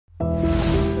ఒక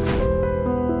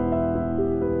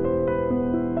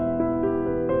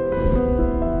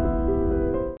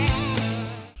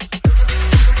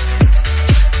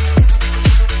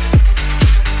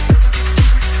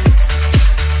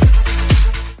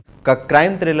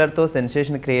crime థ్రిల్లర్తో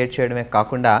sensation create చేయడమే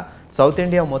కాకుండా సౌత్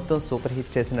ఇండియా మొత్తం సూపర్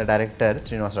హిట్ చేసిన డైరెక్టర్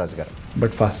శ్రీనివాస్ రాజు గారు.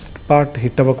 బట్ ఫస్ట్ పార్ట్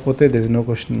హిట్ అవ్వకపోతే this is no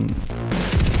question.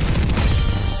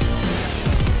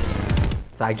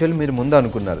 So actually మీరు ముందు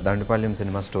అనుకున్నారు దండుపాళ్యం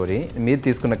సినిమా స్టోరీ, మీరు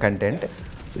తీసుకున్న కంటెంట్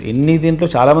ఎన్ని దీంట్లో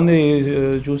చాలామంది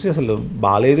చూసి అసలు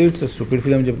బాగాలేదు, ఇట్స్ స్టూపిడ్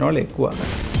ఫిల్మ్ చెప్పిన వాళ్ళు ఎక్కువ.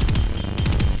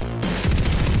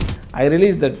 I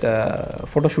release that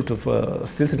photoshoot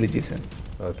stills release చేశాను.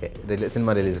 ఓకే,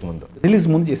 సినిమా రిలీజ్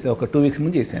ముందు చేసాను, ఒక 2 weeks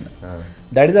ముందు చేశాను.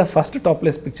 That is the first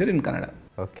topless picture in Kannada.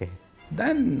 Okay,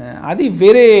 then అది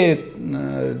వేరే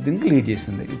దీనికి లీడ్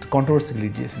చేసింది, కాంట్రవర్సీకి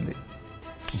లీడ్ చేసింది.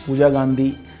 పూజా గాంధీ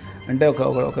అంటే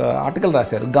ఒక ఆర్టికల్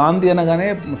రాశారు, గాంధీ అనగానే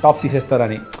టాప్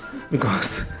తీసేస్తారని.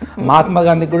 బికాస్ మహాత్మా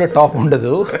గాంధీకి కూడా టాప్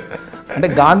ఉండదు, అంటే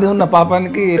గాంధీ ఉన్న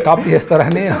పాపానికి టాప్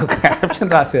తీసేస్తారని ఒక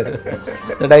క్యాప్షన్ రాశారు.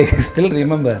 That I still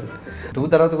remember. 2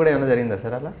 తర్వాత కూడా ఏమైనా జరిగిందా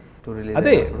సార్ అలా? 2 రిలీజ్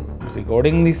అదే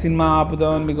రికార్డింగ్ ఈ సినిమా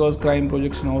ఆపుదాం బికాస్ క్రైమ్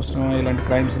ప్రొజెక్షన్ అవసరం, ఇలాంటి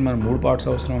క్రైమ్ సినిమా 3 parts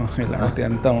అవసరం, ఇలాంటి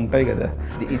అంతా ఉంటాయి కదా.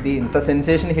 ఇది ఇంత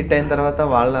సెన్సేషన్ హిట్ అయిన తర్వాత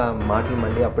వాళ్ళ మాటలు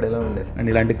మళ్ళీ అప్పుడు ఎలా ఉండేది?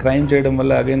 అండ్ ఇలాంటి క్రైమ్ చేయడం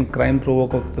వల్ల అగైన్ క్రైమ్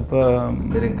ప్రొవోక్ తప్ప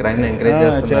క్రైమ్ ఎంకరేజ్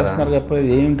చేస్తున్నారు తప్ప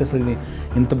ఏంటి అసలు ఇది,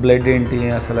 ఇంత బ్లడ్ ఏంటి,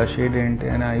 అసలు ఆ షేడ్ ఏంటి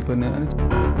అని అయిపోయినాయి.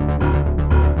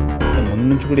 ముందు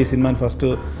నుంచి కూడా ఈ సినిమాని ఫస్ట్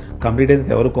కంప్లీట్ అయితే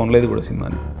ఎవరు కొనలేదు కూడా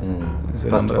సినిమాని.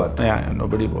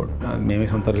 నోబడీ బోట్, మేమే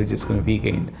సొంత రిలీజ్ చేసుకుని వీక్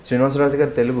అయింది. శ్రీనివాస్ రాజు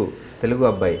గారు తెలుగు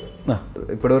అబ్బాయి,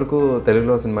 ఇప్పటివరకు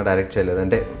తెలుగులో సినిమా డైరెక్ట్ చేయలేదు,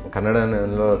 అంటే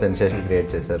కన్నడలో సెన్సేషన్ క్రియేట్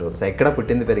చేశారు. సో ఎక్కడ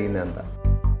పుట్టింది పెరిగింది అంతా?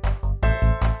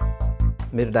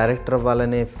 మీరు డైరెక్టర్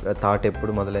అవ్వాలనే థాట్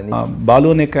ఎప్పుడు మొదలైంది?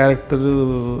 బాలు అనే క్యారెక్టర్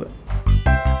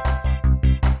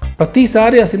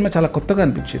ప్రతిసారి ఆ సినిమా చాలా కొత్తగా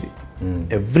అనిపించేది.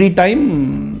 ఎవ్రీ టైం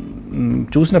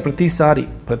చూసిన ప్రతిసారి,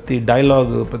 ప్రతి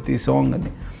డైలాగ్, ప్రతి సాంగ్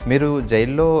అని. మీరు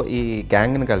జైల్లో ఈ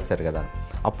గ్యాంగ్ని కలిశారు కదా,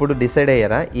 అప్పుడు డిసైడ్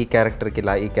అయ్యారా ఈ క్యారెక్టర్కి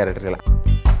ఇలా, ఈ క్యారెక్టర్కి ఇలా?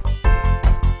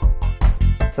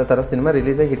 సో తర్వాత సినిమా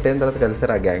రిలీజ్ అయ్యి హిట్ అయిన తర్వాత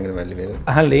కలిసారు ఆ గ్యాంగ్ని మళ్ళీ మీరు?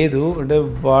 లేదు, అంటే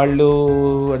వాళ్ళు,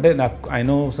 అంటే నాకు I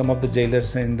know some of the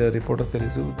jailers and reporters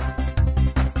తెలుసు.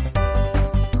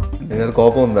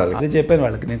 కోపం ఉంది వాళ్ళకి. అదే చెప్పాను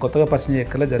వాళ్ళకి, నేను కొత్తగా పరిచయం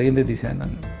చేయక్కర్లా, జరిగిందే తీశాను.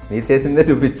 నన్ను మీరు చేసిందే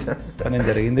చూపించా, నేను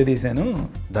జరిగిందే తీశాను.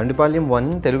 దండుపాళ్యం 1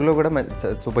 తెలుగులో కూడా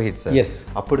సూపర్ హిట్ సార్. ఎస్.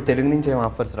 అప్పుడు తెలుగు నుంచి ఏం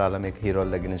ఆఫర్స్ రాలా మీకు, హీరోల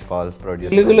దగ్గర నుంచి కాల్స్?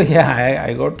 ప్రొడ్యూసర్ తెలుగులో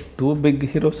I got 2 big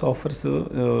heroes offers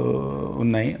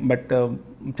ఉన్నాయి. బట్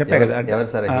చెప్పా కదా, ఎవరు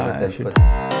సార్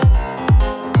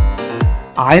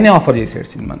ఆయనే ఆఫర్ చేశాడు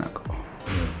సినిమా నాకు.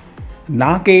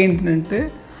 నాకేంటంటే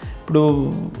ఇప్పుడు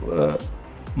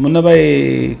మున్నబాయ్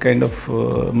కైండ్ ఆఫ్,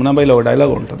 మున్నబాయిలో ఒక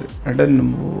డైలాగ్ ఉంటుంది, అంటే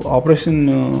నువ్వు ఆపరేషన్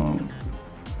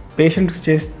పేషెంట్స్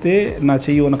చేస్తే నా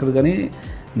చెయ్యి వనకదు, కానీ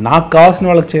నాకు కావాల్సిన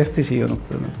వాళ్ళకి చేస్తే చెయ్యి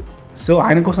వనకుతుంది నాకు. సో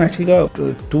ఆయన కోసం యాక్చువల్గా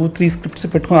 2-3 scripts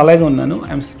పెట్టుకుని అలాగే ఉన్నాను.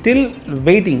 I'm still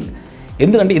waiting.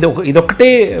 ఎందుకంటే ఇదొక్కటే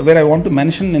where I want to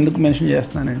mention. ఎందుకు మెన్షన్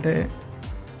చేస్తున్నానంటే,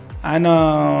 ఆయన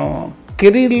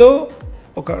కెరీర్లో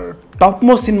ఒక టాప్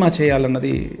మోస్ట్ సినిమా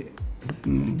చేయాలన్నది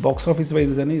బాక్స్ ఆఫీస్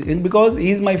వైజ్ కానీ, బికాజ్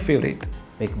ఈజ్ మై ఫేవరెట్.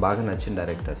 మీకు బాగా నచ్చిన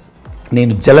డైరెక్టర్స్?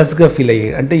 నేను జలస్గా ఫీల్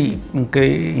అయ్యాను, అంటే ఇంకా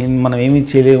మనం ఏమీ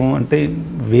చేయలేము అంటే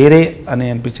వేరే అని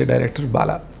అనిపించే డైరెక్టర్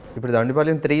బాలా. ఇప్పుడు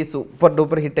దండుపాళ్యం 3 సూపర్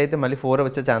డూపర్ హిట్ అయితే మళ్ళీ 4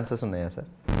 వచ్చే ఛాన్సెస్ ఉన్నాయా సార్?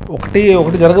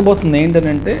 ఒకటి జరగబోతుంది.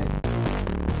 ఏంటంటే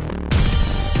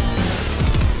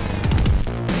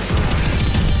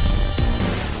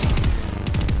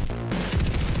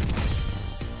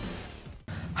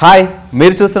హాయ్,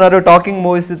 మీరు చూస్తున్నారు టాకింగ్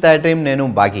మూవీస్ విత్ iDream. నేను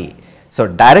బాగి. సో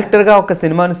డైరెక్టర్గా ఒక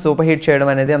సినిమాని సూపర్ హిట్ చేయడం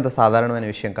అనేది అంత సాధారణమైన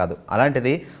విషయం కాదు.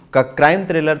 అలాంటిది ఒక క్రైమ్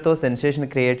థ్రిల్లర్తో సెన్సేషన్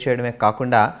క్రియేట్ చేయడమే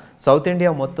కాకుండా సౌత్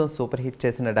ఇండియా మొత్తం సూపర్ హిట్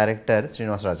చేసిన డైరెక్టర్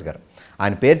శ్రీనివాస్ రాజు గారు.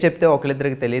 ఆయన పేరు చెప్తే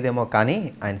ఒకరిద్దరికి తెలియదేమో, కానీ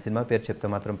ఆయన సినిమా పేరు చెప్తే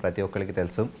మాత్రం ప్రతి ఒక్కరికి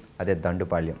తెలుసు, అదే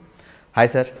దండుపాళ్యం.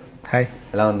 Hi sir. హాయ్,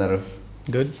 ఎలా ఉన్నారు?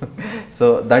 గుడ్. సో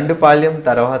దండుపాళ్యం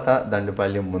తర్వాత,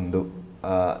 దండుపాళ్యం ముందు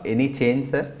ఎనీ చేంజ్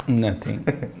సార్?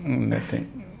 నథింగ్.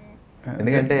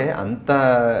 ఎందుకంటే అంత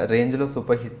రేంజ్లో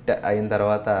సూపర్ హిట్ అయిన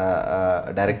తర్వాత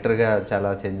డైరెక్టర్గా చాలా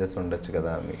చేంజెస్ ఉండొచ్చు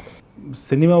కదా మీకు?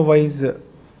 సినిమా వైజ్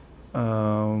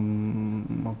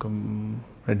ఒక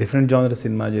డిఫరెంట్ జానర్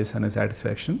సినిమా చేశాను,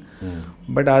 సాటిస్ఫాక్షన్.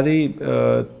 బట్ అది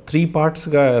 3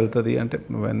 partsగా వెళ్తుంది. అంటే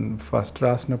ఫస్ట్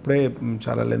రాసినప్పుడే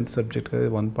చాలా లెంత్ సబ్జెక్ట్ కదా,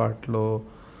 1 partలో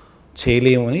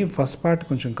చేయలేము అని ఫస్ట్ పార్ట్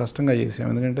కొంచెం కష్టంగా చేసాము,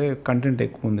 ఎందుకంటే కంటెంట్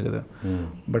ఎక్కువ ఉంది కదా.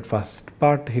 బట్ ఫస్ట్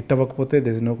పార్ట్ హిట్ అవ్వకపోతే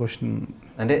దిస్ ఇస్ నో క్వశ్చన్.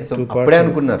 అంటే అప్పుడే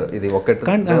అనుకున్నారు ఇది ఒకటి,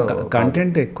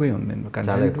 కంటెంట్ ఎక్కువే ఉంది,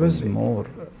 content was more.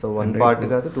 So 1 part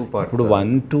కాదు 2 parts. ఇప్పుడు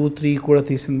 1, 2, 3 కూడా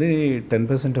తీసింది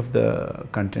 10% of the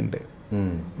కంటెంటే.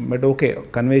 But okay,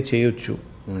 convey చేయొచ్చు.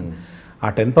 ఆ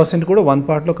 10% కూడా 1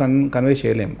 పార్ట్లో కన్వే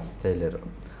చేయలేము.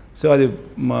 సో అది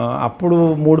అప్పుడు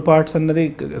 3 పార్ట్స్ అన్నది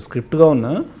స్క్రిప్ట్గా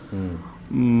ఉన్నా,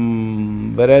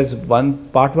 వెరాజ్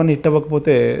పార్ట్ 1 హిట్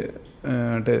అవ్వకపోతే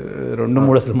అంటే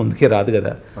 2-3 అసలు ముందుకే రాదు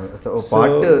కదా.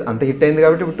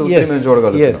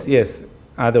 ఎస్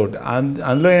అదొకటి.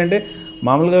 అందులో ఏంటంటే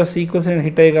మామూలుగా సీక్వెన్స్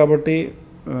హిట్ అయ్యాయి కాబట్టి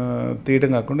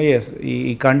తీయటం కాకుండా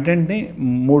ఈ కంటెంట్ని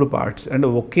 3 పార్ట్స్ అంటే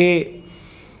ఒకే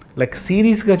లైక్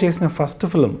సిరీస్గా చేసిన ఫస్ట్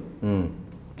ఫిల్మ్.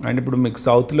 అండ్ ఇప్పుడు మీకు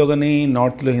సౌత్లో కానీ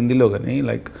నార్త్లో హిందీలో కానీ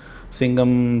లైక్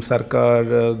సింగం, సర్కార్,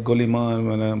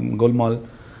 golmaal,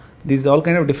 these all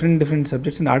kind of different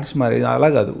subjects and artist మారే. అలా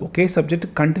కాదు, ఒకే సబ్జెక్ట్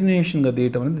కంటిన్యూషన్గా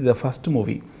తీయటం అనేది the first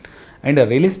movie. And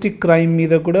realistic crime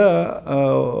మీద కూడా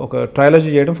ఒక ట్రయాలజీ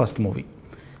చేయడం ఫస్ట్ మూవీ.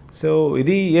 సో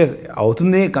ఇది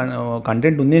అవుతుంది,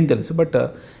 కంటెంట్ ఉంది అని తెలుసు, బట్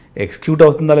ఎగ్జిక్యూట్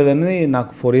అవుతుందా లేదని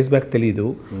నాకు 4 years బ్యాక్ తెలీదు.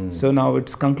 సో నా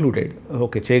ఇట్స్ కంక్లూడెడ్,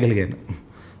 ఓకే చేయగలిగాను.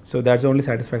 So that's only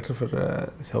satisfactory for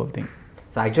this whole thing.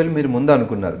 So actually మీరు ముందు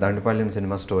అనుకున్నారు దండుపాళ్యం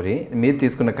సినిమా స్టోరీ, మీరు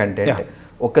తీసుకున్న కంటెంట్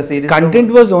ఒక series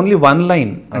content was only 1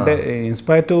 line. అంటే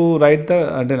ఇన్స్పైర్ టు రైట్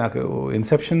అంటే నాకు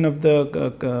Inception of the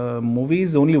movie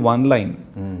is only 1 line.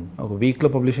 ఒక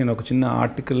వీక్లో పబ్లిష్ అయిన ఒక చిన్న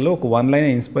ఆర్టికల్లో ఒక 1 line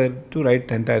inspire to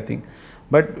right entire thing.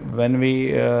 But when we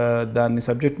దాని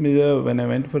సబ్జెక్ట్ మీద when I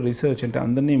went for research అంటే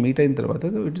అందరినీ మీట్ అయిన తర్వాత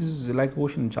ఇట్ ఈస్ లైక్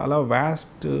ఓషన్, చాలా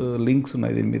వ్యాస్ట్ లింక్స్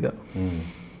ఉన్నాయి దీని మీద.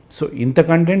 సో ఇంత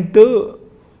కంటెంట్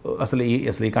అసలు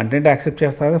ఈ కంటెంట్ యాక్సెప్ట్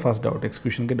చేస్తారా ఫస్ట్ డౌట్,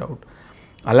 ఎగ్జిక్యూషన్కి డౌట్.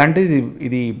 అలాంటిది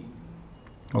ఇది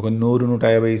ఒక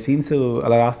 100-150 సీన్స్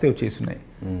అలా రాస్తే వచ్చేసి ఉన్నాయి.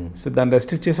 సో దాన్ని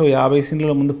రెస్ట్రిక్ట్ చేసి 50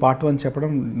 సీన్ల ముందు పార్ట్ 1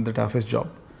 చెప్పడం ద టఫెస్ట్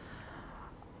జాబ్.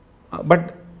 బట్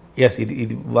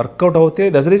ఇది వర్కౌట్ అవుతే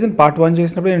దట్స్ ద రీజన్ పార్ట్ 1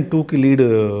 చేసినప్పుడు నేను 2కి లీడ్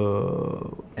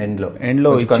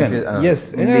ఎండ్లో ఇచ్చాను.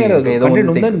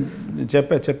 కంటెంట్ ఉందని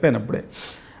చెప్పాను అప్పుడే.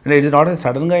 అంటే ఇట్స్ నాట్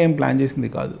సడన్గా ఏం ప్లాన్ చేసింది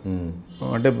కాదు.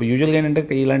 అంటే యూజువల్గా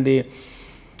ఏంటంటే ఇలాంటి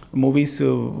మూవీస్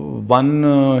 1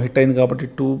 హిట్ అయింది కాబట్టి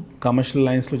 2 కమర్షియల్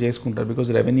లైన్స్లో చేసుకుంటారు, బికాజ్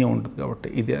రెవెన్యూ ఉంటుంది కాబట్టి.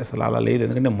 ఇది అసలు అలా లేదు,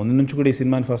 ఎందుకంటే ముందు నుంచి కూడా ఈ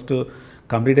సినిమాని ఫస్ట్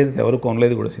కంప్లీట్ అయితే ఎవరు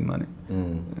కొనలేదు కూడా సినిమాని.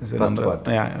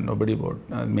 నోబడీ బోట్,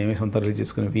 మేమే సొంత రిలీజ్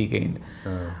చేసుకుని వీకెండ్.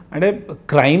 అంటే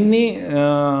క్రైమ్ని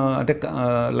అంటే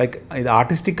లైక్ ఇది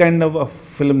artistic kind of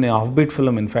ఫిల్మ్ని, off beat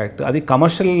film in fact, అది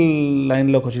కమర్షియల్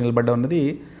లైన్లోకి వచ్చి నిలబడ్డం అన్నది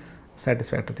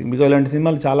సాటిస్ఫాక్టరీ థింగ్. బికాజ్ ఇలాంటి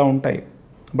సినిమాలు చాలా ఉంటాయి,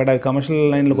 బట్ అవి కమర్షియల్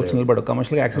లైన్లోకి వచ్చి నిలబడవు,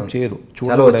 కమర్షియల్గా యాక్సెప్ట్ చేయరు.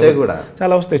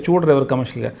 చాలా వస్తాయి, చూడరు ఎవరు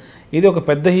కమర్షియల్గా. ఇది ఒక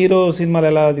పెద్ద హీరో సినిమాలు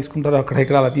ఎలా తీసుకుంటారో అక్కడ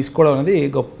ఇక్కడ అలా తీసుకోవడం అనేది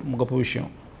గొప్ప విషయం.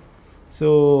 సో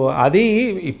అది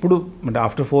ఇప్పుడు అంటే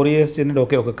ఆఫ్టర్ 4 years చేయండి,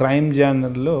 ఓకే ఒక క్రైమ్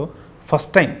జానర్లో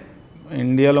ఫస్ట్ టైం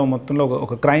ఇండియాలో మొత్తంలో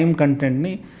ఒక క్రైమ్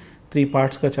కంటెంట్ని 3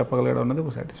 partsగా చెప్పగలగడం అనేది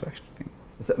ఒక సాటిస్ఫాక్షన్ థింగ్.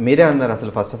 మీరే అన్నారు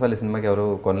అసలు ఫస్ట్ ఆఫ్ ఆల్ ఈ సినిమాకి ఎవరు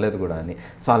కొనలేదు కూడా అని.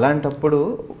 సో అలాంటప్పుడు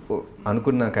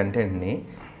అనుకున్న కంటెంట్ని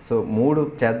 3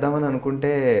 చేద్దామని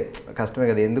అనుకుంటే కష్టమే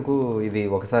కదా, ఎందుకు ఇది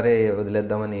ఒకసారి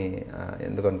వదిలేద్దామని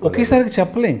ఎందుకు అనుకో? ఒకేసారి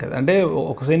చెప్పలేం కదా, అంటే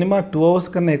ఒక సినిమా 2 hours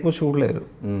కన్నా ఎక్కువ చూడలేరు.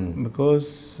 బికాస్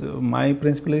మై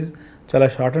ప్రిన్సిపల్ ఈజ్ చాలా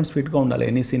షార్ట్ అండ్ స్వీట్గా ఉండాలి.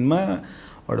 ఎనీ సినిమా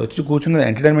వాడు వచ్చి కూర్చున్నది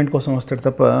ఎంటర్టైన్మెంట్ కోసం వస్తాడు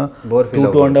తప్ప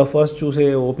 2.5 hours చూసే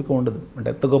ఓపిక ఉండదు. అంటే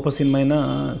ఎంత గొప్ప సినిమా అయినా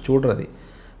చూడరు అది.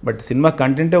 బట్ సినిమా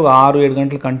కంటెంట్ ఒక 6-7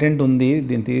 గంటల కంటెంట్ ఉంది,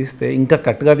 దీన్ని తీస్తే ఇంకా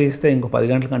కట్గా తీస్తే ఇంకో 10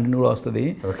 గంటల కంటెంట్ కూడా వస్తుంది.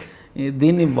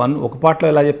 దీన్ని ఒక పార్ట్లో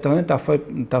ఎలా చెప్తామని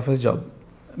టఫెస్ట్ జాబ్.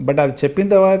 బట్ అది చెప్పిన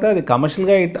తర్వాత అది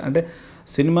కమర్షియల్గా అంటే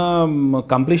సినిమా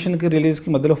కంప్లీషన్కి రిలీజ్కి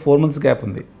మధ్యలో 4 months గ్యాప్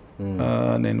ఉంది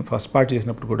నేను ఫస్ట్ పార్ట్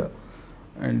చేసినప్పుడు కూడా.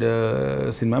 అండ్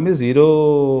సినిమా మీద 0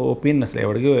 ఒపీనియన్, అసలు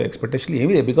ఎవరికి ఎక్స్పెక్టేషన్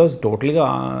ఏమీ లేదు. బికాజ్ టోటల్గా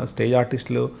స్టేజ్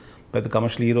ఆర్టిస్టులు, పెద్ద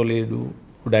కమర్షియల్ హీరో లేదు,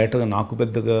 డైరెక్టర్గా నాకు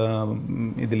పెద్దగా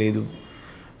ఇది లేదు.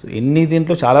 సో ఎన్ని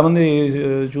దీంట్లో చాలామంది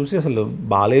చూసి అసలు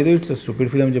బాగాలేదు, ఇట్స్ స్టూపిడ్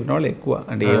ఫిల్మ్ అని చెప్పిన వాళ్ళు ఎక్కువ.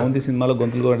 అంటే ఏముంది సినిమాలో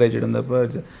గొంతులు కూడా ట్రై చేయడం తప్ప,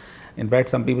 ఇట్స్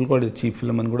ఇన్ఫ్యాక్ట్ సమ్ పీపుల్ కూడా చీప్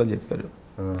ఫిల్మ్ అని కూడా చెప్పారు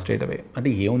స్ట్రైట్ అవే. అంటే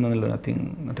ఏముంది అందులో, నథింగ్.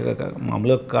 అంటే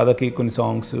మామూలుగా కథకి కొన్ని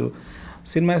సాంగ్స్,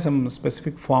 సినిమా సమ్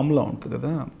స్పెసిఫిక్ ఫామ్లో ఉంటుంది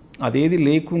కదా, అదేది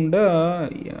లేకుండా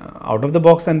అవుట్ ఆఫ్ ద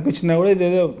బాక్స్ అనిపించినా కూడా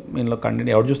ఇదేదో ఇందులో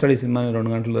కంటెంట్ ఎవరు చూస్తాడు ఈ సినిమాని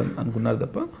 2 గంటలు అనుకున్నారు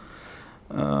తప్ప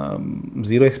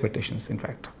 0 ఎక్స్పెక్టేషన్స్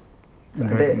ఇన్ఫ్యాక్ట్.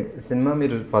 అంటే సినిమా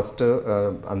మీరు ఫస్ట్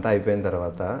అంతా అయిపోయిన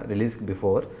తర్వాత రిలీజ్కి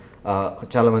బిఫోర్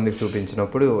చాలామందికి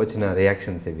చూపించినప్పుడు వచ్చిన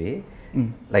రియాక్షన్స్ ఇవి,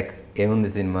 లైక్ ఏముంది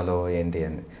సినిమాలో ఏంటి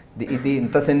అని. ఇది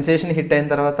ఇంత సెన్సేషన్ హిట్ అయిన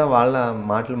తర్వాత వాళ్ళ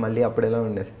మాటలు మళ్ళీ అప్పుడు ఎలా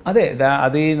ఉండేది?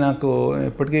 అది నాకు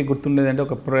ఎప్పటికీ గుర్తుండేది. అంటే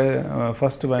ఒక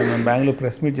ఫస్ట్ బెంగళూరు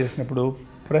ప్రెస్ మీట్ చేసినప్పుడు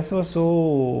press was so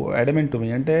adamant to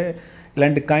me. అంటే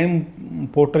ఇలాంటి క్రైమ్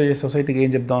పోర్ట్రే చేసే సొసైటీకి ఏం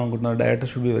చెప్దాం అనుకుంటున్నారు, director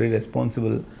should be very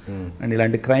responsible. And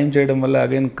ఇలాంటి క్రైమ్ చేయడం వల్ల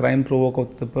అగైన్ క్రైమ్ ప్రొవోక్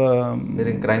అవుతుంది తప్ప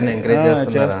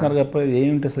చేస్తున్నారు తప్ప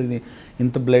ఏమిటి అసలు ఇది,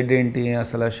 ఇంత బ్లడ్ ఏంటి,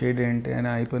 అసలు ఆ షేడ్ ఏంటి అని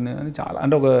అయిపోయింది అని చాలా.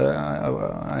 అంటే ఒక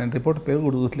ఆయన రిపోర్ట్ పేరు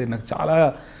కూడా గుర్తులేదు నాకు. చాలా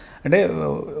అంటే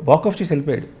వాక్ ఆఫ్ చేసి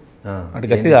వెళ్ళిపోయాడు. అంటే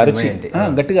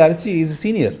గట్టిగా అరిచి ఈజ్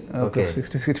సీనియర్,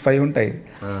 60-65 ఉంటాయి.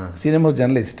 Senior most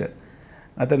journalist.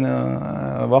 అతను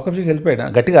వాకప్ చేసి వెళ్ళిపోయాడు,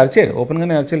 గట్టిగా అరిచాడు,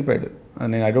 ఓపెన్గానే అరిచి వెళ్ళిపోయాడు.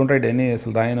 నేను ఐ డోంట్ రైట్ ఎనీ,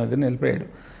 అసలు రాయను అది వెళ్ళిపోయాడు.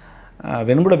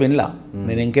 విని కూడా వినలా,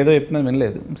 నేను ఇంకేదో చెప్తున్నాను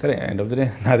వినలేదు. సరే ఎండ్ ఆఫ్ ద డే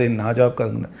నాది నా జాబ్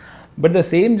కాదు. But the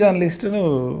same journalist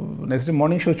next day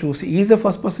morning show చూసి is the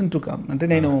first person to come. అంటే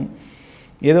నేను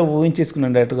ఏదో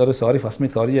ఊహించేసుకున్నాను, డైరెక్టర్ గారు సారీ ఫస్ట్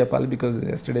మీకు సారీ చెప్పాలి because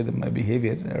yesterday my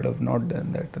behaviour I would have not done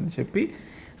that అని చెప్పి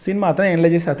సినిమా అతనే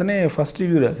ఎన్లైజ్ చేసి అతనే ఫస్ట్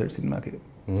రివ్యూ రాశాడు సినిమాకి.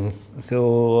 సో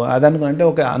అదనుకుంటే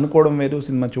ఒక అనుకోవడం వేరు,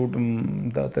 సినిమా చూడటం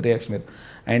తర్వాత రియాక్షన్ వేరు.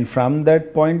 And from that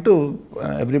point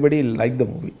everybody like the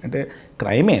movie. అంటే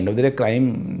క్రైమే end of the day, crime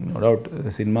no doubt.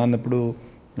 Cinema అన్నప్పుడు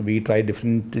వీ ట్రై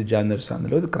డిఫరెంట్ జానర్స్,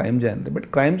 అందులో క్రైమ్ జానర్. బట్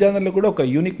క్రైమ్ జానర్లో కూడా ఒక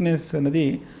యూనిక్నెస్ అనేది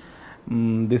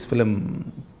దిస్ ఫిలిం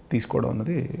తీసుకోవడం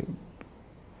అన్నది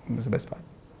బెస్ట్ పార్ట్.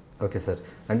 ఓకే సార్,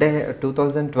 అంటే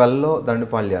 2012లో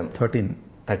Dandupalyam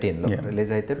 13లో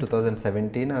release అయితే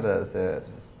 2017 ఆర్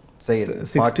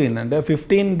 16 అంటే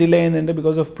 15 డిలే అయిందంటే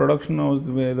బికాస్ ఆఫ్ ప్రొడక్షన్ హౌస్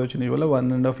ఏదో వచ్చిన వల్ల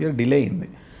 1.5 year డిలే అయింది.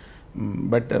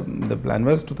 But the plan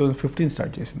was 2015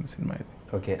 start చేసింది సినిమా ఇది.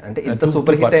 ఓకే, అంటే ఇంత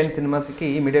సూపర్ హిట్ అయిన సినిమాకి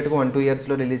ఇమీడియట్గా 1-2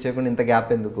 yearsలో రిలీజ్ చేయకుండా ఇంత గ్యాప్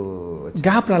ఎందుకు?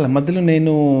 గ్యాప్ రాలే మధ్యలో.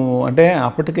 నేను అంటే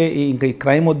అప్పటికే ఇంకా ఈ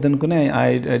crime వద్దనుకునే I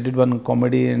did one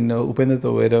comedy and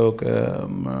ఉపేంద్రతో వేరే ఒక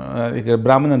ఇక్కడ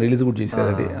బ్రాహ్మణ్ రిలీజ్ కూడా చేశారు.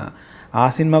 అది ఆ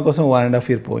సినిమా కోసం 1.5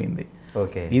 year పోయింది.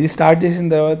 ఓకే, ఇది స్టార్ట్ చేసిన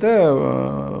తర్వాత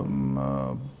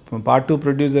పార్ట్ 2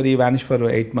 ప్రొడ్యూసర్ ఈ వానిష్ ఫర్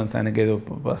 8 months ఆయనకి ఏదో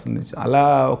పర్సన్ అలా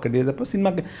ఒకటి తప్ప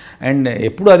సినిమాకి. అండ్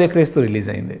ఎప్పుడు అదే క్రేజ్తో రిలీజ్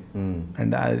అయింది.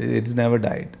 And it's never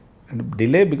died. And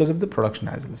delay because of the production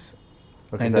యాజల్స్.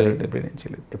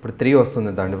 ఇప్పుడు 3 వస్తుంది,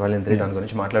 దండుపాల్యం 3, దాని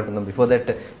గురించి మాట్లాడుకుందాం. బిఫోర్ దట్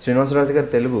శ్రీనివాస రాజు గారు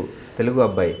తెలుగు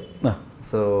అబ్బాయి.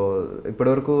 సో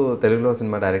ఇప్పటివరకు తెలుగులో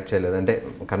సినిమా డైరెక్ట్ చేయలేదు, అంటే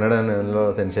కన్నడలో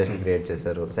సెన్సేషన్ క్రియేట్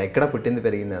చేశారు. సో ఎక్కడ పుట్టింది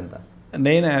పెరిగింది అంతా?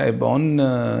 నేను I Born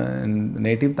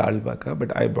native తాళ్పాక,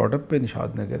 but I brought up in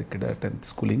షాద్ నగర్ ఇక్కడ 10th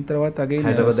స్కూలింగ్. తర్వాత అగైన్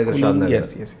హైదరాబాద్ దగ్గర షాద్ Nagar.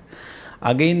 Yes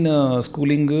again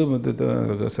schooling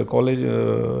college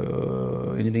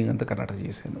engineering అంతా కర్ణాటక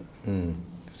చేశాను.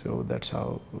 So that's how.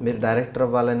 మీరు డైరెక్టర్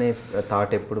అవ్వాలనే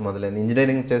థాట్ ఎప్పుడు మొదలైంది?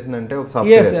 ఇంజనీరింగ్ చేసినంటే ఒక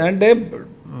సాఫ్ట్వేర్. అంటే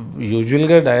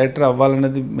యూజువల్గా డైరెక్టర్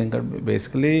అవ్వాలనేది ఇంకా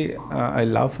బేసికలీ ఐ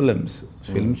లవ్ ఫిల్మ్స్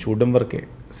చూడడం వరకే,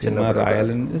 సినిమా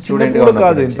రాయాలని స్టూడెంట్ కూడా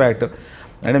కాదు. ఇన్ఫ్యాక్ట్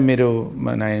అంటే మీరు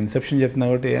నా ఇన్సెప్షన్ చెప్తున్నా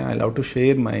కాబట్టి I love to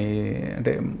share my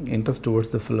అంటే ఇంట్రెస్ట్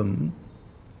టువర్డ్స్ ద ఫిలిం.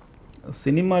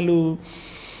 సినిమాలు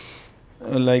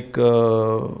లైక్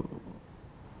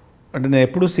అంటే నేను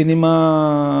ఎప్పుడు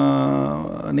సినిమాని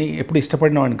ఎప్పుడు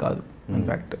ఇష్టపడినవాడిని కాదు.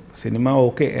 ఇన్ఫ్యాక్ట్ సినిమా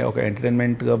ఓకే ఒక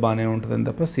ఎంటర్టైన్మెంట్గా బాగానే ఉంటుందని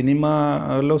తప్ప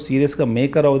సినిమాలో సీరియస్గా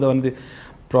మేకర్ అవుదాం అనేది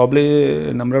ప్రాబ్లీ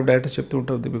నెంబర్ ఆఫ్ డైరెక్టర్స్ చెప్తూ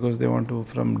ఉంటుంది, because they want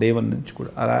from day 1 నుంచి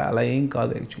కూడా. అలా ఏం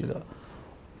కాదు యాక్చువల్గా.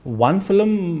 వన్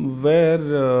ఫిలిం వేర్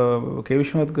కే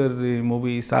విశ్వనాథ్ గారి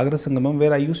మూవీ సాగర సంగమం,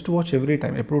 where I use to watch every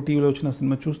time. ఎప్పుడు టీవీలో వచ్చిన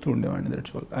సినిమా చూస్తూ ఉండేవాడిని.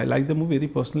 That's all. I like the movie very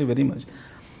personally very much.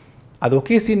 అది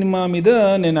ఒకే సినిమా మీద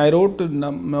నేను ఐ రోట్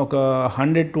ఒక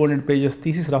 100-200 pages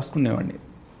తీసి రాసుకునేవాడిని.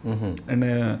 అండ్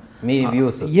మీ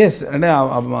వ్యూస్ ఎస్ అంటే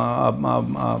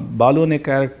బాలు అనే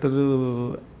క్యారెక్టర్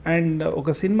అండ్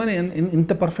ఒక సినిమాని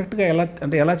ఇంత పర్ఫెక్ట్గా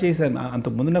ఎలా చేశాను.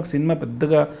 అంతకుముందు నాకు సినిమా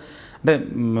పెద్దగా అంటే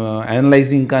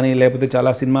అనలైజింగ్ కానీ లేకపోతే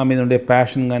చాలా సినిమా మీద ఉండే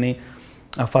ప్యాషన్ కానీ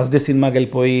ఫస్ట్ డే సినిమాకి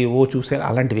వెళ్ళిపోయి చూసే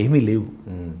అలాంటివి ఏమీ లేవు.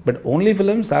 బట్ ఓన్లీ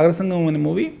ఫిలిం సాగర సంగమం అనే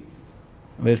మూవీ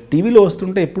టీవీలో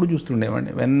వస్తుంటే ఎప్పుడు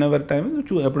చూస్తుండేవాడిని. వెన్ ఎవర్ టైమ్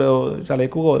ఎప్పుడు చాలా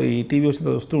ఎక్కువగా ఈ టీవీ వచ్చిన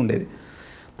వస్తూ ఉండేది.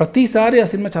 ప్రతిసారి ఆ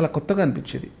సినిమా చాలా కొత్తగా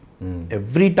అనిపించేది.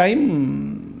 ఎవ్రీ టైం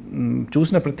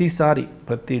చూసిన ప్రతిసారి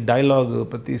ప్రతి డైలాగ్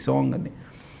ప్రతి సాంగ్ అని.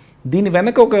 దీని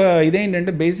వెనక ఒక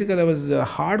ఇదేంటంటే బేసిక్గా I was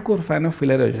hard core fan of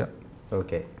Ilaiyaraaja.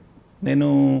 Okay, నేను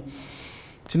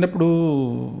చిన్నప్పుడు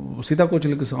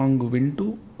సీతాకోచిలకి సాంగ్ వింటూ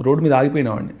రోడ్డు మీద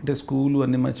ఆగిపోయినవాడిని. అంటే స్కూల్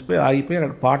అన్నీ మర్చిపోయి ఆగిపోయి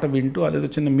అక్కడ పాట వింటూ అదేదో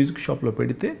చిన్న మ్యూజిక్ షాప్లో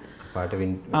పెడితే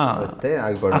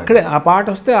అక్కడే ఆ పాట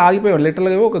వస్తే ఆగిపోయాడు.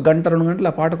 లిటరల్గా ఒక 1-2 గంటలు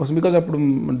ఆ పాట కోసం. బికాజ్ అప్పుడు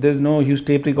there is no huge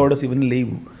tape recorders ఇవన్నీ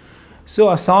లేవు. సో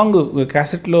ఆ సాంగ్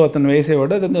క్యాసెట్లో అతను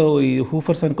వేసేవాడు. అతను ఈ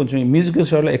హూఫర్స్ అని కొంచెం మ్యూజిక్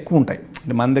షోలో ఎక్కువ ఉంటాయి.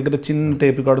 అంటే మన దగ్గర చిన్న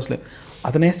టేప్ రికార్డర్స్లో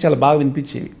అతను వేసి చాలా బాగా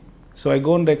వినిపించేవి. So I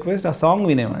go and request ఆ సాంగ్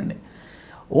వినేవాడిని.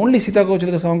 ఓన్లీ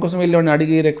సీతాకోచిలక సాంగ్ కోసం వెళ్ళేవాడిని,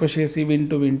 అడిగి రిక్వెస్ట్ చేసి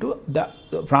వింటూ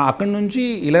అక్కడి నుంచి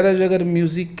ఇళయరాజా గారి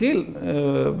మ్యూజిక్కి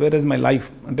వేర్ ఇస్ మై లైఫ్.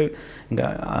 అంటే ఇంకా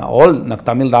ఆల్ నాకు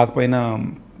తమిళ్ రాకపోయినా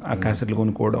ఆ క్యాసెట్లు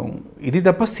కొనుక్కోవడం ఇది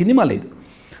తప్ప సినిమా లేదు.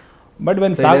 బట్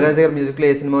వెన్ ఇళయరాజా గారి మ్యూజిక్లో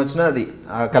ఏ సినిమా వచ్చినా అది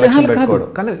కలెక్షన్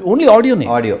పెట్టుకోవడం, ఓన్లీ ఆడియోనే.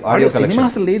 ఆడియో సినిమా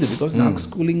అసలు లేదు. బికాజ్ నాకు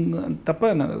స్కూలింగ్ తప్ప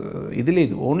ఇది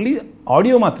లేదు, ఓన్లీ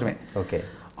ఆడియో మాత్రమే. ఓకే,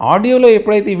 ఆడియోలో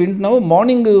ఎప్పుడైతే వింటున్నావో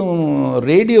మార్నింగ్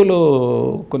రేడియోలో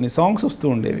కొన్ని సాంగ్స్ వస్తూ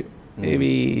ఉండేవి. ఇవి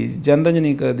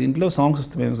జనరంజని దీంట్లో సాంగ్స్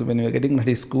వస్తున్నాయి. గెటింగ్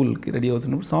రెడీ స్కూల్కి రెడీ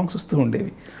అవుతున్నప్పుడు సాంగ్స్ వస్తూ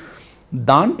ఉండేవి.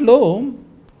 దాంట్లో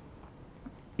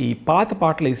ఈ పాత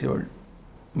పాటలు వేసేవాళ్ళు,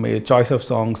 చాయిస్ ఆఫ్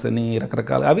సాంగ్స్ అని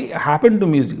రకరకాల, అవి హ్యాపెన్ టు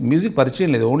మ్యూజిక్ పరిచయం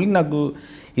లేదు. ఓన్లీ నాకు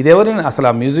ఇది ఎవరైనా అసలు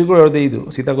ఆ మ్యూజిక్ కూడా ఎవరు తెలియదు,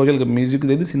 సీతాకోజల్కి మ్యూజిక్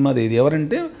తెలియదు, సినిమా తెలియదు.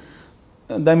 ఎవరంటే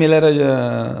దాని ఇళయరాజా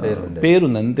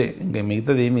పేరుంది అంతే, ఇంకా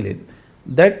మిగతాది ఏమీ లేదు.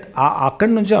 దట్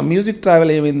అక్కడి నుంచి ఆ మ్యూజిక్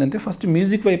ట్రావెల్ ఏమైందంటే ఫస్ట్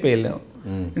మ్యూజిక్ వైపు వెళ్ళాం.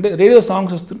 అంటే రేడియో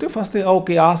సాంగ్స్ వస్తుంటే ఫస్ట్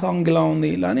ఓకే ఆ సాంగ్ ఇలా ఉంది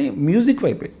ఇలా అని మ్యూజిక్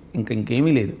వైపే,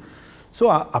 ఇంకేమీ లేదు. సో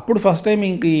అప్పుడు ఫస్ట్ టైం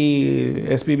ఇంక ఈ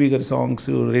ఎస్పీబీ గారి సాంగ్స్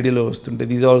రేడియోలో వస్తుంటే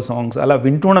దీస్ ఆల్ సాంగ్స్ అలా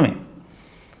వింటుండమే.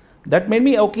 దట్ మేడ్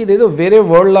మీ ఓకే ఇదేదో వేరే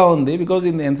వరల్డ్లా ఉంది. బికాజ్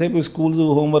ఎంతసేపు స్కూల్స్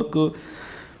హోంవర్క్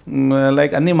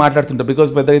లైక్ అన్నీ మాట్లాడుతుంటారు. బికాజ్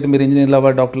పెద్దగా అయితే మీరు ఇంజనీర్లు అవ్వ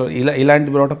డాక్టర్ ఇలాంటి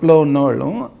బ్రాటప్లో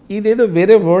ఉన్నవాళ్ళం, ఇదేదో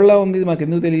వేరే వరల్డ్లా ఉంది, మాకు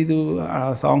ఎందుకు తెలియదు, ఆ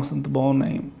సాంగ్స్ అంత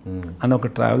బాగున్నాయి అని ఒక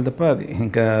ట్రావెల్ తప్ప అది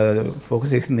ఇంకా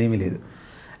ఫోకస్ చేసింది ఏమీ లేదు.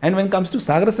 అండ్ వెన్ కమ్స్ టు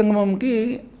సాగర సంగమంకి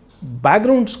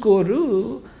బ్యాక్గ్రౌండ్ స్కోరు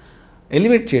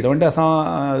ఎలివేట్ చేయడం, అంటే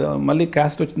మళ్ళీ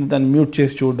క్యాస్ట్ వచ్చింది దాన్ని మ్యూట్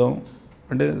చేసి చూడడం,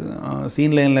 అంటే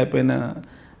సీన్ లైన్ లేకపోయినా.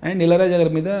 అండ్ ఇళయరాజా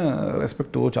గారి మీద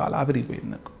రెస్పెక్ట్ చాలా పెరిగిపోయింది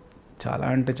నాకు, చాలా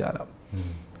అంటే చాలా.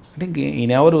 అంటే ఇంక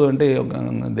ఈయన ఎవరు అంటే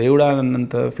దేవుడా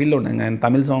అన్నంత ఫీల్లో ఉన్నాయి. ఆయన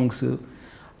తమిళ సాంగ్స్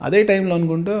అదే టైంలో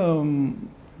అనుకుంటా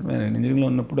ఇంజనీరింగ్లో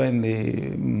ఉన్నప్పుడు ఆయనది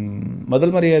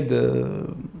మొదల్ మర్యాద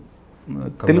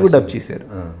తెలుగు డబ్ చేశారు,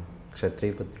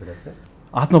 క్షత్రియపుత్రుడా సార్,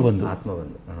 ఆత్మబంధు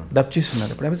డబ్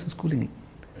చేస్తున్నారు. ఇప్పుడు ఐ స్కూలింగ్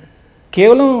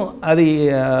కేవలం అది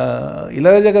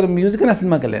ఇళయరాజా గారి మ్యూజిక్ అని ఆ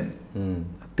సినిమాకి వెళ్ళాను,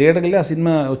 థియేటర్కి వెళ్ళి ఆ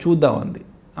సినిమా చూద్దాం అంది.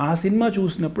 ఆ సినిమా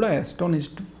చూసినప్పుడు I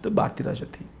astonished the Bharathiraja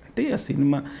theme. అంటే ఆ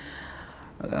సినిమా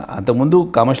అంతకుముందు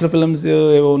కమర్షియల్ ఫిల్మ్స్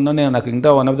ఏవో ఉన్నా, నేను నాకు ఇంకా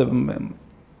వన్ ఆఫ్ ద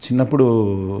చిన్నప్పుడు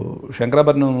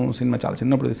శంకరాభరణం సినిమా చాలా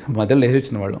చిన్నప్పుడు మధ్యలో లేచి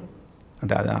వచ్చిన వాళ్ళం,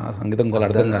 అంటే అది ఆ సంగీతం కూడా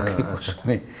అర్థం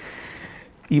కాక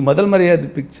ఈ మొదల్ మర్యాద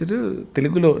పిక్చర్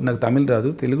తెలుగులో, నాకు తమిళ్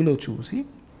రాదు, తెలుగులో చూసి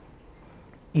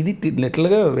ఇది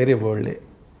లిటల్గా వేరే వరల్డే,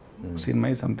 సినిమా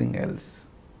ఈ సంథింగ్ ఎల్స్.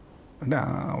 అంటే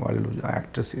వాళ్ళు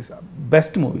యాక్టర్స్ చేసే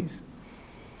బెస్ట్ మూవీస్.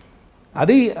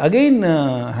 అది అగైన్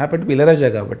హ్యాపెన్ టు ఇళయరాజా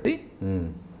కాబట్టి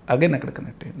అగైన్ అక్కడ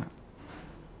కనెక్ట్ అయినా.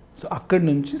 సో అక్కడి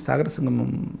నుంచి సాగర సంగమం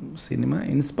cinema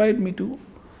inspired me to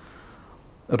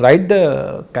right the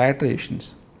characterisations.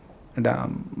 అంటే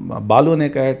బాలు అనే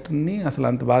క్యారెక్టర్ని అసలు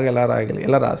అంత బాగా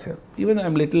ఎలా రాశారు. ఈవెన్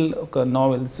ఐఎమ్ లిటిల్ ఒక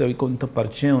నావెల్స్ అవి కొంత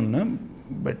పరిచయం ఉన్నా,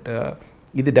 బట్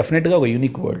ఇది డెఫినెట్గా ఒక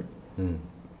యూనిక్ వరల్డ్.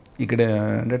 ఇక్కడ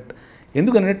అంటే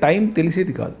ఎందుకంటే టైం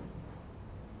తెలిసేది కాదు,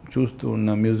 చూస్తూ ఉన్న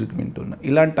మ్యూజిక్ వింటున్నా,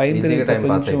 ఇలాంటి టైం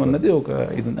తెలియదు అన్నది ఒక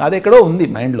ఇది ఉంది, అది ఎక్కడో ఉంది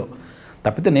మైండ్లో.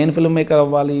 తప్పితే నేను ఫిల్మ్ మేకర్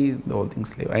అవ్వాలి ఆల్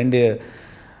థింగ్స్ లేవు. అండ్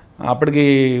అప్పటికి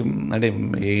అంటే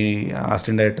ఏ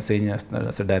అసిస్టెంట్ డైరెక్టర్స్ ఏం చేస్తున్నారు,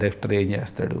 అసలు డైరెక్టర్ ఏం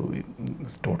చేస్తాడు,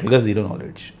 టోటల్గా జీరో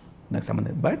నాలెడ్జ్ నాకు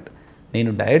సంబంధం. బట్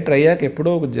నేను డైరెక్టర్ అయ్యాక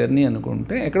ఎప్పుడో ఒక జర్నీ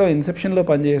అనుకుంటే, ఎక్కడో ఇన్సెప్షన్లో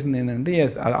పనిచేసింది ఏంటంటే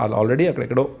ఎస్ ఆల్రెడీ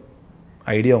అక్కడెక్కడో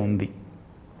ఐడియా ఉంది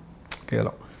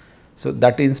కేవలం. So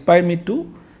that inspired me to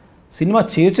cinema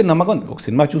చేయొచ్చు నమ్మకం. ఒక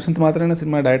సినిమా చూసినంత మాత్రమే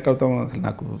సినిమా డైరెక్టర్ అవుతాం అసలు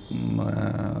నాకు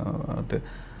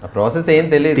ప్రాసెస్ ఏం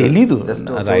తెలీదు.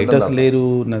 రైటర్స్ లేరు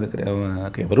నా దగ్గర,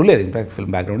 నాకు ఎవరూ లేరు. ఇన్ఫాక్ట్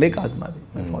ఫిల్మ్ బ్యాక్గ్రౌండే కాదు మాది.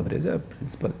 My father is a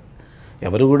principal.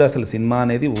 ఎవరు కూడా అసలు సినిమా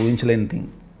అనేది ఊహించలేని థింగ్.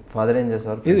 ఫాదర్ ఏం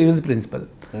చేస్తారు? Is principal.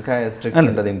 ఇంకా స్ట్రిక్ట్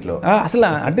ఉంటుంది ఇంట్లో అసలు,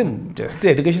 అంటే జస్ట్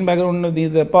ఎడ్యుకేషన్ బ్యాక్గ్రౌండ్ ఉన్నది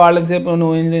తప్ప వాళ్ళకి సేపు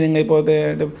నువ్వు ఇంజనీరింగ్ అయిపోతే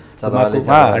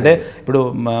అంటే ఇప్పుడు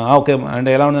ఓకే అంటే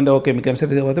ఎలా ఉందంటే ఓకే మీకు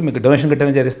ఎంసెట్ అయిపోతే మీకు డొనేషన్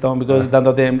కట్టనే చేస్తాం, బికాజ్ దాని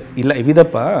తర్వాత ఇలా ఇవి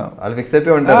తప్ప వాళ్ళు ఫిక్స్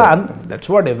అయిపోయి ఉంటారు.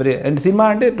 That's what every. And cinema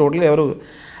అంటే టోటల్ ఎవరు.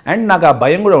 అండ్ నాకు ఆ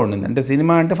భయం కూడా ఉండింది, అంటే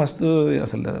సినిమా అంటే ఫస్ట్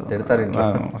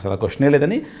అసలు క్వశ్చనే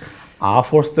లేదని ఆ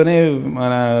ఫోర్స్తోనే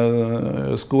మన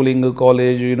స్కూలింగ్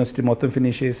కాలేజ్ యూనివర్సిటీ మొత్తం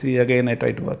ఫినిష్ చేసి again I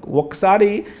try to work. ఒకసారి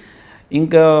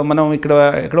ఇంకా మనం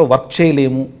ఎక్కడో వర్క్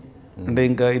చేయలేము అంటే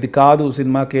ఇంకా ఇది కాదు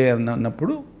సినిమాకే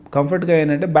అన్నప్పుడు కంఫర్ట్గా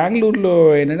ఏంటంటే బెంగళూరులో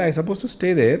ఏంటంటే I suppose to stay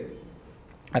there.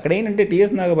 అక్కడ ఏంటంటే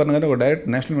టిఎస్ నాగభరణ్ గారు ఒక డైరెక్ట్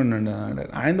నేషనల్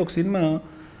ఆయనది ఒక సినిమా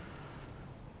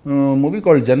మూవీ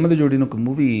కాల్డ్ జన్మది జోడిని ఒక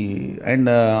మూవీ. అండ్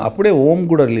అప్పుడే ఓం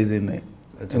కూడా రిలీజ్ అయినాయి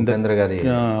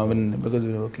బికాజ్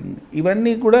వర్కింగ్.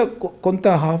 ఇవన్నీ కూడా కొంత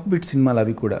హాఫ్ బీట్ సినిమాలు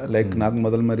అవి కూడా. లైక్ నాకు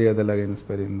మొదల్ మర్యాద అలాగే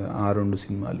ఇన్స్పైర్ అయింది ఆ రెండు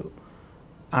సినిమాలు.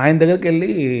 ఆయన దగ్గరికి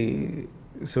వెళ్ళి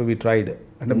సో వి ట్రైడ్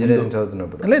అంటే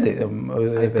లేదు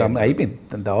అయిపోయింది.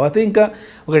 దాని తర్వాత ఇంకా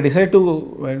ఒక decide to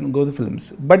go to films.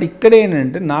 But ఇక్కడ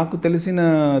ఏంటంటే నాకు తెలిసిన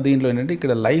దీంట్లో ఏంటంటే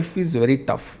ఇక్కడ లైఫ్ ఈజ్ వెరీ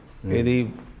టఫ్. ఏది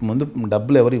ముందు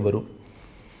డబ్బులు ఎవరు ఇవ్వరు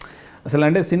అసలు.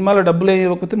 అంటే సినిమాలో డబ్బులు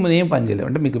ఇవ్వకపోతే మనం ఏం పని చేయలేము.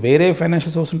 అంటే మీకు వేరే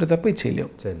ఫైనాన్షియల్ సోర్స్ ఉంటే తప్ప ఇది చేయలేరు.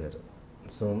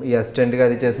 సో ఈ అసిస్టెంట్గా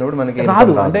అది చేసినప్పుడు మనకి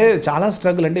రాదు. అంటే చాలా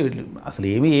స్ట్రగుల్, అంటే అసలు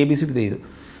ఏమీ ఏబీసీడీ తెలియదు.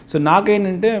 సో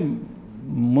నాకేంటంటే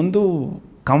ముందు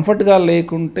కంఫర్ట్గా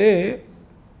లేకుంటే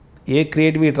ఏ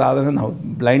క్రియేటివిటీ రాదని నా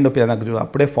బ్లైండ్ ఒపీనియన్ నాకు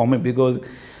అప్పుడే ఫామ్. బికాజ్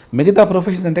మిగతా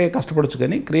ప్రొఫెషన్స్ అంటే కష్టపడచ్చు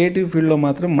కానీ క్రియేటివ్ ఫీల్డ్లో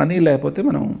మాత్రం మనీ లేకపోతే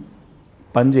మనం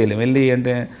పని చేయలేము. వెళ్ళి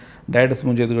అంటే డైరెక్టర్స్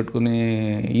ముందు చేతి కట్టుకుని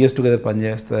ఇయర్స్ టుగెదర్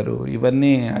పనిచేస్తారు.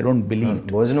 ఇవన్నీ ఐ డోంట్ బిలీవ్.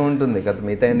 భోజనం ఉంటుంది కదా,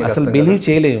 మిగతా అసలు బిలీవ్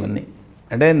చేయలేము ఇవన్నీ.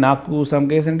 అంటే నాకు సమ్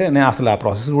కేస్ అంటే నేను అసలు ఆ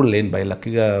ప్రాసెస్ కూడా లేను. బై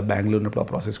లక్కీగా బెంగళూరు ఉన్నప్పుడు ఆ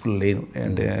ప్రాసెస్ కూడా లేను.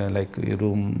 అంటే లైక్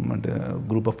రూమ్ అంటే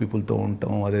గ్రూప్ ఆఫ్ పీపుల్తో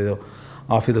ఉంటాం, అదేదో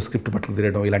ఆఫీస్లో స్క్రిప్ట్ పట్టుకు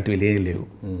తిరగడం ఇలాంటివి లేవు.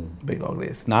 బై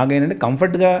ఆల్వేస్ నాకేంటంటే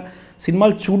కంఫర్ట్గా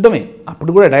సినిమాలు చూడడమే.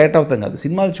 అప్పుడు కూడా డైరెక్ట్ అవుతాం కాదు,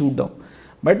 సినిమాలు చూడడం.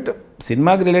 బట్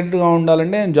సినిమాకి రిలేటెడ్గా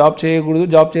ఉండాలంటే నేను జాబ్ చేయకూడదు,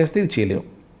 జాబ్ చేస్తే ఇది చేయలేము.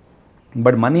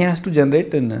 But money has to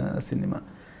generate in cinema.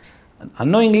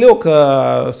 Annoyingly ఒక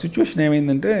సిచ్యువేషన్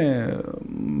ఏమైందంటే,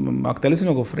 మాకు తెలిసిన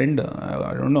ఒక ఫ్రెండ్,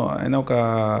 ఐ డోంట్ నో, ఆయన ఒక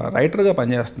రైటర్గా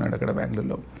పనిచేస్తున్నాడు అక్కడ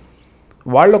బెంగళూరులో.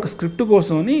 వాళ్ళు ఒక స్క్రిప్ట్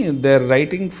కోసమని దే ఆర్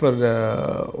రైటింగ్ ఫర్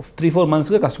 3-4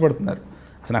 monthsగా కష్టపడుతున్నారు.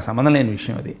 అసలు నాకు సంబంధం లేని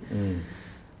విషయం అది.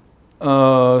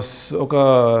 ఒక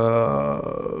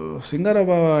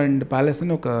సింగారాబా అండ్ ప్యాలెస్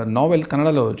అని ఒక నావెల్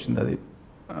కన్నడలో వచ్చింది.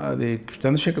 అది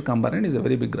Chandrasekhar Kambar and is a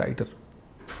very big writer.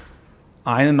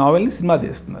 ఆయన నావెల్ని సినిమా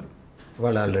తీస్తున్నారు.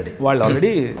 వాళ్ళు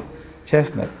ఆల్రెడీ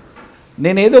చేస్తున్నారు.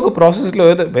 నేను ఏదో ఒక ప్రాసెస్లో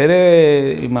ఏదో వేరే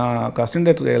మా కస్టమర్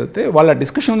డైరెక్టర్గా వెళ్తే వాళ్ళ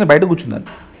డిస్కషన్ బయట కూర్చున్నాను.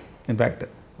 ఇన్ఫ్యాక్ట్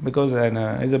బికాజ్ ఆయన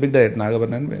is a big director,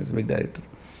 నాగభరణ్ is a big director.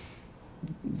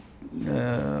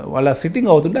 వాళ్ళ సిట్టింగ్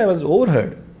అవుతుంటే ఐ వాజ్ ఓవర్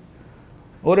హెడ్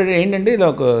ఏంటంటే ఇలా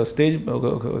ఒక స్టేజ్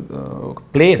ఒక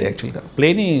ప్లే, అది యాక్చువల్గా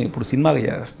ప్లేని ఇప్పుడు సినిమాగా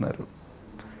చేస్తున్నారు.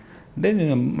 అంటే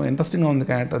నేను ఇంట్రెస్టింగ్గా ఉంది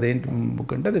క్యారెక్టర్. అదేంటి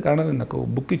బుక్ అంటే, అది కన్నడ నాకు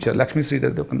బుక్ ఇచ్చారు, లక్ష్మీ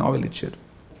శ్రీధర్ది ఒక నావెల్ ఇచ్చారు.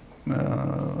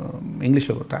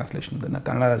 ఇంగ్లీష్లో ఒక ట్రాన్స్లేషన్ ఉంది, నాకు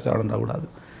కన్నడ చదవడం రాదు.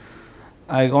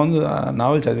 ఆ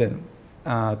నావెల్ చదివాను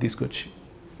తీసుకొచ్చి.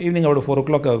 ఈవినింగ్ అప్పుడు 4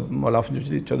 o'clock వాళ్ళ ఆఫీస్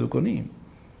వచ్చి చదువుకొని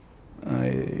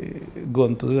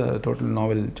గొంతు total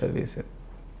novel చదివేశాను.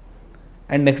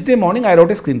 And next day morning I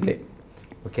wrote a screen play.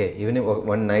 Okay, evening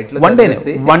one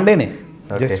డేనే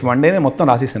జస్ట్ వన్ డేనే మొత్తం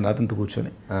రాసేసాను రాత్రంతా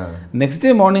కూర్చొని. నెక్స్ట్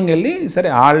డే మార్నింగ్ వెళ్ళి, సరే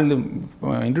వాళ్ళు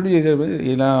ఇంట్రొడ్యూస్ చేసే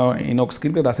ఈయన ఒక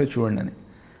స్క్రీన్ ప్లే రాసేది చూడండి అని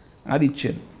అది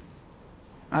ఇచ్చాను.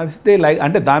 అది ఇస్తే లైక్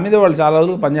అంటే దాని మీద వాళ్ళు చాలా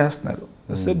రోజులు పనిచేస్తున్నారు.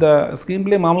 సో ద స్క్రీన్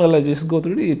ప్లే మామూలుగా అలా చేసి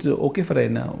గోతుడి ఇట్స్ ఓకే ఫర్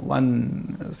అయినా 1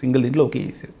 single దీంట్లో ఓకే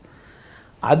చేశారు.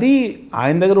 అది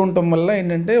ఆయన దగ్గర ఉండటం వల్ల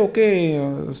ఏంటంటే, ఓకే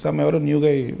ఎవరో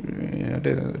న్యూగా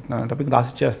అంటే నా టాపిక్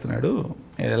రాసిచ్చేస్తున్నాడు,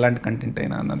 ఎలాంటి కంటెంట్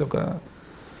అయినా అన్నది ఒక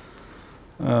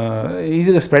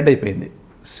ఈజీగా స్ప్రెడ్ అయిపోయింది.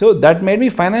 సో దట్ మేడ్ మీ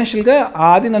ఫైనాన్షియల్గా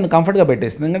అది నన్ను కంఫర్ట్గా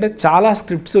పెట్టేసింది. ఎందుకంటే చాలా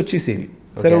స్క్రిప్ట్స్ వచ్చేసేవి.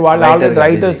 సరే వాళ్ళు ఆల్రెడీ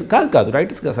రైటర్స్ కాదు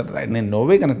రైటర్స్ కాదు సార్, నేను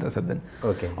నోవే కనెక్ట్ సార్ దాన్ని.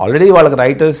 ఆల్రెడీ వాళ్ళకి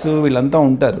రైటర్స్ వీళ్ళంతా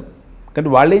ఉంటారు. కానీ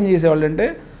వాళ్ళు ఏం చేసేవాళ్ళు అంటే,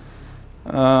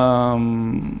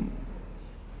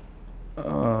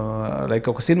 లైక్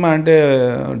ఒక సినిమా అంటే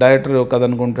డైరెక్టర్ కథ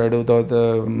అనుకుంటాడు, తర్వాత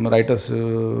రైటర్స్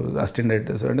అసిస్టెంట్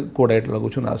డైరెక్టర్స్ అంటే కో డైరెక్టర్లో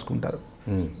కూర్చొని రాసుకుంటారు.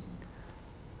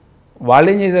 వాళ్ళు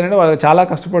ఏం చేశారంటే, వాళ్ళు చాలా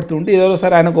కష్టపడుతూ ఉంటే ఏదో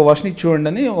ఒకసారి ఆయనకు ఒక వర్షన్ ఇచ్చి చూడండి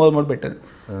అని మొదలు పెట్టారు.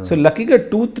 సో లక్కీగా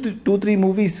 2-3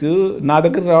 మూవీస్ నా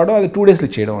దగ్గర రావడం, అది 2 daysలో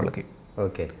ఇచ్చేయడం వాళ్ళకి.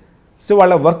 ఓకే, సో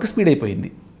వాళ్ళ వర్క్ స్పీడ్ అయిపోయింది.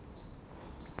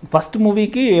 ఫస్ట్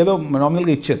మూవీకి ఏదో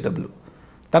నార్మల్గా ఇచ్చారు డబ్బులు.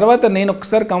 తర్వాత నేను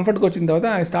ఒకసారి కంఫర్ట్గా వచ్చిన తర్వాత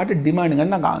ఐ స్టార్టెడ్ డిమాండింగ్.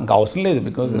 అంటే నాకు ఇంకా అవసరం లేదు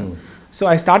because so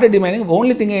I started demanding.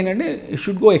 Only thing ఏంటంటే ఇట్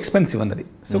షుడ్ గో ఎక్స్పెన్సివ్ అన్నది.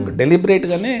 So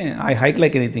డెలిబరేట్గానే I hike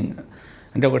like anything.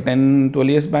 అంటే ఒక 10-12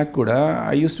 years బ్యాక్ కూడా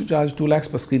I use to charge 2 lakhs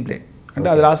per screen play. అంటే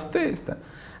అది రాస్తే ఇస్తాను.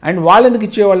 అండ్ వాళ్ళు ఎందుకు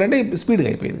ఇచ్చేవాళ్ళు అంటే స్పీడ్గా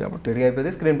అయిపోయేది కాబట్టి. స్పీడ్గా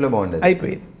అయిపోయింది, స్క్రీన్ ప్లే బాగుండేది,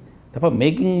 అయిపోయేది తప్ప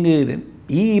మేకింగ్.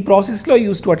 ఈ ప్రాసెస్లో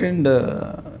యూస్ టు అటెండ్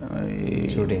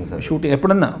షూటింగ్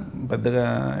ఎప్పుడన్నా పెద్దగా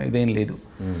ఇదేం లేదు.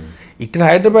 ఇక్కడ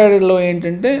హైదరాబాద్లో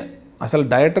ఏంటంటే అసలు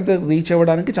డైరెక్టర్ దగ్గర రీచ్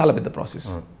అవ్వడానికి చాలా పెద్ద ప్రాసెస్.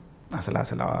 అసలు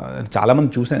చాలామంది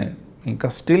చూసాను నేను, ఇంకా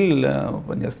స్టిల్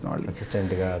పనిచేస్తున్న వాళ్ళు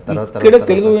అసిస్టెంట్గా. ఇక్కడ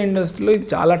తెలుగు ఇండస్ట్రీలో ఇది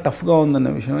చాలా టఫ్గా ఉందన్న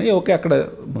విషయం. ఓకే, అక్కడ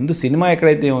ముందు సినిమా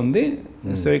ఎక్కడైతే ఉంది,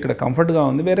 సో ఇక్కడ కంఫర్ట్గా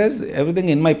ఉంది. Whereas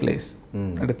everything in my place,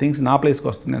 అంటే థింగ్స్ నా ప్లేస్కి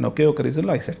వస్తుంది. నేను ఒకే ఒక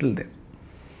రీజన్లో ఐ సెటిల్ దే.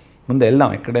 ముందు వెళ్దాం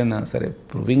ఎక్కడైనా సరే,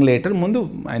 ప్రూవింగ్ లేటర్. ముందు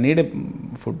I need a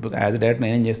food. As director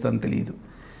నేనేం చేస్తానో తెలియదు.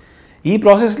 ఈ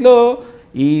ప్రాసెస్లో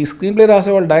ఈ స్క్రీన్ ప్లే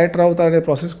రాసే వాళ్ళు డైరెక్టర్ అవుతారనే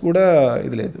ప్రాసెస్ కూడా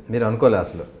ఇది లేదు. మీరు అనుకోలే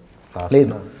అసలు?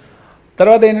 లేదు.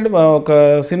 తర్వాత ఏంటంటే ఒక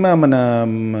సినిమా మన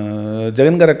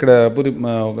జగన్ గారు అక్కడ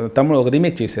తమిళ ఒక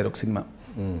రీమేక్ చేశారు ఒక సినిమా.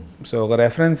 సో ఒక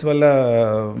రెఫరెన్స్ వల్ల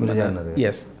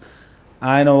ఎస్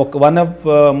ఆయన ఒక 1 of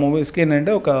మూవీస్కి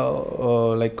ఏంటంటే ఒక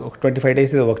లైక్ ఒక 25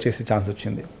 days వర్క్ చేసే ఛాన్స్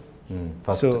వచ్చింది.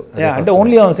 సో అంటే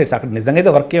ఓన్లీ ఆన్ సెట్స్. అక్కడ నిజంగా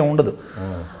అయితే వర్క్ ఏమి ఉండదు.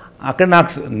 అక్కడ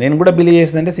నేను కూడా బిలీవ్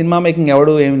చేసిందంటే సినిమా మేకింగ్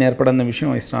ఎవడు ఏమి నేర్పడన్న విషయం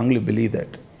ఐ స్ట్రాంగ్లీ బిలీవ్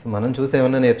దట్. మనం చూసి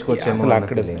ఏమన్నా నేర్చుకోవచ్చు అసలు.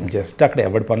 అక్కడ జస్ట్ అక్కడ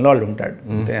ఎవరి పనిలో వాళ్ళు ఉంటాడు.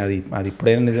 అంటే అది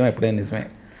ఇప్పుడైనా నిజమే, ఎప్పుడైనా నిజమే.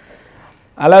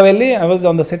 అలా వెళ్ళి I was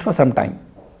on the set for some time.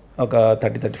 ఒక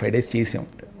 30-35 days చేసాం,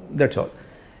 దట్స్ ఆల్.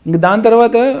 ఇంక దాని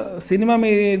తర్వాత సినిమా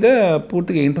మీద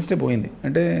పూర్తిగా ఇంట్రెస్టే పోయింది.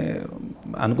 అంటే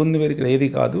అనుకుంది వేరు ఇక్కడ ఏది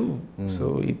కాదు. సో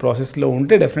ఈ ప్రాసెస్లో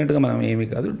ఉంటే డెఫినెట్గా మనం ఏమీ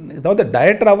కాదు. తర్వాత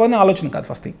డైరెక్టర్ అవ్వని ఆలోచన కాదు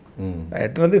ఫస్ట్ థింగ్.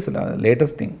 డైరెక్టర్ అనేది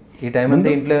లేటెస్ట్ థింగ్. ఈ టైం అంతా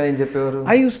ఇంట్లో ఏం చెప్పేవారు?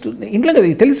 ఐ యూస్ టు ఇంట్లో కదా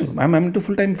తెలుసు I'm to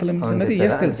full time films అన్నది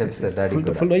తెలుసు,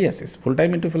 ఫుల్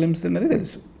టైమ్ ఇంటూ ఫిల్మ్స్ అన్నది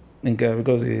తెలుసు. ఇంకా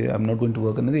because I'm not going to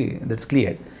work అనేది దట్స్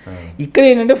క్లియర్. ఇక్కడ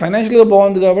ఏంటంటే ఫైనాన్షియల్గా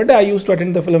బాగుంది కాబట్టి I use to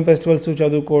attend the film festivals,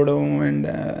 చదువుకోవడం అండ్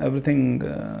ఎవ్రీథింగ్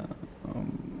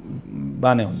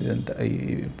బాగానే ఉంది ఇదంతా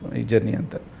ఈ జర్నీ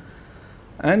అంతా.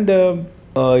 అండ్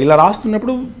ఇలా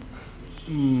రాస్తున్నప్పుడు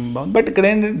బట్ ఇక్కడ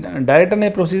ఏంటంటే డైరెక్టర్ అనే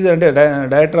ప్రొసీజర్ అంటే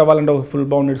డైరెక్టర్ అవ్వాలంటే ఒక ఫుల్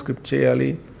బౌండెడ్ స్క్రిప్ట్ చేయాలి,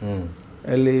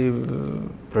 వెళ్ళి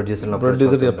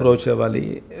ప్రొడ్యూసర్ అప్రోచ్ అవ్వాలి.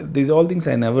 These all things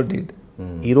I never did.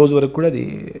 ఈ రోజు వరకు కూడా అది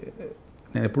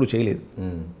నేను ఎప్పుడు చేయలేదు.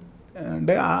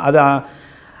 అంటే అది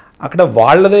అక్కడ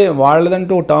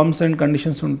వాళ్ళదంటూ టర్మ్స్ అండ్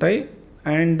కండిషన్స్ ఉంటాయి.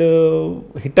 అండ్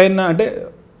హిట్ అయినా అంటే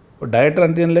డైరెక్టర్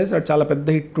అంటే ఏం లేదు, అది చాలా పెద్ద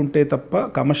హిట్ ఉంటే తప్ప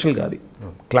కమర్షియల్గా, అది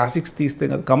క్లాసిక్స్ తీస్తే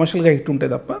కాదు, కమర్షియల్గా హిట్ ఉంటే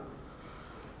తప్ప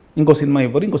ఇంకో సినిమా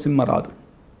ఇవ్వరు, ఇంకో సినిమా రాదు.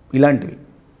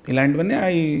 ఇలాంటివన్నీ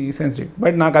ఐ సెన్సిటివ్.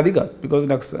 బట్ నాకు అది కాదు, బికాజ్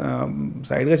నాకు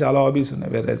సైడ్గా చాలా హాబీస్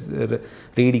ఉన్నాయి, వేరే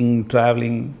రీడింగ్,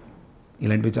 ట్రావెలింగ్,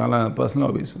 ఇలాంటివి చాలా పర్సనల్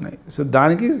హాబీస్ ఉన్నాయి. సో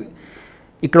దానికి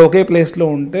ఇక్కడ ఒకే ప్లేస్లో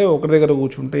ఉంటే ఒకరి దగ్గర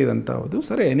కూర్చుంటే ఇదంతా అవ్వదు.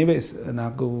 సరే ఎనీవేస్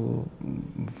నాకు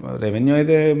రెవెన్యూ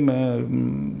అయితే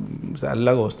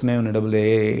అలాగా వస్తున్నాయి ఉన్నాయి, డబ్బులు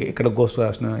ఎక్కడ గోస్ట్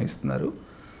రాసిన ఇస్తున్నారు.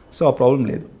 సో ఆ ప్రాబ్లం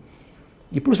లేదు.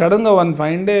 ఇప్పుడు సడన్గా వన్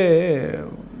ఫైన్ డే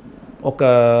ఒక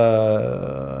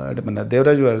అంటే మన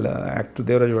దేవరాజు వాళ్ళ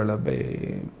దేవరాజు వాళ్ళ అబ్బాయి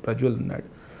ప్రజ్వల్ ఉన్నాడు,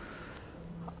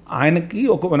 ఆయనకి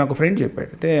నాకు ఫ్రెండ్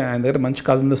చెప్పాడు, అంటే ఆయన దగ్గర మంచి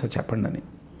కథ ఉందో సార్ చెప్పండి అని.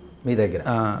 మీ దగ్గర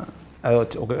అది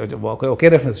ఒకే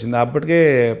రెఫరెన్స్ వచ్చింది. అప్పటికే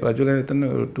ప్రజ్వల్ అయితే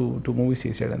టూ మూవీస్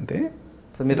చేశాడు అంతే.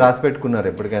 సో మీరు రాసి పెట్టుకున్నారు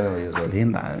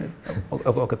ఎప్పటికైనా?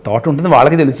 ఒక థాట్ ఉంటుంది,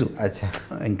 వాళ్ళకి తెలుసు,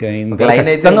 ఇంకా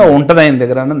ఖచ్చితంగా ఉంటుంది ఆయన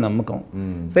దగ్గర అన్న నమ్మకం.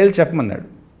 సో వెళ్ళి చెప్పమన్నాడు,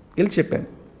 వెళ్ళి చెప్పాను.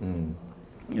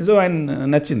 సో ఆయన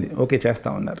నచ్చింది, ఓకే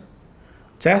చేస్తామన్నారు.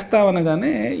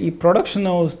 చేస్తామనగానే ఈ ప్రొడక్షన్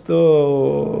హౌస్తో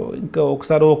ఇంకా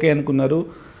ఒకసారి ఓకే అనుకున్నారు,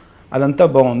 అదంతా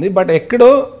బాగుంది. బట్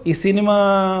ఎక్కడో ఈ సినిమా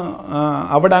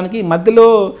అవ్వడానికి మధ్యలో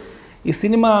ఈ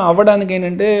సినిమా అవ్వడానికి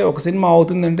ఏంటంటే ఒక సినిమా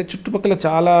అవుతుందంటే చుట్టుపక్కల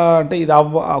చాలా అంటే ఇది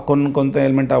కొంత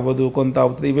ఎలిమెంట్ అవ్వదు, కొంత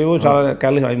అవుతుంది, ఇవేవో చాలా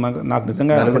నాకు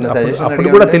నిజంగా అప్పుడు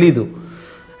కూడా తెలియదు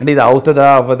అంటే ఇది అవుతుందా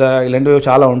అవ్వదా, ఇలాంటివి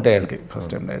చాలా ఉంటాయి వాళ్ళకి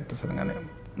ఫస్ట్ టైం డైరెక్టర్స్ అనగానే.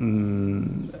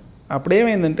 అప్పుడు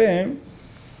ఏమైందంటే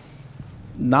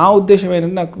నా ఉద్దేశం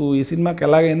ఏంటంటే నాకు ఈ సినిమాకి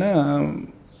ఎలాగైనా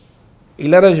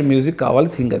ఇళయరాజా మ్యూజిక్ కావాలి,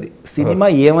 థింక్ అది సినిమా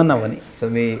ఏమన్నావని. సో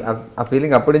మీ ఆ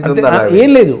ఫీలింగ్ అప్పటి నుంచి ఏం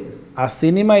లేదు, ఆ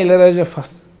సినిమా ఇళయరాజా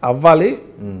ఫస్ట్ అవ్వాలి,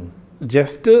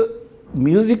 జస్ట్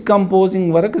మ్యూజిక్ కంపోజింగ్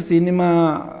వరకు సినిమా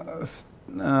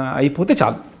అయిపోతే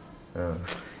చాలు.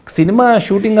 సినిమా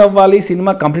షూటింగ్ అవ్వాలి,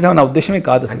 సినిమా కంప్లీట్ అవ్వని ఉద్దేశమే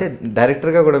కాదు. అంటే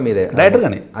డైరెక్టర్గా కూడా మీరే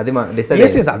డైరెక్టర్గానే అది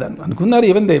అది అనుకున్నారు.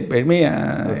 Even they me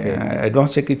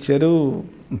advance check ఇచ్చారు,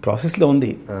 ప్రాసెస్లో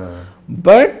ఉంది.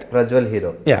 బట్ ప్రజ్వల్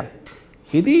హీరో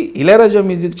ఇది ఇళయరాజా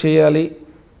మ్యూజిక్ చేయాలి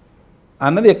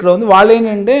అన్నది ఎక్కడ ఉంది. వాళ్ళు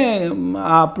ఏంటంటే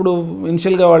అప్పుడు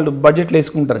ఇనిషియల్గా వాళ్ళు బడ్జెట్లు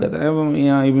వేసుకుంటారు కదా,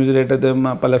 ఈ మ్యూజిక్ రేట్ అయితే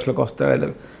 10 లక్షలకు వస్తాడు.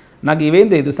 నాకు ఇవేం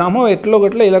తెలియదు, సమూహం ఎట్లో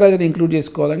ఒకట్లో ఇళయరాజాని ఇంక్లూడ్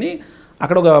చేసుకోవాలని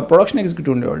అక్కడ ఒక ప్రొడక్షన్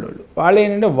ఎగ్జిక్యూటివ్ ఉండేవాళ్ళు. వాళ్ళు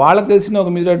ఏంటంటే వాళ్ళకి తెలిసిన ఒక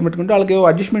మ్యూజిక్ రేట్ పెట్టుకుంటే వాళ్ళకి ఏవో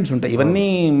అడ్జస్ట్మెంట్స్ ఉంటాయి. ఇవన్నీ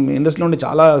ఇండస్ట్రీలో ఉండే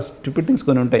చాలా స్టూపిడ్ థింగ్స్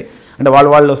కొన్ని ఉంటాయి. అంటే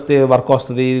వాళ్ళు వస్తే వర్క్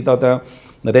వస్తుంది, తర్వాత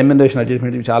రెమ్యునరేషన్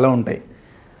అడ్జస్ట్మెంట్ చాలా ఉంటాయి.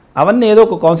 అవన్నీ ఏదో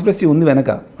ఒక కాన్స్పిరసీ ఉంది వెనక,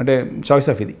 అంటే చాయిస్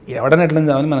ఆఫ్ ఇది ఎవడన్నా ఎట్లా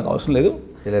కావాలని మనకు అవసరం లేదు.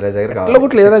 ఎట్లా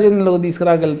కూడా ఇళయరాజాలో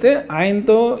తీసుకురాగలిగితే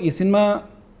ఆయనతో ఈ సినిమా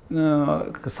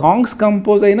సాంగ్స్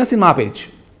కంపోజ్ అయినా సినిమా ఆపేయచ్చు,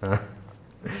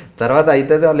 తర్వాత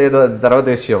అవుతుందో లేదో తర్వాత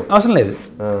విషయం అవసరం లేదు.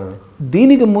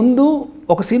 దీనికి ముందు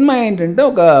ఒక సినిమా ఏంటంటే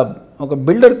ఒక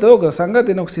బిల్డర్తో ఒక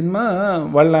సంగతి ఒక సినిమా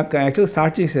వాళ్ళు నాకు యాక్చువల్గా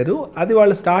స్టార్ట్ చేశారు. అది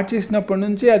వాళ్ళు స్టార్ట్ చేసినప్పటి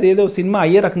నుంచి అది ఏదో సినిమా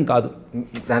అయ్యే రకం కాదు,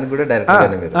 దానికి కూడా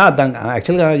దాన్ని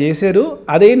యాక్చువల్గా చేశారు.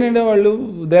 అదేంటంటే వాళ్ళు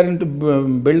డైరెక్ట్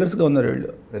బిల్డర్స్గా ఉన్నారు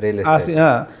వీళ్ళు.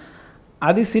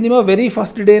 అది సినిమా వెరీ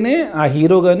ఫస్ట్ డేనే ఆ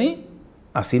హీరో కానీ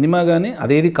ఆ సినిమా కానీ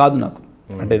అదేది కాదు నాకు,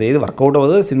 అంటే అదేది వర్కౌట్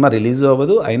అవ్వదు, సినిమా రిలీజ్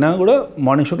అవ్వదు, అయినా కూడా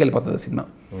మార్నింగ్ షోకి వెళ్ళిపోతుంది సినిమా.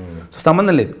 సో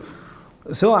సంబంధం లేదు.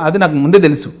 సో అది నాకు ముందే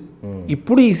తెలుసు.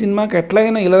 ఇప్పుడు ఈ సినిమాకి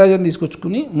ఎట్లయినా ఇళయరాజాని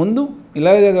తీసుకొచ్చుకుని ముందు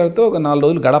ఇళయరాజా గారితో ఒక 4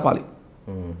 రోజులు గడపాలి.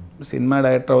 Cinema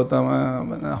director అవుతామా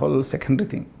whole secondary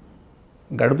thing,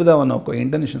 గడుపుదామన్న ఒక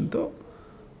ఇంటెన్షన్తో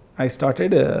ఐ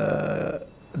స్టార్టెడ్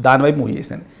దానివైపు మూవ్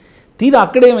చేశాను. తీరా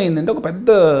అక్కడేమైందంటే ఒక పెద్ద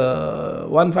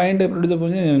 150 ప్రొడ్యూసర్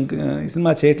ఈ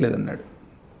సినిమా చేయట్లేదు అన్నాడు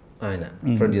ఆయన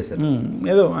ప్రొడ్యూసర్.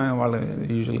 ఏదో వాళ్ళ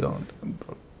యూజువల్గా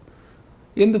ఉంటుంది,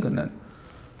 ఎందుకన్నాను.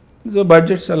 సో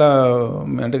బడ్జెట్స్ అలా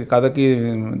అంటే కథకి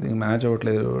మ్యాచ్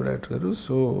అవ్వట్లేదు డైరెక్టర్ గారు,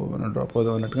 సో మనం డ్రాప్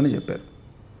అవుదాం అన్నట్టుగానే చెప్పారు.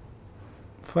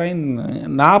 ఫైన్.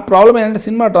 నా ప్రాబ్లం ఏంటంటే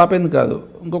సినిమా డ్రాప్ అయింది కాదు,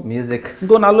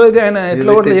 ఇంకో 4 అయితే ఆయన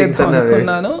ఎట్లా ఒకటి చేద్దాం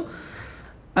అనుకున్నాను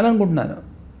అని అనుకుంటున్నాను.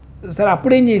 సరే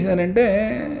అప్పుడు ఏం చేశానంటే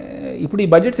ఇప్పుడు ఈ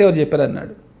బడ్జెట్స్ ఎవరు చెప్పారు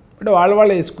అన్నాడు. అంటే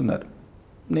వాళ్ళే వేసుకున్నారు.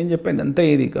 నేను చెప్పాను అంతా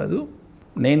ఏది కాదు,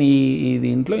 నేను ఈ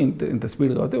దీంట్లో ఇంత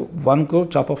స్పీడ్ కాబట్టి 1 crore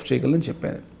చాప్ ఆఫ్ చేయగలని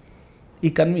చెప్పాను. ఈ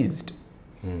కన్విన్స్డ్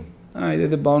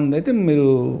ఇదైతే బాగుంది, అయితే మీరు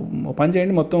పని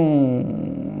చేయండి, మొత్తం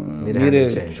మీరే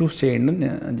చూస్ చేయండి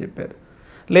అని చెప్పారు.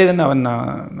 లేదండి అవన్నీ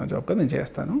నా జాబ్ కదా, నేను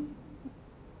చేస్తాను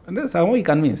అంటే సగం ఈ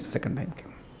కన్విన్స్ సెకండ్ టైంకి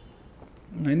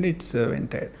అండ్ ఇట్స్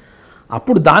వెంటైడ్.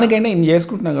 అప్పుడు దానికైనా ఇన్ని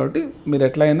చేసుకుంటున్నా కాబట్టి మీరు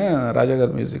ఎట్లయినా రాజా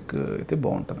గారి మ్యూజిక్ అయితే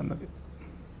బాగుంటుంది అన్నది.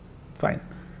 ఫైన్,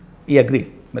 ఈ అగ్రీ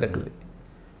మిరకల్ది.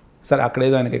 సరే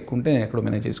అక్కడేదో ఆయనకి ఎక్కువ ఉంటే నేను ఎక్కడో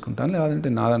మేనేజ్ చేసుకుంటాను, లేదంటే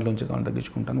నా దాంట్లోంచి కావాలి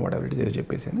తగ్గించుకుంటాను, వాట్ ఎవర్ ఇట్ ఇస్ ఏదో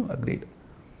చెప్పేసాను, అగ్రీడ్.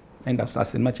 అండ్ ఆ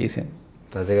సినిమా చేశాను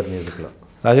రాజా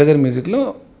గారి మ్యూజిక్లో.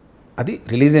 అది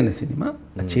రిలీజ్ అయిన సినిమా,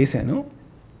 అది చేశాను.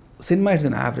 Cinema it's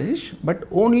an average, but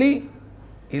only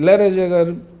Ilaiyaraaja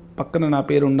గారు పక్కన నా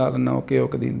పేరు ఉండాలన్న ఒకే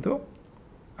ఒక దీంతో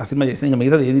ఆ సినిమా చేసాను. ఇంకా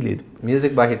మిగతాది ఏది లేదు.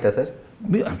 మ్యూజిక్ బాగా హిట్టా సార్?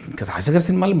 రాజాగారి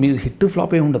సినిమాలో హిట్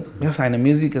ఫ్లాప్ ఏ ఉండదు, బికాస్ ఆయన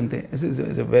మ్యూజిక్ అంతే.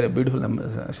 It's very beautiful.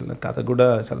 అసలు కథ కూడా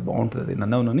చాలా బాగుంటుంది. అది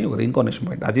నన్నవునని ఒక రీఇన్కార్నేషన్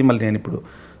పాయింట్, అది మళ్ళీ నేను ఇప్పుడు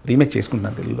రీమేక్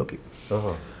చేసుకుంటున్నాను తెలుగులోకి.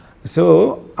 సో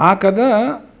ఆ కథ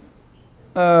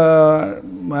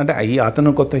అంటే అతను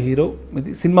కొత్త హీరో,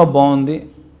 ఇది సినిమా బాగుంది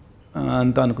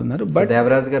అంతా అనుకున్నారు. బట్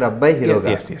దేవరాజ్ గారు అబ్బాయి హీరో.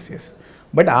 ఎస్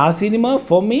బట్ ఆ సినిమా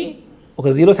ఫర్ మీ ఒక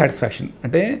జీరో సాటిస్ఫాక్షన్.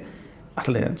 అంటే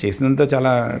అసలు చేసినంత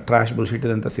చాలా ట్రాష్ బుల్షిట్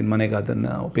ఇదంతా సినిమానే కాదన్న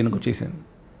ఒపీనియన్కి వచ్చేసాను.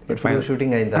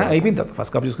 షూటింగ్ అయిపోయింది తర్వాత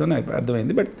ఫస్ట్ కాపీ చూసుకొని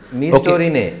అర్థమైంది. బట్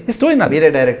స్టోరీ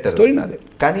నాదే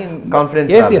కానీ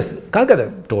కాన్ఫిడెన్స్ ఎస్ కాదు కదా,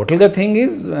 టోటల్గా థింగ్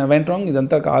ఈజ్ వెంట్ రాంగ్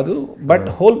ఇదంతా కాదు. బట్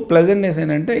హోల్ ప్లెజెంట్నెస్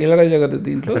ఏంటంటే ఇళయరాజా గారి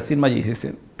దీంట్లో సినిమా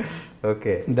చేసేసాను.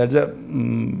 Okay, that's a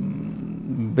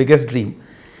biggest dream.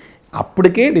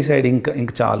 అప్పటికే డిసైడ్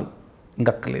ఇంక చాలు,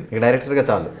 ఇంకక్కర్లేదు, డైరెక్టర్గా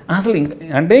చాలు అసలు.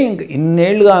 అంటే ఇంక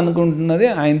ఇన్నేళ్లుగా అనుకుంటున్నది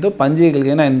ఆయనతో పని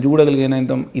చేయగలిగాను, ఆయన చూడగలిగాను,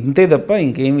 ఆయనతో ఇంతే తప్ప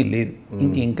ఇంకేమీ లేదు.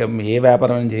 ఇంకా ఏ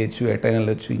వ్యాపారం అయినా చేయొచ్చు, ఎట్టైనా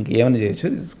వెళ్ళొచ్చు, ఇంకేమైనా చేయొచ్చు.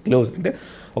 It's closed. అంటే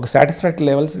ఒక satisfactory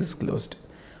levels is closed.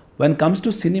 When comes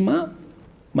to cinema,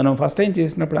 మనం ఫస్ట్ టైం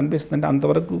చేసినప్పుడు అనిపిస్తుంది అంటే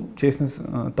అంతవరకు చేసిన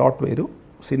థాట్ వేరు,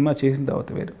 సినిమా చేసిన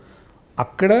తర్వాత వేరు.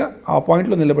 అక్కడ ఆ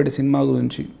పాయింట్లో నిలబడే సినిమా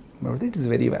గురించి ఇట్ ఈస్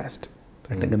వెరీ వాస్ట్.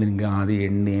 అంటే ఇంకా అది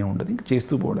ఎండ్ ఏమి ఉండదు, ఇంకా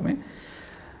చేస్తూ పోవడమే.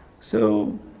 సో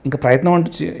ఇంకా ప్రయత్నం అంటూ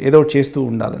ఏదో ఒకటి చేస్తూ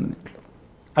ఉండాలని.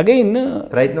 అగైన్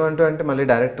ప్రయత్నం అంటూ అంటే మళ్ళీ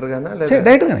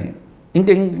డైరెక్టర్గానే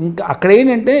ఇంకా అక్కడ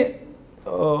ఏంటంటే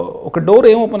ఒక డోర్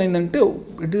ఏం ఓపెన్ అయిందంటే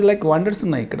ఇట్ ఈస్ లైక్ వండర్స్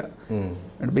ఉన్నాయి ఇక్కడ.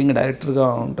 అంటే బీయింగ్ డైరెక్టర్గా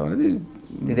ఉంటాం అనేది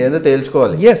ఇదేదో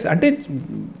తేల్చుకోవాలి. ఎస్, అంటే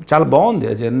చాలా బాగుంది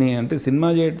ఆ జర్నీ. అంటే సినిమా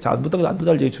చేయడం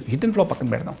అద్భుతాలు చేయొచ్చు. హిట్ అండ్ ఫ్లాప్ పక్కన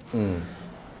పెడదాం.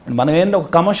 మనం ఏంటంటే ఒక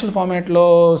కమర్షియల్ ఫార్మాట్లో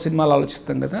సినిమాలు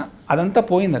ఆలోచిస్తాం కదా, అదంతా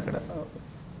పోయింది అక్కడ.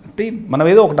 అంటే మనం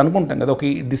ఏదో ఒకటి అనుకుంటాం కదా, ఒక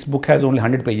this book has only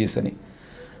 100 pages అని.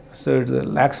 So it's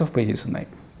lakhs of pages ఉన్నాయి.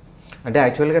 అంటే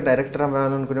యాక్చువల్గా డైరెక్టర్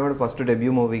అవ్వాలనుకునేవాడు ఫస్ట్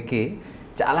డెబ్యూ మూవీకి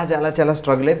చాలా చాలా చాలా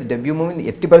స్ట్రగుల్ అయ్యి డెబ్యూ మూవీని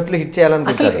ఎట్టి పరిస్థితుల్లో హిట్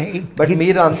చేయాలనుకుంటారు. బట్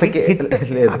మీరు అంతకే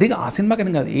అది ఆ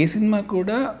సినిమాకని కాదు, ఏ సినిమా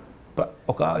కూడా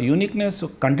ఒక యూనిక్నెస్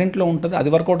కంటెంట్లో ఉంటుంది, అది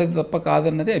వర్కౌట్ అయితే తప్ప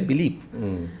కాదన్నది ఐ బిలీవ్.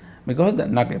 బికాస్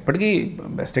నాకు ఎప్పటికీ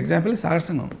బెస్ట్ ఎగ్జాంపుల్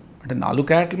సాహసంగం. అంటే 4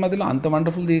 క్యారెక్టర్ల మధ్యలో అంత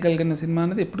వండర్ఫుల్ తీయగలిగిన సినిమా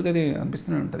అనేది ఎప్పటికీ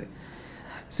అనిపిస్తూనే ఉంటుంది.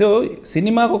 సో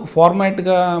సినిమాకు ఒక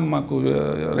ఫార్మాట్గా మాకు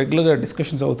రెగ్యులర్గా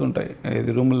డిస్కషన్స్ అవుతుంటాయి,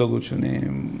 ఇది రూమ్లో కూర్చొని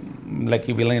లైక్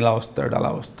ఈ విలన్ ఇలా వస్తాడు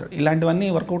అలా వస్తాడు, ఇలాంటివన్నీ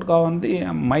వర్కౌట్ కావాలని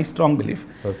మై స్ట్రాంగ్ బిలీఫ్.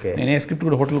 నేను ఏ స్క్రిప్ట్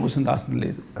కూడా హోటల్ కూర్చొని రాస్తుంది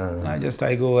లేదు, జస్ట్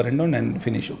ఐ గో రెండో నేను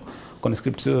ఫినిష్. కొన్ని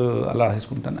స్క్రిప్ట్స్ అలా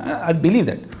రాసుకుంటాను, ఐ బిలీవ్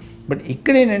దట్. బట్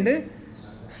ఇక్కడ ఏంటంటే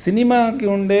సినిమాకి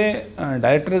ఉండే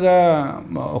డైరెక్టర్గా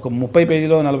ఒక 30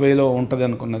 పేజీలో 40 పేజీలో ఉంటుంది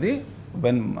అనుకున్నది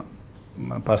వెన్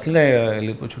పర్సనల్గా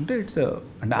వెళ్ళి కూర్చుంటే ఇట్స్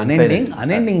అంటే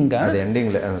అన్ఎండింగ్ ఇంకా.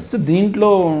 సో దీంట్లో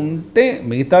ఉంటే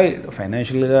మిగతా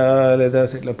ఫైనాన్షియల్గా లేదా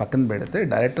ఇట్లా పక్కన పెడితే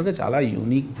డైరెక్టర్గా చాలా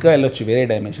యూనిక్గా వెళ్ళొచ్చు, వేరే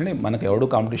డైమెన్షన్. మనకు ఎవడు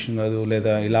కాంపిటీషన్ కాదు,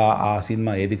 లేదా ఇలా ఆ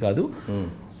సినిమా ఏది కాదు,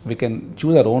 we can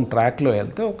choose our own ట్రాక్లో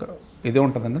వెళ్తే ఒక ఇదే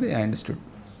ఉంటుంది అన్నది I understood.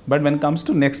 But when comes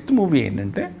to next movie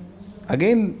ఏంటంటే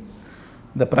అగైన్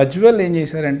ద ప్రజ్వల్ ఏం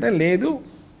చేశారంటే లేదు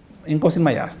ఇంకో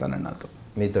సినిమా చేస్తానండి నాతో,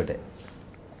 మీతోటే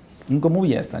ఇంకో మూవీ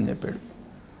చేస్తా అని చెప్పాడు.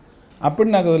 అప్పుడు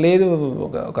నాకు లేదు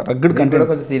ఒక రగ్గడ్ కంటెంట్,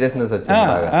 కొంచెం సీరియస్నెస్ వచ్చింది,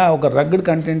 ఒక రగ్గడ్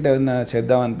కంటెంట్ ఏదైనా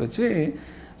చేద్దాం అనిపించి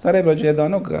సరే రోజు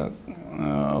చేద్దామని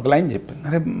ఒక లైన్ చెప్పాను.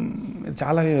 అరే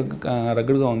చాలా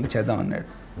రగ్గడ్గా ఉంది చేద్దాం అన్నాడు.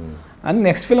 అని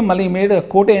నెక్స్ట్ ఫిల్మ్ మళ్ళీ ఇమీడియట్గా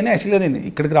కోటే అని యాక్చువల్గా నేను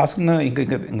ఇక్కడికి రాసుకున్న ఇంకా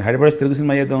హైదరాబాద్ తెలుగు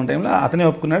సినిమా చేద్దాం టైంలో అతనే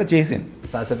ఒప్పుకున్నాడు, చేసాను.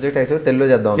 సబ్జెక్ట్ యాక్చువల్ తెలుగులో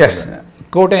చేద్దాం. ఎస్,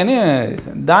 కోటే అని.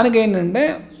 దానికి ఏంటంటే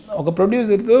ఒక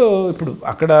ప్రొడ్యూసర్తో ఇప్పుడు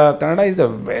అక్కడ Kannada is a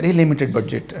very limited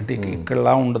budget, అంటే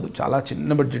ఇక్కడలా ఉండదు, చాలా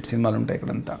చిన్న బడ్జెట్ సినిమాలు ఉంటాయి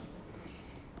ఇక్కడంతా.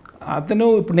 అతను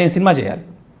ఇప్పుడు నేను సినిమా చేయాలి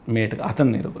ఇమీడియట్గా,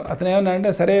 అతను ఏమన్నా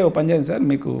అంటే సరే ఓ పని చేయండి సార్,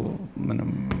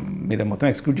 మీరు మొత్తం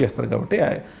ఎక్స్క్యూట్ చేస్తారు కాబట్టి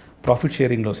ప్రాఫిట్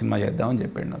షేరింగ్లో సినిమా చేద్దామని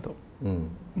చెప్పాడు నాతో,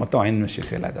 మొత్తం ఆయన ఇన్వెస్ట్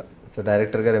చేసేలాగా. సో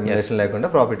డైరెక్టర్గా రెమ్యునరేషన్ లేకుండా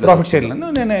ప్రాఫిట్ షేర్లో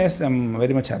నేను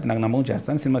వెరీ మచ్ హ్యాపీ, నాకు నమ్మకం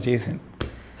చేస్తాను, సినిమా చేసాను.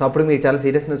 సో అప్పుడు మీకు చాలా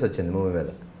సీరియస్నెస్ వచ్చింది మూవీ మీద.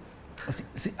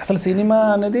 అసలు సినిమా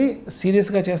అనేది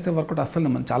సీరియస్గా చేస్తే వర్కౌట్ అసలు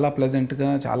మనం చాలా ప్లెజెంట్గా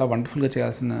చాలా వండర్ఫుల్గా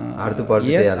చేయాల్సిన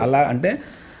అలా అంటే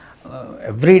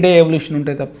ఎవ్రీడే ఎవల్యూషన్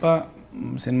ఉంటే తప్ప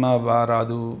సినిమా బాగా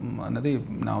రాదు అన్నది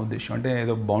నా ఉద్దేశం. అంటే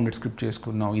ఏదో బౌండెడ్ స్క్రిప్ట్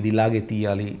చేసుకున్నాం, ఇది ఇలాగే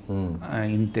తీయాలి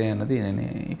ఇంతే అన్నది నేను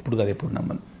ఇప్పుడు కదా ఎప్పుడు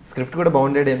నమ్మను. స్క్రిప్ట్ కూడా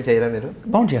బౌండెడ్ ఏం చేయరా మీరు?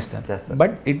 బౌండ్ చేస్తాను,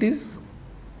 but it is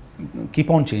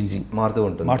keep on changing, మారుతూ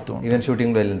ఉంటుంది. ఈవెన్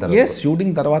షూటింగ్లో వెళ్ళిన తర్వాత, ఎస్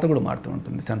షూటింగ్ తర్వాత కూడా మారుతూ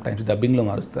ఉంటుంది. సమ్ టైమ్స్ డబ్బింగ్లో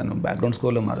మారుస్తాను, బ్యాక్గ్రౌండ్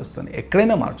స్కోర్లో మారుస్తాను,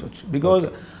 ఎక్కడైనా మార్చవచ్చు. బికాజ్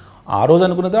ఆ రోజు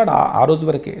అనుకున్నది ఆ రోజు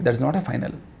వరకే, that is not a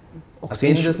final. ఒక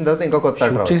సీన్ చూసిన తర్వాత ఇంకో కొత్త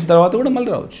చేసిన తర్వాత కూడా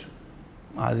మళ్ళీ రావచ్చు.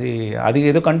 అది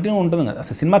ఏదో కంటిన్యూ ఉంటుంది కదా.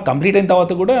 అసలు సినిమా కంప్లీట్ అయిన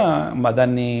తర్వాత కూడా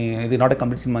దాన్ని ఇది నాట్ ఎ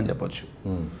కంప్లీట్ సినిమా అని చెప్పొచ్చు.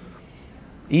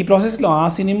 ఈ ప్రాసెస్లో ఆ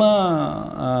సినిమా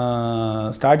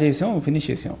స్టార్ట్ చేసాం, ఫినిష్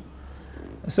చేసాం.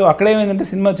 సో అక్కడ ఏమైందంటే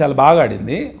సినిమా చాలా బాగా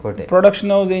ఆడింది.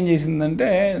 ప్రొడక్షన్ హౌస్ ఏం చేసిందంటే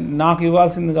నాకు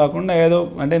ఇవ్వాల్సింది కాకుండా ఏదో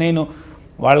అంటే నేను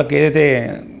వాళ్ళకి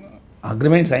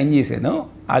అగ్రిమెంట్ సైన్ చేసానో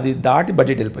అది దాటి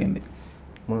బడ్జెట్ వెళ్ళిపోయింది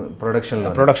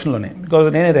ప్రొడక్షన్లోనే. బికాజ్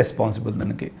నేనే రెస్పాన్సిబుల్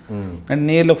దానికి. అండ్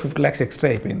నియర్లీ 50 lakhs ఎక్స్ట్రా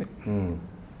అయిపోయింది.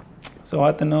 సో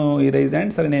అతను ఈ రైజ్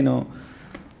అండ్ సరే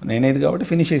నేనేది కాబట్టి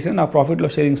ఫినిష్ చేసాను. నా ప్రాఫిట్లో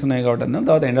షేరింగ్స్ ఉన్నాయి కాబట్టి అన్నాను.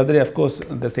 తర్వాత end of the day of course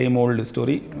the same old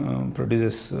story,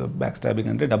 producers back stabbing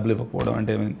అంటే డబ్బులు ఇవ్వకపోవడం,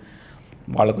 అంటే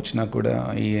వాళ్ళకు వచ్చినా కూడా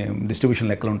ఈ డిస్ట్రిబ్యూషన్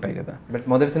లెక్కలు ఉంటాయి కదా. బట్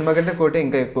మొదటి సినిమా కంటే కోటి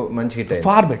ఇంకా ఎక్కువ మంచి హిట్ అయ్యింది.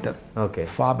 Far better. Okay,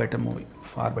 far better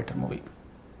movie.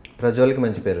 ప్రజ్వల్కి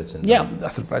మంచి పేరు వచ్చింది. యా,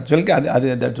 అసలు ప్రజ్వల్కి అది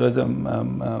దట్ వాజ్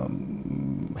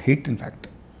హిట్. ఇన్ఫ్యాక్ట్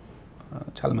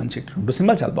చాలా మంచి హిట్. రెండు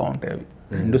సినిమాలు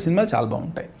చాలా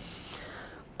బాగుంటాయి.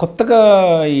 కొత్తగా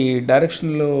ఈ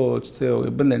డైరెక్షన్లో వచ్చే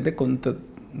ఇబ్బంది అంటే కొంత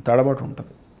తడబాటు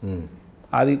ఉంటుంది.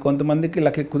 అది కొంతమందికి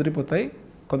లక్కీ కుదిరిపోతాయి,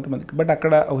 కొంతమందికి. బట్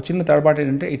అక్కడ ఒక చిన్న తడబాటు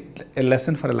ఏంటంటే a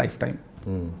lesson for a life time.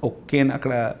 Okay,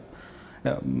 అక్కడ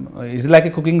it's like A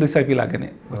cooking recipe లాగానే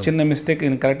చిన్న mistake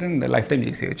correct and life time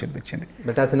చేసేయచ్చు అనిపించింది.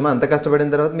 బట్ ఆ సినిమా అంత కష్టపడిన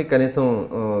తర్వాత మీకు కనీసం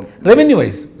రెవెన్యూ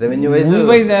వైజ్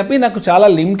హ్యాపీ. నాకు చాలా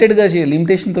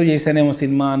లిమిటేషన్తో చేశానేమో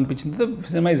సినిమా అనిపించింది.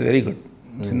 Cinema is very good.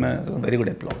 Very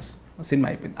good applause. Cinema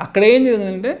అయిపోయింది. అక్కడ ఏం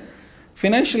జరిగిందంటే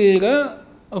ఫైనాన్షియల్గా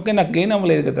ఓకే నాకు గెయిన్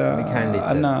అవ్వలేదు కదా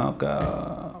అన్న ఒక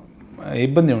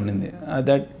ఇబ్బంది ఉండింది.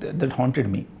 దట్ హాంటెడ్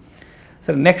మీ.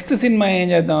 సరే నెక్స్ట్ సినిమా ఏం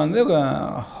చేద్దాం అంటే ఒక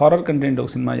హారర్ కంటెంట్ ఒక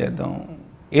సినిమా చేద్దాం.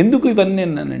 ఎందుకు ఇవన్నీ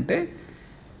అన్నానంటే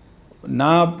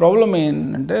నా ప్రాబ్లం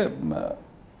ఏంటంటే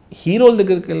హీరోల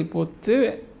దగ్గరికి వెళ్ళిపోతే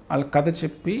వాళ్ళ కథ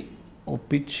చెప్పి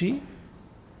ఒప్పించి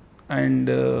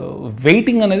అండ్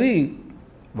వెయిటింగ్ అనేది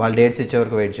వాళ్ళు డేట్స్ ఇచ్చే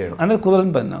వరకు వెయిట్ చేయడం అనేది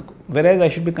కుదరని పని నాకు. వెరేజ్ ఐ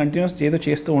షుడ్ బి కంటిన్యూస్ ఏదో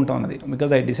చేస్తూ ఉంటాం అన్నది.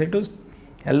 బికాజ్ ఐ డిసైడ్ టు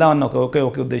వెళ్దాం అన్న ఒకే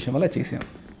ఉద్దేశం వల్ల చేసాం.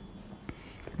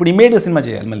 ఇప్పుడు ఇమీడియట్గా సినిమా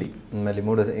చేయాలి, మళ్ళీ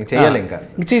చేయాలి, ఇంకా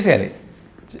చేసేయాలి.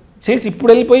 చేసి ఇప్పుడు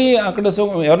వెళ్ళిపోయి అక్కడ సో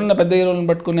ఎవరైనా పెద్ద హీరోలను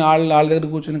పట్టుకుని వాళ్ళ దగ్గర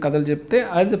కూర్చొని కథలు చెప్తే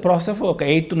అది ప్రాసెస్ ఆఫ్ ఒక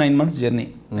 8 to 9 months జర్నీ.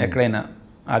 ఎక్కడైనా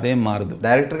అదేం మారదు.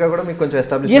 డైరెక్టర్గా కూడా మీకు కొంచెం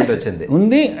ఎస్టాబ్లిష్మెంట్ వచ్చింది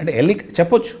ఉంది. అంటే వెళ్ళి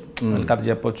చెప్పొచ్చు, కథ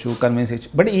చెప్పొచ్చు, కన్విన్స్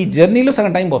చేయొచ్చు. బట్ ఈ జర్నీలో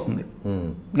సగం టైం పోతుంది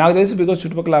నాకు తెలుసు. బికాజ్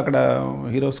చుట్టుపక్కల అక్కడ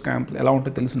హీరోస్ క్యాంప్ ఎలా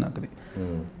ఉంటుందో తెలుసు నాకు. అది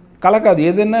కళ కాదు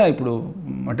ఏదైనా. ఇప్పుడు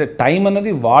అంటే టైం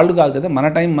అన్నది వాళ్ళు కాదు కదా, మన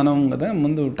టైం మనం కదా.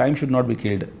 ముందు time should not be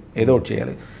killed. ఏదో ఒకటి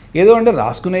చేయాలి. ఏదో అంటే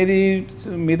రాసుకునేది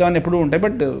మీద అని ఎప్పుడూ ఉంటాయి.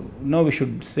 But no we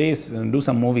should says do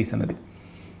some movies అన్నది.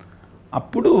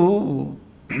 అప్పుడు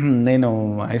నేను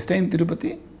ఐస్టైన్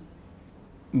తిరుపతి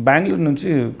బెంగళూరు నుంచి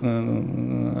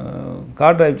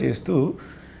కార్ డ్రైవ్ చేస్తూ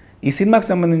ఈ సినిమాకి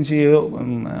సంబంధించి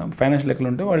ఫైనాన్షియల్ లెక్కలు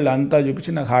ఉంటే వాళ్ళు అంతా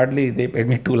చూపించి నాకు hardly they paid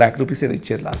me 2 lakh rupees ఏదో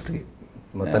ఇచ్చారు లాస్ట్కి.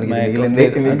 2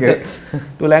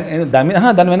 lakh.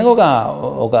 దాని వెనక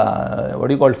ఒక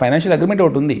what you call financial agreement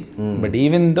ఒకటి ఉంది. బట్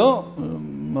ఈవెన్ దో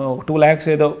 2 lakhs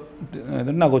ఏదో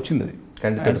నాకు వచ్చింది.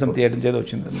 అది థియేటర్ ఏదో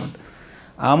వచ్చింది అనమాట.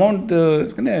 ఆ అమౌంట్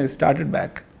తీసుకుని స్టార్టెడ్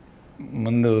బ్యాక్.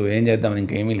 ముందు ఏం చేద్దామని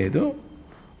ఇంకేమీ లేదు.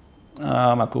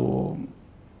 మాకు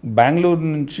బెంగళూరు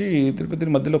నుంచి తిరుపతి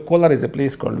మధ్యలో Kolar is a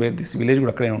place called wear this village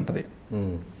కూడా అక్కడే ఉంటుంది.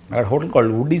 అక్కడ హోటల్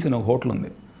కాల్డ్ వుడ్డీస్ అని ఒక హోటల్ ఉంది.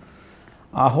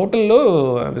 ఆ హోటల్లో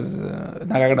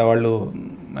నాకు అక్కడ వాళ్ళు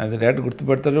యాజ్ డైరెక్టర్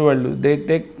గుర్తుపెడతారు. వాళ్ళు దే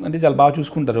టేక్ అంటే చాలా బాగా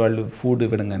చూసుకుంటారు వాళ్ళు ఫుడ్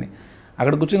ఇవ్వడం. కానీ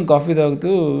అక్కడ కూర్చొని కాఫీ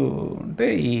తాగుతూ అంటే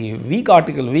ఈ వీక్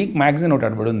మ్యాగజైన్ ఒకటి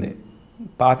అడబడి ఉంది,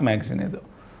 పాత మ్యాగజైన్ ఏదో.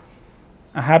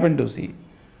 ఐ హ్యాపెన్ టు సీ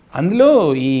అందులో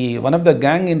ఈ one of the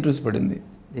gang interviews పడింది.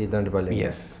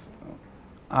 ఎస్,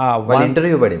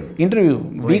 ఇంటర్వ్యూ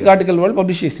వీక్ ఆర్టికల్ వాళ్ళు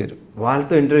పబ్లిష్ చేశారు.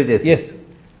 వాళ్ళతో ఇంటర్వ్యూ చేసి ఎస్,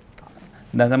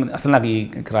 దాని సంబంధించి అసలు నాకు ఈ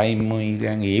క్రైమ్ ఈ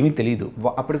గ్యాంగ్ ఏమీ తెలియదు.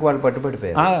 అప్పటికి వాళ్ళు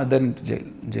పట్టుబడిపోయారు. దాని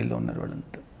జైల్లో ఉన్నారు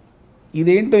వాళ్ళంతా.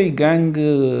 ఇదేంటో ఈ గ్యాంగ్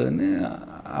అని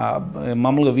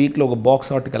మామూలుగా వీక్లో ఒక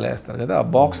బాక్స్ ఆర్టికల్ వేస్తారు కదా, ఆ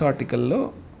బాక్స్ ఆర్టికల్లో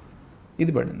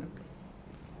ఇది పడింది.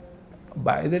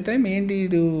 బై ద టైం ఏంటి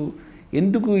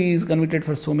ఎందుకు is convicted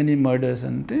for so many murders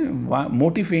అంటే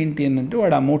మోటివ్ ఏంటి అని అంటే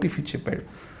వాడు ఆ మోటివ్ ఇచ్చి చెప్పాడు.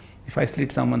 If I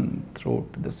slit someone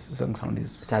throat this sound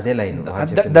is అదే line,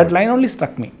 that line only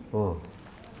struck మీ. ఓ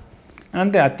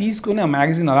అంతే, అది తీసుకుని ఆ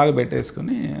మ్యాగజైన్ అలాగే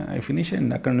పెట్టేసుకుని ఐ ఫినిష్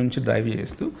అండ్ అక్కడ నుంచి డ్రైవ్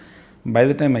చేస్తూ by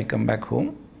the time I come back home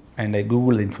and I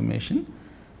Google the information.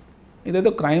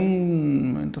 ఇదేదో క్రైమ్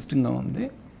ఇంట్రెస్టింగ్గా ఉంది,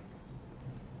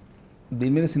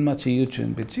 దీని మీద సినిమా చేయొచ్చు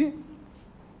అనిపించి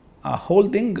ఆ హోల్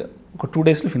థింగ్ ఒక 2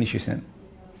 daysలో ఫినిష్ చేశాను.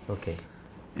 ఓకే.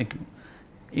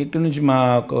 ఇక్కడ నుంచి మా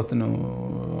ఒకతను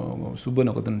సుబ్బు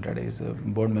అని ఒకతను ఉంటాడు, ఈజ్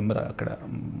బోర్డ్ మెంబర్ అక్కడ,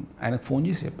 ఆయనకు ఫోన్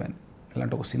చేసి చెప్పాను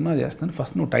ఇలాంటి ఒక సినిమా చేస్తాను,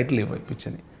 ఫస్ట్ నువ్వు టైటిల్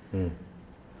ఇప్పించని.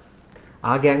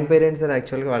 ఆ గ్యాంగ్ పేరెంట్స్ సార్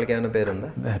యాక్చువల్గా వాళ్ళకి ఏమైనా పేరు ఉందా?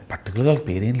 పర్టికులర్గా వాళ్ళ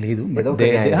పేరేం లేదు,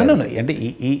 అంటే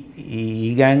ఈ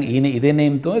గ్యాంగ్ ఇదే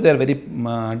నేమ్తో దే ఆర్ వెరీ,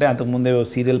 అంటే అంతకుముందే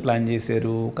సీరియల్ ప్లాన్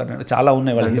చేశారు, చాలా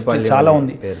ఉన్నాయి వాళ్ళ హిస్టరీ, చాలా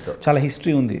ఉంది, చాలా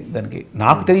హిస్టరీ ఉంది దానికి.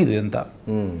 నాకు తెలియదు ఇదంతా,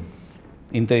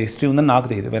 ఇంత హిస్టరీ ఉందని నాకు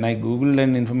తెలియదు. When I Google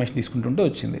and information తీసుకుంటుంటే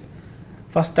వచ్చింది.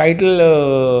 ఫస్ట్ టైటిల్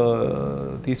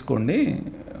తీసుకోండి,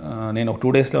 నేను ఒక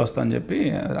 2 daysలో వస్తానని చెప్పి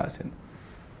రాశాను.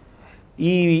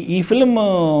 ఈ ఫిల్మ్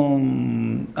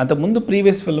అంతకుముందు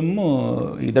ప్రీవియస్ ఫిల్మ్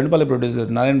ఈ దండుపాలెం ప్రొడ్యూసర్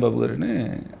నారాయణ బాబు గారిని,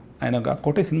 ఆయన ఒక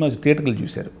కోటే సినిమా థియేటర్లు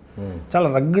చూశారు, చాలా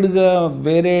రగ్గుడ్గా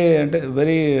వేరే అంటే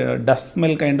very dust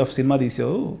smell kind of cinema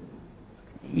తీసావు,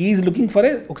 ఈజ్ లుకింగ్ ఫర్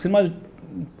ఒక సినిమా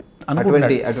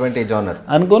అటువంటి జానర్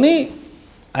అనుకొని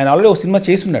ఆయన ఆల్రెడీ ఒక సినిమా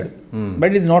చేస్తున్నాడు,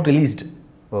 బట్ ఈజ్ నాట్ రిలీజ్డ్,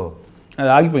 అది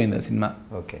ఆగిపోయింది ఆ సినిమా.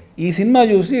 ఓకే. ఈ సినిమా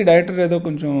చూసి డైరెక్టర్ ఏదో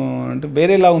కొంచెం అంటే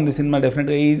వేరేలా ఉంది సినిమా,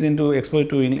 డెఫినెట్గా is into expose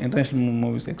to international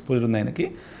movies exposure ఉంది ఆయనకి,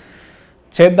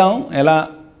 చేద్దాం ఎలా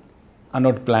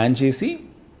అన్నట్టు ప్లాన్ చేసి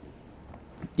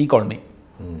ఈ కాల్ మీ.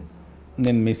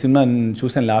 నేను మీ సినిమా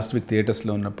చూసాను లాస్ట్ వీక్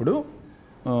థియేటర్స్లో ఉన్నప్పుడు,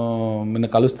 నిన్న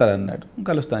కలుస్తారన్నాడు,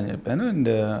 కలుస్తా అని చెప్పాను.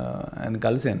 అండ్ ఆయన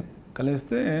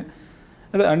కలిస్తే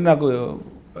అదే అంటే నాకు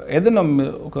ఏదైనా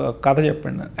ఒక కథ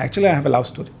చెప్పండి. Actually I have a love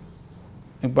story,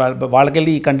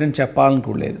 వాళ్ళకెళ్ళి ఈ కంటెంట్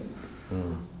చెప్పాలనుకోలేదు,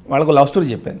 వాళ్ళకు లవ్ స్టోరీ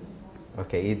చెప్పాను.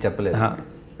 ఓకే, ఇది చెప్పలేదు,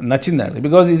 నచ్చింది అది,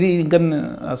 బికాజ్ ఇది ఇంకా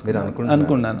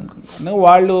అనుకున్నాను.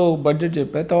 వాళ్ళు బడ్జెట్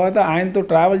చెప్పారు. తర్వాత ఆయనతో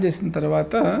ట్రావెల్ చేసిన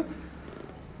తర్వాత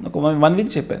ఒక 1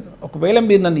 week చెప్పాను, ఒకవేళ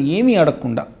మీరు నన్ను ఏమీ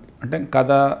అడగకుండా, అంటే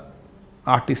కథ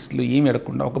ఆర్టిస్టులు ఏమీ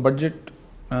అడగకుండా ఒక బడ్జెట్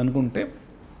అనుకుంటే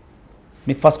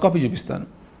మీకు ఫస్ట్ కాపీ చూపిస్తాను,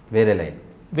 వేరే లైన్,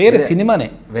 వేరే సినిమానే,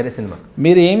 వేరే సినిమా,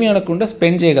 మీరు ఏమీ అడగకుండా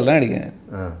స్పెండ్ చేయగలరని అడిగాను.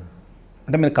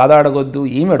 అంటే మీరు కథ అడగొద్దు,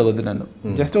 ఏమి అడగొద్దు, నన్ను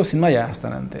జస్ట్ ఒక సినిమా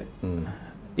చేస్తాను అంతే.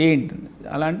 ఏంటి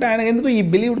అలా అంటే ఆయనకు ఎందుకు ఈ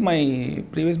బిలీవ్డ్ మై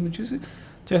ప్రీవియస్ మూవీ చూసి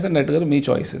చేస్తాను, డైరెక్టర్ గారు మీ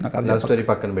చాయిస్, నాకు అది స్టోరీ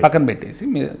పక్కన పెట్టేసి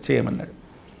మీరు చేయమన్నాడు.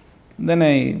 దెన్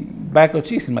ఐ బ్యాక్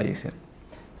వచ్చి ఈ సినిమా చేశాను.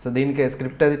 సో దీనికి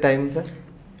స్క్రిప్ట్ అది time sir?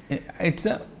 It's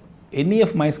any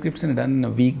of my scripts and done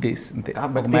week days అంతే.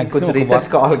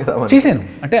 చేశాను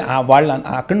అంటే వాళ్ళ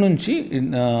అక్కడి నుంచి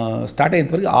స్టార్ట్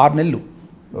అయ్యేంత వరకు 6 నెలలు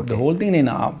ద హోల్ థింగ్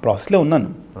నేను ఆ ప్రాసెస్లో ఉన్నాను.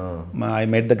 I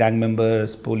met the gang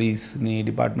members, పోలీస్ని,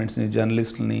 డిపార్ట్మెంట్స్ని,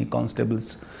 జర్నలిస్ట్ని, constables,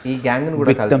 ఈ gang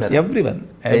everyone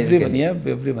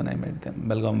I met them.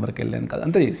 Belgaum వరకు వెళ్ళాను కదా,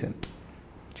 అంతా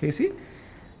చేసి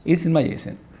ఈ సినిమా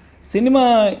చేశాను. సినిమా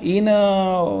ఈయన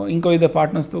ఇంకో ఇద్దరు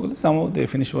పార్ట్నర్స్తో కలిసి సమ్ ఆఫ్ దే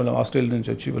ఫినిష్, వాళ్ళు ఆస్ట్రేలియా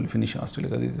నుంచి వచ్చి వాళ్ళు ఫినిష్,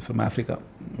 ఆస్ట్రేలియా కదా, ఇది ఫ్రమ్ ఆఫ్రికా,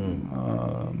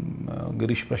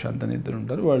 గిరీష్ ప్రశాంత్ అని ఇద్దరు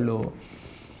ఉంటారు, వాళ్ళు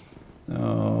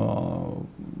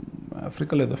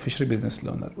ఆఫ్రికాలో ఏదో ఫిషరీ బిజినెస్లో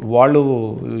ఉన్నారు. వాళ్ళు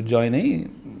జాయిన్ అయ్యి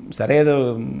సరే ఏదో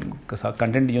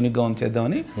కంటెంట్ యూనిక్గా ఉంది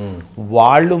చేద్దామని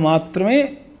వాళ్ళు మాత్రమే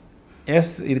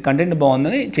ఎస్ ఇది కంటెంట్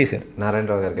బాగుందని చేశారు. నారాయణ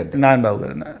బాబు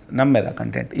గారు నమ్మారు ఆ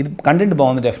కంటెంట్, ఇది కంటెంట్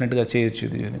బాగుంది, డెఫినెట్గా చేయొచ్చు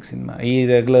ఇది యూనిక్ సినిమా, ఈ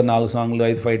రెగ్యులర్ 4 సాంగ్లు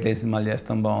 5 ఫైట్లు సినిమాలు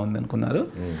చేస్తాం బాగుంది అనుకున్నారు.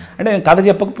 అంటే నేను కథ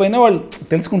చెప్పకపోయినా వాళ్ళు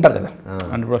తెలుసుకుంటారు కదా,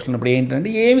 అంటే ప్రొఫెషనల్ ఇప్పుడు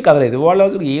ఏంటంటే ఏమి కథ లేదు,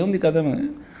 వాళ్ళు ఏముంది కథ,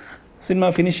 సినిమా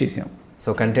ఫినిష్ చేసాం. సో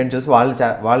కంటెంట్ చూసి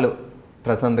వాళ్ళు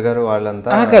ప్రశాంత్ గారు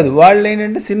వాళ్ళంతా కాదు, వాళ్ళు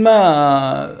ఏంటంటే సినిమా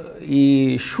ఈ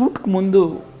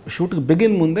షూట్కి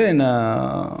బిగిన్ ముందే నేను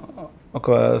ఒక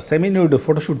సెమీ న్యూడ్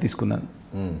ఫోటోషూట్ తీసుకున్నాను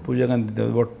పూజా గాంధీ.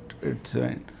 ఇట్స్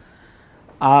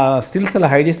ఆ స్టిల్స్ అలా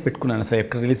హైడ్ చేసి పెట్టుకున్నాను అసలు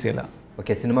ఎక్కడ రిలీజ్ చేయాల.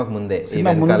 ఓకే, సినిమాకి ముందే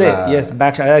yes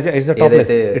back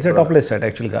it's topless shot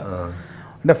యాక్చువల్గా.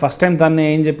 అంటే ఫస్ట్ టైం దాన్ని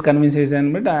ఏం చెప్పి కన్విన్స్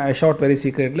చేశాను, but I shot very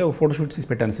secretly ఒక ఫోటోషూట్ తీసి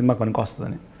పెట్టాను సినిమాకి పనికి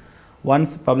వస్తుందని.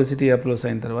 వన్స్ పబ్లిసిటీ అప్రోచ్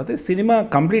అయిన తర్వాత, సినిమా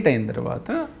కంప్లీట్ అయిన తర్వాత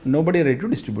nobody ready to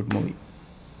distribute movie.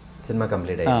 Cinema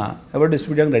complete ఎవరు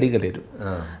డిస్ట్రిబ్యూట్ చేయడానికి రెడీగా లేరు.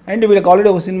 అండ్ వీళ్ళకి ఆల్రెడీ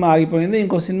ఒక సినిమా ఆగిపోయింది,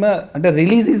 ఇంకో సినిమా అంటే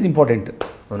రిలీజ్ ఈజ్ ఇంపార్టెంట్.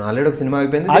 ఆల్రెడీ ఒక సినిమా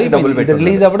ఆగిపోయింది,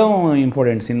 రిలీజ్ అవ్వడం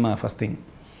important. Cinema first thing,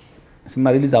 cinema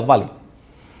release అవ్వాలి.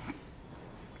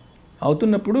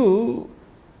 అవుతున్నప్పుడు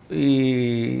ఈ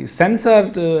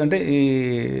సెన్సార్ అంటే ఈ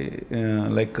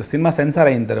లైక్ సినిమా సెన్సార్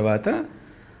అయిన తర్వాత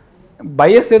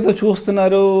బయస్ ఏదో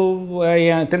చూస్తున్నారు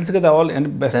తెలుసు కదా.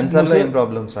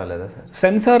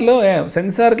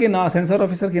 సెన్సార్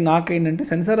ఆఫీసర్కి నాకేంటంటే,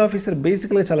 సెన్సార్ ఆఫీసర్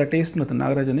బేసిక్గా చాలా టేస్ట్ ఉంటుంది.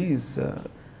 నాగరాజు అని ఈజ్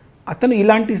అతను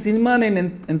ఇలాంటి సినిమా నేను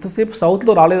ఎంతసేపు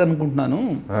సౌత్లో రాలేదనుకుంటున్నాను,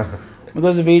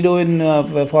 because video in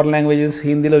foreign languages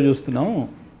హిందీలో చూస్తున్నాం,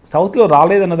 సౌత్లో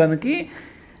రాలేదన్నదానికి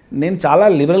నేను చాలా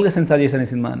లిబరల్గా సెన్సార్ చేశాను ఈ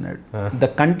సినిమా అన్నాడు. ద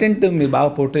కంటెంట్ మీరు బాగా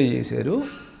పోర్ట్రే చేశారు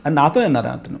అని నాతో అన్నారు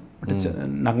అతను.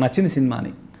 నాకు నచ్చింది సినిమా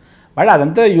అని. బట్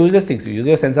అదంతా యూజ్లెస్ థింగ్స్,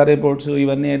 యూజ్గా సెన్సార్ రిపోర్ట్స్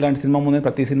ఇవన్నీ. ఇలాంటి సినిమా ముందే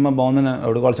ప్రతి సినిమా బాగుందని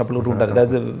అడుగుకోవాలి, చప్పలు కొట్టుకుంటారు.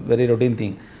 That's a very routine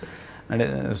thing. అంటే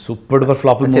సూపర్ డూపర్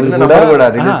ఫ్లాప్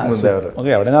ఓకే,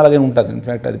 ఎవడైనా అలాగే ఉంటారు.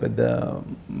 ఇన్ఫ్యాక్ట్ అది పెద్ద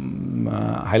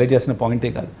హైలైట్ చేసిన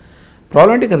పాయింటే కాదు.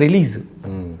 ప్రాబ్లం అంటే ఇక రిలీజ్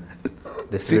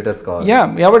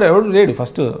ఎవడు లేడు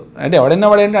ఫస్ట్. అంటే ఎవడైనా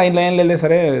వాడంటే ఆయన లైన్ వెళ్ళే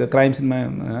సరే క్రైమ్ సినిమా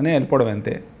అని వెళ్ళిపోవడం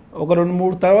అంతే. ఒక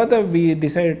 2-3 తర్వాత we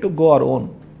decide to go our own.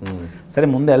 సరే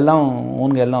ముందు వెళ్దాం,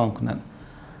 ఓన్గా వెళ్దాం అనుకున్నాను.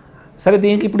 సరే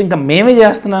దీనికి ఇప్పుడు ఇంకా మేమే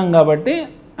చేస్తున్నాం కాబట్టి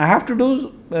I have to do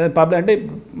public. అంటే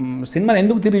సినిమాని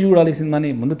ఎందుకు తిరిగి చూడాలి, సినిమాని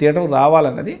ముందు theatre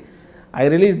రావాలన్నది. I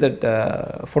release that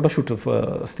photoshoot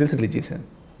stills release చేశాను.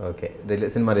 ఓకే,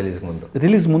 సినిమా రిలీజ్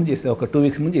ముందు చేశాను, ఒక 2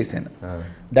 weeks ముందు చేశాను.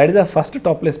 That is the first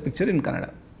topless picture in Kannada.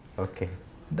 Okay,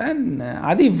 then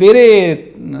అది వేరే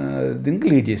దీనికి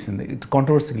లీడ్ చేసింది,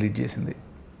 కాంట్రవర్సీకి లీడ్ చేసింది.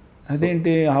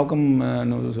 అదేంటి హౌకమ్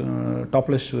నువ్వు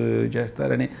టాప్లెస్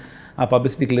చేస్తారని ఆ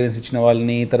పబ్లిసిటీ క్లియరెన్స్ ఇచ్చిన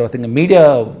వాళ్ళని, తర్వాత ఇంకా మీడియా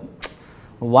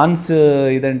వన్స్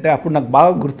ఇదంటే అప్పుడు నాకు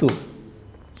బాగా గుర్తు.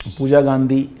 పూజా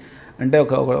గాంధీ అంటే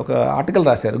ఒక ఆర్టికల్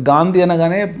రాశారు, గాంధీ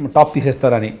అనగానే టాప్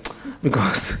తీసేస్తారని.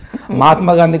 బికాస్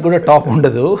మహాత్మా గాంధీకి కూడా టాప్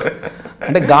ఉండదు,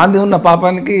 అంటే గాంధీ ఉన్న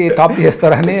పాపానికి టాప్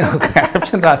తీసేస్తారని ఒక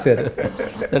క్యాప్షన్ రాశారు.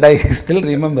 That I still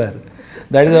remember.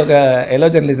 That is ఒక ఎలో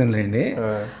జర్నలిజం లేండి.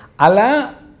 అలా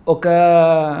ఒక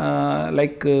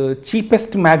లైక్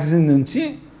చీపెస్ట్ మ్యాగజైన్ నుంచి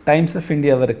టైమ్స్ ఆఫ్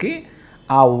ఇండియా వరకు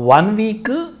ఆ 1 week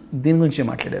దీని గురించే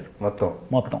మాట్లాడారు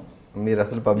మొత్తం. మీరు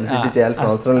అసలు పబ్లిసిటీ చేయాల్సిన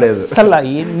అవసరం లేదు, అసలు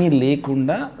ఏమీ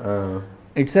లేకుండా.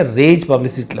 It's a raise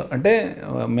పబ్లిసిటీలో. అంటే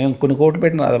మేము కొన్ని కోట్లు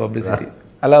పెట్టిన రాదా పబ్లిసిటీ,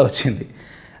 అలా వచ్చింది.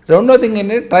 రెండో థింగ్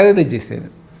ఏంటంటే ట్రైలర్ రిలీజ్ చేశారు.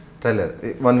 ట్రైలర్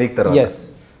 1 week తర్వాత. ఎస్,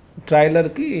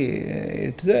 ట్రైలర్కి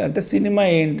ఇట్స్ అంటే సినిమా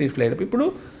ఏంటి ఫ్లైట్. ఇప్పుడు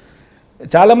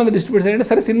చాలామంది డిస్ట్రిబ్యూటర్స్ ఏంటంటే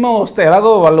సరే సినిమా వస్తే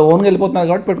ఎలాగో వాళ్ళు ఓన్గా వెళ్ళిపోతున్నారు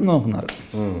కాబట్టి పెట్టుకుందాం అనుకున్నారు.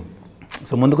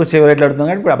 సో ముందుకు వచ్చి రేట్లు అడుగుతున్నాం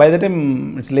కాబట్టి ఇప్పుడు by the time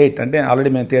it's late. అంటే ఆల్రెడీ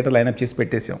మేము థియేటర్ లైన్అప్ చేసి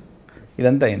పెట్టేసాం.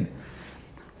 ఇదంతా అయింది.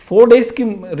 4 daysకి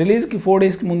రిలీజ్కి 4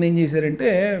 daysకి ముందు ఏం చేశారంటే,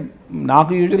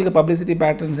 నాకు యూజువల్గా పబ్లిసిటీ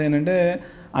ప్యాటర్న్స్ ఏంటంటే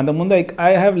అంతకుముందు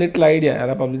ఐ హ్యావ్ లిటిల్ ఐడియా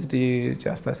ఎలా పబ్లిసిటీ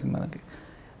చేస్తారు సినిమాకి.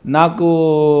 నాకు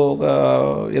ఒక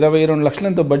 22 లక్షలు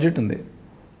ఎంతో బడ్జెట్ ఉంది.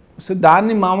 సో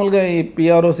దాన్ని మామూలుగా ఈ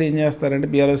పిఆర్ఓస్ ఏం చేస్తారంటే,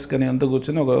 పిఆర్ఓస్ కానీ అంతా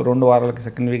కూర్చొని ఒక 2 వారాలకి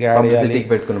సెకండ్ వీక్ యాడ్ చేయాలి,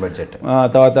 బడ్జెట్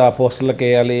తర్వాత పోస్టర్లకు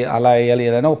వేయాలి, అలా వేయాలి,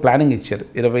 ఏదైనా ఒక ప్లానింగ్ ఇచ్చారు.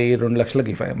 22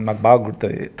 లక్షలకి నాకు బాగా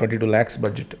గుర్తుంది, 22 lakhs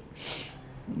బడ్జెట్.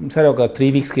 సరే ఒక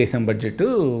 3 weeksకి వేసాం బడ్జెట్.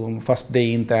 ఫస్ట్ డే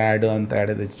ఇంత యాడ్ అంత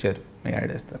యాడ్ అది ఇచ్చారు, నేను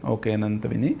యాడ్ వేస్తాను ఓకే అని అంత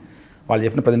విని వాళ్ళు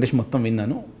చెప్పిన ప్రజెంటేషన్ మొత్తం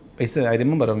విన్నాను. ఐ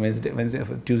రిమెంబర్ వెన్స్డే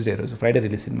ట్యూస్డే రోజు, ఫ్రైడే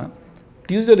రిలీజ్ సినిమా.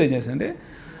 ట్యూస్డే ఏం చేశానంటే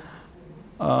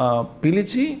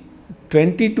పిలిచి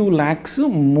 22 lakhs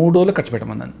 3 రోజులు ఖర్చు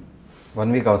పెట్టమన్నాను. 1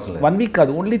 week అవసరం లేదు, 1 week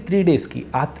కాదు, ఓన్లీ 3 daysకి.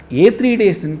 ఏ 3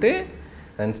 days అంటే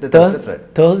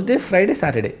థర్స్డే, ఫ్రైడే,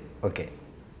 సాటర్డే. ఓకే,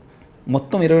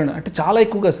 మొత్తం 20. అంటే చాలా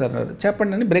ఎక్కువగా సార్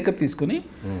చెప్పండి అని బ్రేకప్ తీసుకుని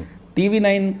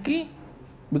TV9కి,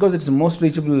 because it's most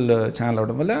reachable channel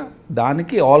అవడం వల్ల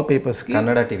దానికి all పేపర్స్కి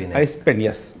Kannada TV I spend.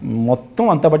 Yes, మొత్తం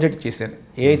అంత బడ్జెట్ చేశాను.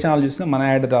 ఏ ఛానల్ చూసినా మన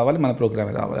యాడ్ రావాలి, మన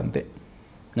ప్రోగ్రామే రావాలి, అంతే.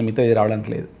 మిగతా ఇది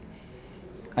రావడానికి లేదు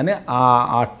అని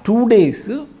ఆ 2 days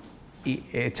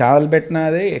ఛానల్ పెట్టినా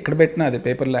అదే, ఎక్కడ పెట్టినా అదే,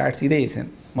 పేపర్లో యాడ్స్ ఇదే వేసాను.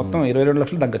 మొత్తం 22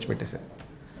 లక్షలు దగ్గర పెట్టేశాను.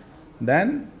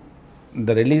 దెన్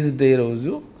ద రిలీజ్ డే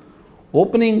రోజు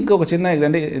ఓపెనింగ్ ఒక చిన్న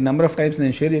అంటే నెంబర్ ఆఫ్ టైమ్స్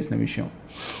నేను షేర్ చేసిన విషయం.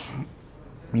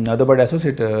 అదోపాటి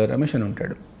అసోసియేట్ రమేష్ అని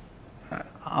ఉంటాడు.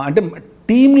 అంటే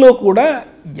టీంలో కూడా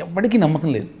ఎవరికి నమ్మకం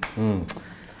లేదు.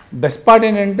 బెస్ట్ పార్ట్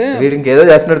ఏంటంటే ఏదో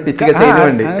చేస్తున్నాడు పిచ్చిగా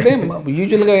చేయనివ్వండి. అంటే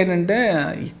యూజువల్గా ఏంటంటే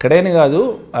ఇక్కడేనే కాదు,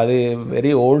 అది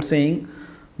వెరీ ఓల్డ్ సేయింగ్,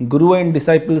 గురువు అండ్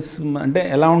డిసైపుల్స్. అంటే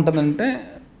ఎలా ఉంటుందంటే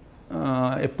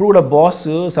ఎప్పుడు కూడా బాస్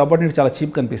సబార్డినేట్ చాలా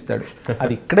చీప్ కనిపిస్తాడు.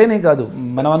 అది ఇక్కడేనే కాదు,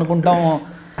 మనం అనుకుంటాం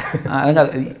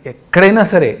ఎక్కడైనా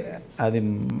సరే అది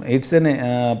ఇట్స్ అనే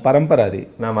పరంపర. అది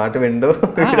నా మాట విండు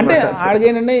అంటే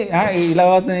ఆడికేంటంటే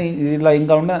ఇలా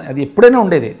ఇంకా అది ఎప్పుడైనా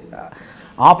ఉండేది.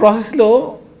 ఆ ప్రాసెస్లో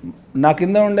నా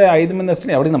కింద ఉండే 5 మంది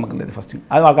వస్తే ఎవరికి నమ్మకం లేదు. ఫస్ట్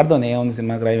అది వాళ్ళకి అర్థం ఏముంది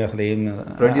సినిమా క్రైమ్ అసలు ఏం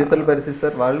ప్రొడ్యూసర్ల పరిస్థితి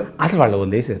సార్, వాళ్ళు అసలు వాళ్ళు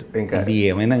వదిలేశారు. ఇది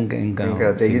ఏమైనా ఇంకా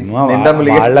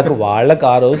వాళ్ళకు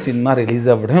ఆ రోజు సినిమా రిలీజ్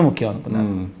అవ్వడమే ముఖ్యం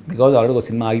అనుకున్నాను. బికాజ్ ఆల్రెడీ ఒక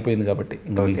సినిమా ఆగిపోయింది కాబట్టి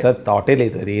ఇంకా మిగతా థాటే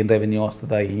లేదు, అది ఏం రెవెన్యూ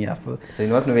వస్తుందా, ఏం చేస్తుందా.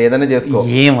 శ్రీనివాస్ నువ్వు ఏదైనా చేసుకో,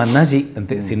 ఏమన్నా చెయ్యి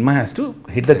అంతే. Cinema has to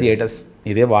hit the theatres,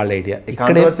 ఇదే వాళ్ళ ఐడియా.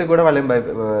 కూడా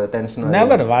టెన్షన్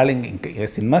నెవర్, వాళ్ళు ఇంకా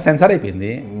సినిమా సెన్సార్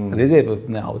అయిపోయింది, రిలీజ్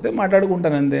అయిపోతుంది, అవుతే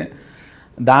మాట్లాడుకుంటాను అంతే.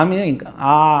 దాని మీద ఇంకా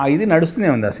ఇది నడుస్తూనే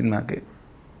ఉంది ఆ సినిమాకి.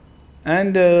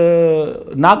 అండ్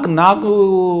నాకు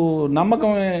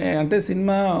నమ్మకం అంటే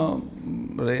సినిమా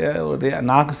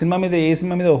నాకు సినిమా మీద ఏ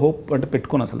సినిమా మీద హోప్ అంటే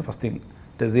పెట్టుకోను అసలు ఫస్ట్ థింగ్.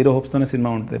 అంటే జీరో హోప్స్తోనే సినిమా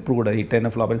ఉంటుంది ఎప్పుడు కూడా, హిట్ అయినా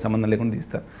ఫ్లాప్ అయినా సంబంధం లేకుండా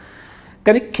తీస్తారు.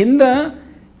 కానీ కింద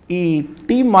ఈ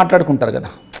టీం మాట్లాడుకుంటారు కదా,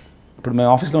 ఇప్పుడు మేము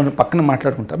ఆఫీస్లో ఉన్న పక్కన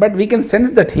మాట్లాడుకుంటాం, but we can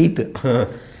sense that heat.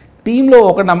 టీంలో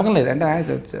ఒక నమ్మకం లేదు. అంటే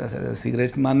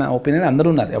సిగరెట్స్ మా అన్న ఒపీనియన్ అందరూ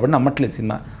ఉన్నారు, ఎవరు నమ్మట్లేదు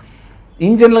సినిమా.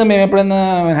 ఇన్ జనరల్గా మేము ఎప్పుడైనా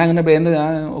హ్యాంగ్ అయినప్పుడు ఏంటో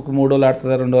ఒక 3 రోజులు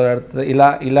ఆడుతుందా 2 రోజులు ఆడుతుందా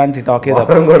ఇలాంటి టాక్ ఏదో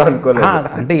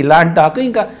అంటే ఇలాంటి టాక్.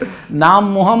 ఇంకా నా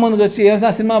మొహం ముందుకు వచ్చి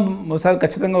ఆ సినిమా ఒకసారి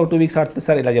ఖచ్చితంగా ఒక 2 వీక్స్ ఆడుతుంది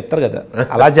సార్ ఇలా చెప్తారు కదా,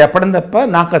 అలా చెప్పడం తప్ప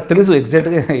నాకు అది తెలుసు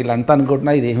ఎగ్జాక్ట్గా ఇలా అంతా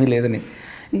అనుకుంటున్నా ఇదేమీ లేదని.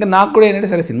 ఇంకా నాకు కూడా ఏంటంటే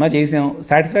సరే సినిమా చేసాము,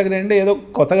 సాటిస్ఫాక్షన్ ఏంటంటే ఏదో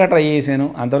కొత్తగా ట్రై చేశాను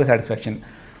అంతవరకు సాటిస్ఫాక్షన్.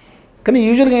 కానీ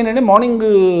యూజువల్గా ఏంటంటే మార్నింగ్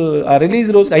ఆ రిలీజ్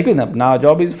రోజు అయిపోయింది. నా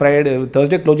job is Friday,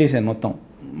 Thursday close చేశాను మొత్తం,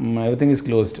 ఎవ్రీథింగ్ ఈజ్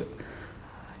క్లోజ్డ్.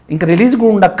 ఇంకా రిలీజ్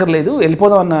కూడా ఉండక్కర్లేదు,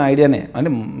 వెళ్ళిపోదాం అన్న ఐడియానే. అంటే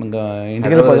ఇంకా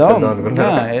ఇంటికి వెళ్ళిపోదాం,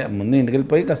 ముందు ఇంటికి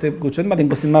వెళ్ళిపోయి కాసేపు కూర్చొని మరి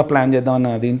ఇంకో సినిమా ప్లాన్ చేద్దాం అన్న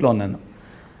దీంట్లో ఉన్నాను.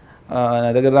 నా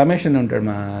దగ్గర రమేష్ అని ఉంటాడు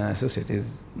మా అసోసియేట్,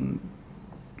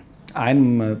 ఆయన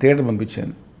థియేటర్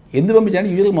పంపించాను. ఎందుకు పంపించాను,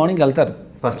 యూజువల్గా మార్నింగ్ వెళ్తారు,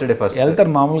 ఫస్ట్ డే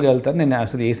వెళ్తారు, మామూలుగా వెళ్తారు. నేను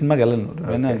అసలు ఏ సినిమాకి వెళ్ళను,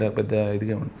 అంత పెద్ద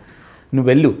ఇదిగా ఉండు, నువ్వు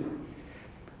వెళ్ళు.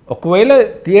 ఒకవేళ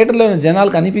థియేటర్లో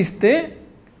జనాలు కనిపిస్తే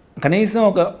కనీసం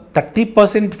ఒక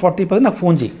 30% 40% నాకు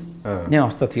ఫోన్ చేయి, నేను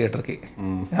వస్తా థియేటర్కి,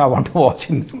 ఐ వాంట్ టు వాచ్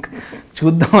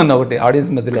చూద్దామని ఒకటి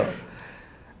ఆడియన్స్ మధ్యలో,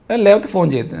 లేకపోతే ఫోన్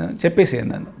చెప్పేసి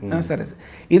నన్ను సరే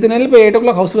ఇతను వెళ్ళిపోయి 8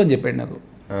 o'clock హౌస్ఫుల్ అని చెప్పాడు నాకు.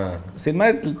 సినిమా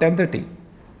 10:30,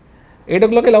 8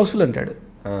 o'clock వెళ్ళి హౌస్ఫుల్ అంటాడు.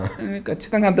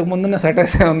 ఖచ్చితంగా అంతకు ముందున్న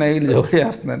సెటర్స్ ఉన్నాయి, వీళ్ళు జోక్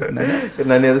చేస్తున్నారు.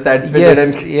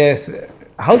 ఎస్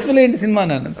హౌస్ఫుల్ ఏంటి సినిమా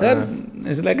అన్నాను. Sir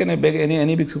it's like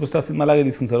any big super star cinema లాగే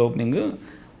తీసుకుంది sir, opening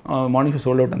morning show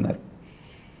sold out అన్నారు.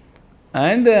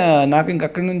 అండ్ నాకు ఇంక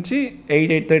అక్కడి నుంచి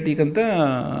 8-8:30కి అంతా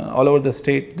all over the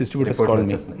state distributors call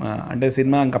me. అంటే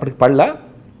cinema ఇంకప్పటికి పడలా,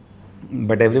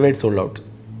 but everywhere sold out,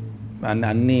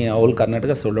 అన్ని all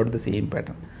Karnataka sold out the same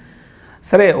pattern.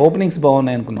 సరే ఓపెనింగ్స్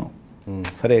బాగున్నాయి అనుకున్నాం,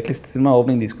 సరే అట్లీస్ట్ సినిమా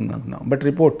ఓపెనింగ్ తీసుకుందాం అనుకున్నాం. బట్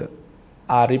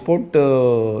ఆ రిపోర్ట్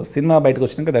సినిమా బయటకు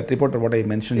వచ్చినాక that reporter what I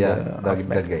mention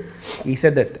ఈ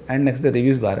said that, and next day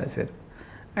reviews బాగా రాశారు,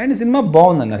 అండ్ సినిమా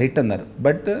బాగుంది అన్నారు, హిట్ అన్నారు.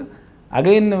 But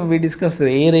again we discuss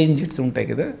A range hits ఉంటాయి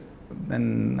కదా, దెన్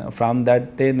ఫ్రమ్ దట్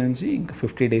డే నుంచి ఇంకా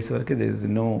 50 days వరకు there is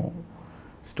no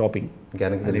stopping,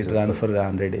 run for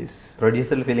 100 days.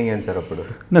 Producer feeling ఏంటి సార్ అప్పుడు?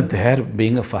 No, they are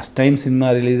being first time cinema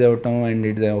release అవటం and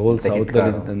it's whole సౌత్లో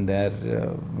they are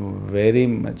very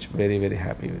much very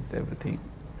happy with everything.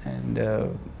 And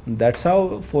that's how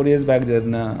 4 years back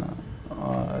జరిగిన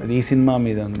ఈ cinema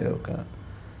మీద ఉంది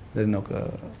జరిగిన ఒక.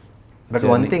 బట్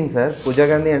వన్ థింగ్ సార్, పూజా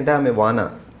గాంధీ అంటే ఆమె వాన,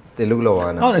 తెలుగులో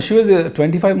వాన. అవును, she was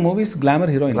 25 movies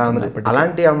glamour heroine.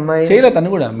 అలాంటి అమ్మాయి చేయలేదు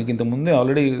తను కూడా, మీకు ఇంత ముందే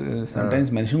ఆల్రెడీ సమ్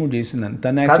టైమ్స్ మెన్షన్ కూడా చేసిందని.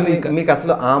 తను యాక్చువల్లీ మీకు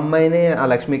అసలు ఆ అమ్మాయినే ఆ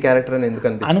లక్ష్మి క్యారెక్టర్ అని ఎందుకు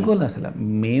అనుకోలేదు అసలు.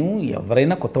 మేము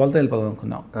ఎవరైనా కొత్త వాళ్ళతో వెళ్ళిపోదాం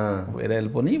అనుకున్నాం, వేరే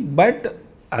వెళ్ళిపోయి. బట్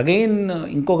అగైన్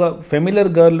ఇంకొక ఫెమిలియర్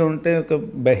గర్ల్ ఉంటే, ఒక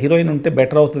హీరోయిన్ ఉంటే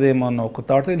బెటర్ అవుతుందేమో అన్న ఒక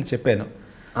థాట్ వీళ్ళు చెప్పాను.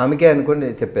 ఆమెకే అనుకోండి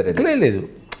చెప్పారు? లేదు,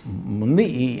 ముందు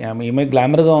ఈమె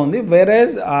గ్లామర్గా ఉంది,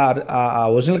 వేరేజ్ ఆ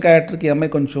ఒరిజినల్ క్యారెక్టర్కి ఈ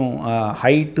అమ్మాయి కొంచెం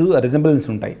హైట్ రిజెంబులెన్స్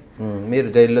ఉంటాయి. మీరు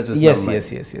జైల్లో చూసి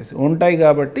ఎస్ ఉంటాయి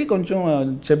కాబట్టి కొంచెం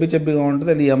చెబ్బిగా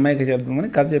ఉంటుంది. అది ఈ అమ్మాయికి చెప్తామని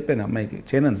కథ చెప్పాను, అమ్మాయికి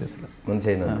చేయనంది అసలు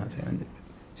చేయనని చెప్పి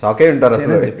షాక్ అయి ఉంటారు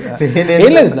అసలు.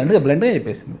 ఏం లేదు, బ్లండ్గా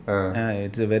చెప్పేసింది,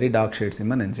 it's very dark shade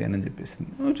cinema, నేను చేయనని చెప్పేసింది.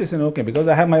 వచ్చేసాను okay, because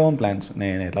I have my own plans,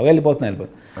 నేను ఎలాగో వెళ్ళిపోతున్నాను.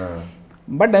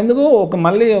 బట్ ఎందుకు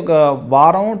మళ్ళీ ఒక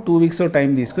వారం 2 weeks టైం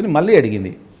తీసుకుని మళ్ళీ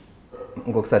అడిగింది,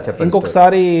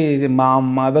 ఇంకొకసారి మా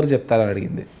మదర్ చెప్తారని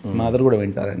అడిగింది. మదర్ కూడా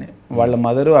వింటారని, వాళ్ళ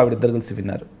మదరు ఆవిడిద్దరు కలిసి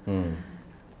విన్నారు.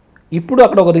 ఇప్పుడు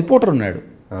అక్కడ ఒక రిపోర్టర్ ఉన్నాడు,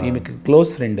 ఈమెకి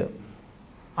క్లోజ్ ఫ్రెండ్,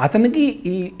 అతనికి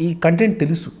ఈ కంటెంట్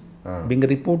తెలుసు, బీయింగ్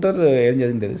రిపోర్టర్ ఏం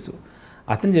జరిగింది తెలుసు.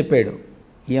 అతను చెప్పాడు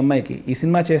ఈ అమ్మాయికి, ఈ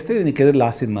సినిమా చేస్తే నీ కెరీర్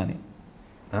లాస్ట్ సినిమా అని,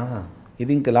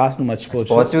 ఇది ఇంకా లాస్ట్ నువ్వు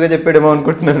మర్చిపోవచ్చు. పాజిటివ్గా చెప్పాడేమో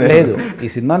అనుకుంటున్నాను. లేదు, ఈ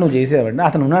సినిమా నువ్వు చేసేవంటే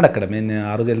అతను ఉన్నాడు అక్కడ, నేను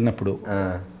ఆ రోజు వెళ్ళినప్పుడు,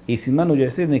 ఈ సినిమా నువ్వు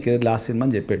చేస్తే నీకు లాస్ట్ సినిమా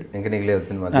అని చెప్పాడు, ఇంకా నీకు లేదు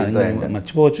సినిమా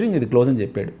మర్చిపోవచ్చు, ఇంక ఇది క్లోజ్ అని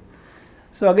చెప్పాడు.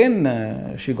 So again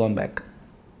she gonna back,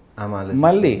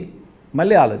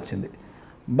 మళ్ళీ ఆలోచించింది.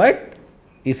 బట్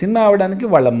ఈ సినిమా అవడానికి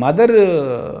వాళ్ళ మదర్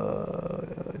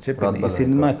చెప్పింది, ఈ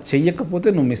సినిమా చెయ్యకపోతే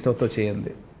నువ్వు మిస్ అవుతావు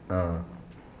చేయండి.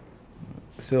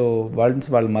 సో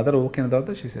వాళ్ళ మదర్ ఓకే అయిన తర్వాత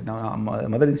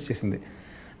మదర్ ఇన్సిస్ట్ చేసింది,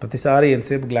 ప్రతిసారి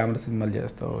ఎంతసేపు గ్లామర్ సినిమాలు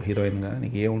చేస్తావు హీరోయిన్గా,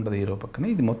 నీకు ఏముంటుంది హీరో పక్కన,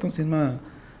 ఇది మొత్తం సినిమా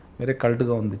వేరే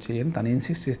కల్ట్గా ఉంది చేయని తను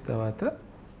ఇన్సిస్ట్ చేసిన తర్వాత.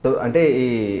 సో అంటే ఈ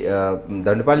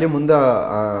దండుపాల్యం ముందు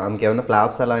ఆమెకి ఏమైనా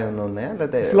ఫ్లాప్స్ అలా ఏమైనా ఉన్నాయా,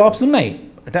 లేకపోతే? ఫ్లాప్స్ ఉన్నాయి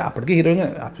అంటే అప్పటికి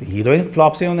హీరోయిన్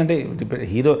ఫ్లాప్స్ ఏముందంటే,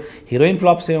 హీరోయిన్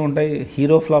ఫ్లాప్స్ ఏముంటాయి,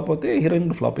 హీరో ఫ్లాప్ అవుతే హీరోయిన్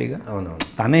ఫ్లాప్ ఇక. అవును,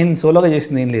 తనేం సోలోగా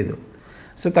చేసింది ఏం లేదు.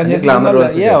 సో తను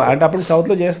చేస్తుంది అంటే అప్పుడు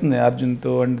సౌత్లో చేస్తుంది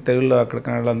అర్జున్తో అంటే తెలుగులో అక్కడ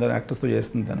కన్నడలో అందరూ యాక్టర్స్తో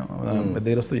చేస్తుంది తను పెద్ద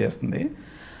హీరోస్తో చేస్తుంది.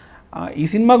 ఈ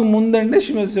సినిమాకు ముందంటే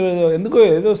ఎందుకో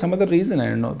ఏదో సమ్ అదర్ రీజన్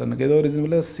అండ్ తనకు ఏదో రీజన్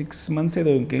వల్ల 6 months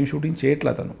ఏదో ఇంకేం షూటింగ్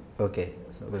చేయట్లా తను. ఓకే,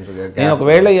 నేను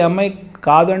ఒకవేళ ఈ అమ్మాయి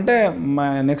కాదు అంటే మా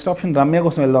నెక్స్ట్ ఆప్షన్ రమ్య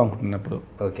కోసం వెళ్దాం అనుకుంటున్నప్పుడు.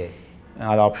 ఓకే,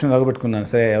 అది ఆప్షన్ లాగా పెట్టుకున్నాను,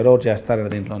 సరే ఎవరెవరు చేస్తారు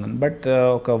దీంట్లో. బట్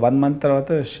ఒక 1 month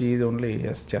తర్వాత షీఈ్ ఓన్లీ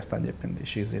ఎస్ చేస్తా అని చెప్పింది.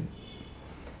 She in.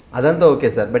 అదంతా ఓకే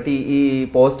సార్. బట్ ఈ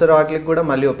పోస్టర్ వాటికి కూడా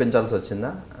మళ్ళీ ఒప్పించాల్సి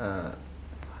వచ్చిందా?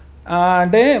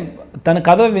 అంటే తన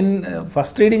కథ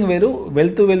ఫస్ట్ రీడింగ్ వేరు,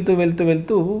 వెళ్తూ వెళ్తూ వెళ్తూ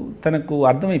వెళ్తూ తనకు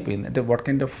అర్థమైపోయింది అంటే what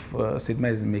kind of cinema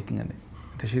is making అని.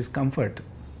 అంటే షీఈస్ కంఫర్ట్.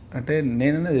 అంటే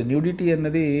నేనన్నది న్యూడిటీ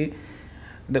అన్నది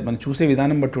అంటే మనం చూసే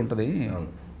విధానం బట్టి ఉంటుంది.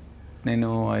 నేను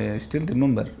ఐ స్టిల్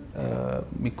రిమెంబర్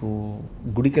మీకు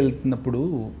గుడికి వెళ్తున్నప్పుడు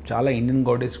చాలా ఇండియన్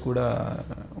గాడెస్ కూడా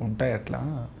ఉంటాయి అట్లా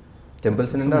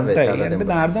టెంపుల్స్ ఉంటాయి. అంటే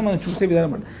దాని అర్థం మనం చూసే విధానం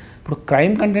బట్టి. ఇప్పుడు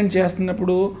క్రైమ్ కంటెంట్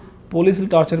చేస్తున్నప్పుడు పోలీసులు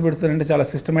టార్చర్ పెడతారంటే చాలా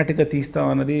సిస్టమేటిక్గా తీస్తాం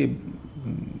అన్నది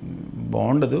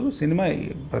బాగుండదు. సినిమా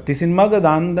ప్రతి సినిమాగా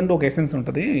దానిదంటే ఒక ఎసెన్స్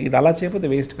ఉంటుంది. ఇది అలా చేయకపోతే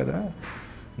వేస్ట్ కదా.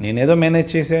 నేనేదో మేనేజ్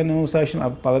చేశాను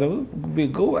పదవి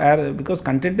because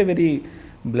కంటెంటే very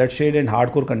blood shade and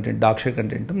hard core content, dark shade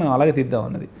content మనం అలాగే తీద్దాం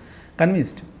అన్నది.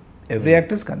 కన్విన్స్డ్, ఎవ్రీ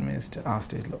యాక్టర్స్ కన్విన్స్డ్ ఆ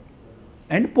స్టేజ్లో.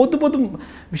 అండ్ పోతు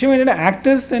విషయం ఏంటంటే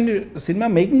actors and cinema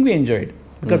making we enjoyed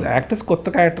because actors కొత్త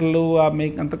క్యారెక్టర్లు ఆ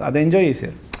మేక్ అంత అది ఎంజాయ్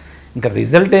చేశారు. ఇంకా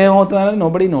రిజల్ట్ ఏమవుతుంది అనేది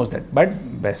nobody knows that. But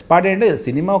best part ఏంటంటే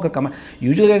సినిమా ఒక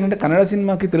యూజువల్గా ఏంటంటే కన్నడ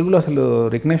సినిమాకి తెలుగులో అసలు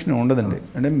రికగ్నేషన్ ఉండదండి.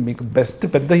 అంటే మీకు బెస్ట్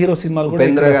పెద్ద హీరో సినిమాలు కూడా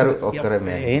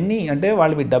ఎన్ని అంటే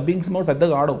వాళ్ళవి డబ్బింగ్ సినిమా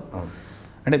పెద్దగా ఆడవు.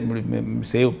 అంటే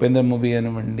సే Upendra movie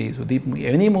అనివ్వండి, Sudeep movie,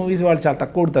 any movies వాళ్ళు చాలా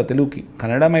తక్కువ కొడతారు తెలుగుకి.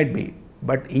 కన్నడ మైట్ బి,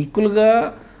 బట్ ఈక్వల్గా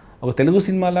ఒక తెలుగు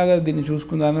సినిమా లాగా దీన్ని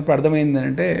చూసుకుందాన్నప్పుడు అర్థమైంది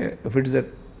అంటే if it's a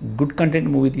good content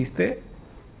movie తీస్తే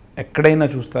ఎక్కడైనా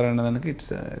చూస్తారన్నదానికి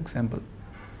ఇట్స్ ఎగ్జాంపుల్.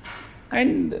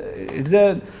 అండ్ ఇట్స్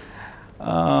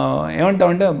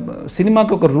ఏమంటామంటే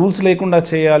సినిమాకి ఒక రూల్స్ లేకుండా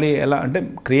చేయాలి, ఎలా అంటే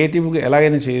క్రియేటివ్గా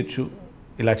ఎలాగైనా చేయొచ్చు,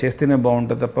 ఇలా చేస్తేనే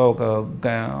బాగుంటుంది తప్ప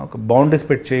ఒక బౌండరీస్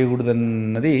పెట్టి చేయకూడదు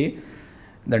అన్నది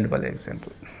Dandupalli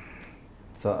example.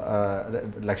 So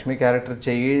Lakshmi character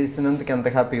చేసినందుకు ఎంత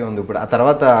హ్యాపీగా ఉంది ఇప్పుడు. ఆ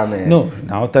తర్వాత ఆమె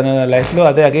తన లైఫ్లో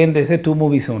అదే అగైన్ చేసే 2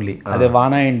 movies ఓన్లీ. అదే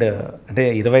వానా అండ్ అంటే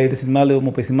 25 సినిమాలు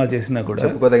 30 సినిమాలు చేసినా కూడా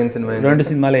చెప్పుకోదగిన సినిమా 2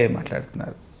 సినిమాలే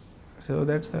మాట్లాడుతున్నారు. So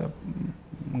that's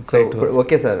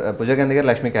okay sir. పూజాగాంధీ గారు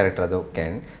లక్ష్మి క్యారెక్టర్ అది ఓకే.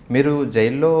 అండ్ మీరు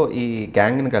జైల్లో ఈ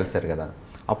గ్యాంగ్ని కలిసారు కదా,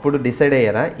 అప్పుడు డిసైడ్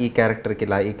అయ్యారా ఈ క్యారెక్టర్కి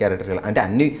ఇలా ఈ క్యారెక్టర్కి ఇలా అంటే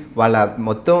అన్ని వాళ్ళ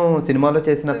మొత్తం సినిమాలో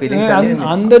చేసిన ఫీలింగ్స్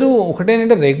అందరూ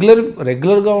ఒకటేనంటే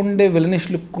రెగ్యులర్గా ఉండే విలనిష్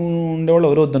లుక్ ఉండేవాళ్ళు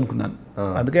ఎవరు వద్దనుకున్నాను.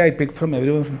 అందుకే I pick from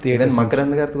everyone from theatre.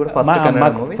 Makarand గారు కూడా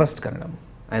ఫస్ట్ కన్నడ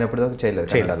ఆయన అప్పుడు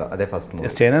చేయలేదు అదే ఫస్ట్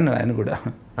మూవీ చేయనన్నాడు ఆయన కూడా.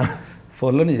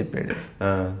 ఫోన్లోనే చెప్పాడు.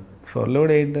 ఫోన్లో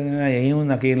కూడా ఏంటంటే ఏముంది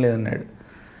నాకేం లేదన్నాడు.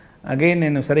 అగైన్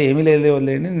నేను సరే ఏమీ లేదు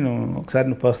వదిలేండి, నేను ఒకసారి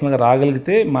నువ్వు పర్సనల్గా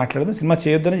రాగలిగితే మాట్లాడదాం, సినిమా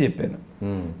చేయొద్దని చెప్పాను.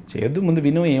 చేయొద్దు, ముందు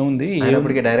విను ఏముంది.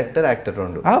 అప్పటికి డైరెక్టర్ యాక్టర్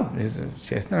 2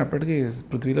 చేస్తున్నాడు. అప్పటికి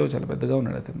పృథ్వీలో చాలా పెద్దగా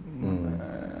ఉన్నాడు అతను.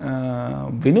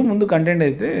 విను ముందు కంటెంట్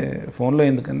అయితే ఫోన్లో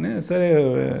ఎందుకని సరే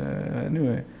అని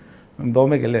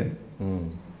బాంబేకి వెళ్ళాను.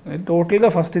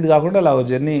 టోటల్గా ఫస్ట్ ఇది కాకుండా అలా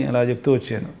జర్నీ అలా చెప్తూ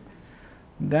వచ్చాను.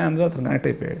 దాని అందులో అతను కనెక్ట్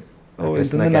అయిపోయాడు.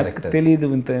 ఎంతుందో నాకు తెలియదు,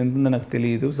 ఎంతుందో నాకు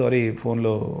తెలియదు, సారీ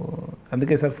ఫోన్లో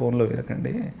అందుకే సార్ ఫోన్లో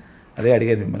వినకండి అదే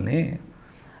అడిగారు మిమ్మల్ని.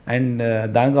 అండ్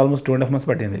దానికి ఆల్మోస్ట్ 2.5 months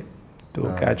పట్టింది to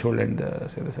catch hold and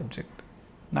say the subject.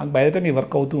 నాకు బై ద టైం ఈ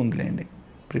వర్క్ అవుతూ ఉందిలేండి,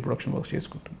 ప్రీ ప్రొడక్షన్ వర్క్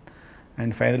చేసుకుంటాను.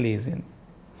 And finally is in.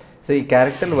 So ఈ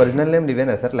క్యారెక్టర్ ఒరిజినల్ నేమ్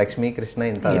ఇవేనా సార్? లక్ష్మీ, కృష్ణ,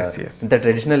 ఇంత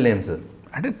ట్రెడిషనల్ నేమ్స్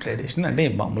అంటే ట్రెడిషనల్ అంటే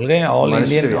మామూలుగా ఆల్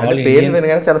ఇండియన్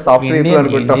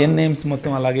నేమ్స్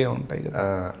మొత్తం అలాగే ఉంటాయి కదా,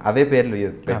 అవే పేర్లు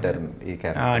పెట్టారు ఈ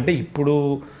క్యారెక్టర్. అంటే ఇప్పుడు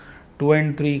 2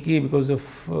 and 3కి because of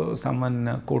someone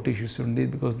court issues ఉంది,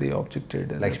 బికాస్ ది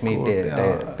ఆబ్జెక్టెడ్ లక్ష్మీ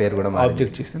పేరు కూడా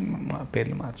ఆబ్జెక్ట్ చేసి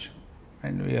పేర్లు మార్చు.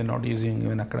 And we are not using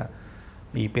even అక్కడ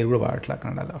ఈ పేరు కూడా వాడట్లా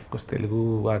కన్నడలో. ఆఫ్కోర్స్ తెలుగు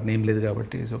వారి నేమ్ లేదు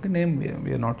కాబట్టి okay name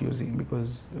we are not using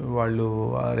because వాళ్ళు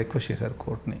రిక్వెస్ట్ చేశారు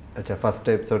కోర్ట్ని. ఫస్ట్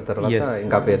ఎపిసోడ్ తర్వాత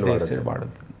ఇంకా పేర్లు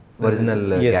వాడద్దు ఒరిజినల్.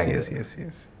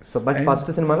 సో బట్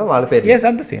ఫస్ట్ సినిమాలో వాళ్ళ పేరు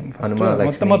అంత సేమ్,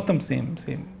 మొత్తం సేమ్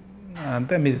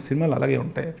అంతే. మీ సినిమాలు అలాగే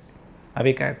ఉంటాయి,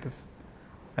 అవే క్యారెక్టర్స్,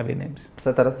 అవే నేమ్స్. సో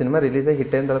తర్వాత సినిమా రిలీజ్ అయ్యి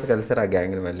హిట్ అయిన తర్వాత కలిసారు ఆ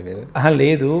గ్యాంగ్ మళ్ళీ మీరు?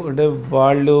 లేదు, అంటే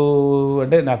వాళ్ళు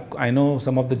అంటే నాకు I know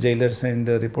some of the jailers and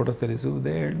reporters తెలుసు.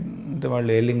 అంటే వాళ్ళు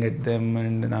ఎయిలింగ్ ఎట్ దెమ్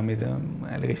అండ్ నా మీద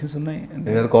అలిగేషన్స్ ఉన్నాయి.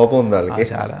 కోపం ఉంది వాళ్ళకి,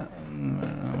 చాలా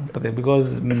ఉంటుంది. బికాజ్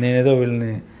నేనేదో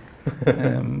వీళ్ళని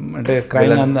అంటే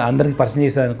క్రైమ్ అందరికి పరిచయం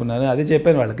చేస్తాను అనుకున్నాను. అదే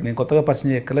చెప్పాను వాళ్ళకి, నేను కొత్తగా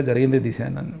పరిచయం చేయక్కర్లా, జరిగిందే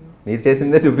తీశాను. నన్ను మీరు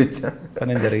చేసిందే చూపించా,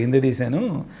 నేను జరిగిందే తీశాను,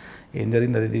 ఏం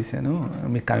జరిగింది అది తీశాను.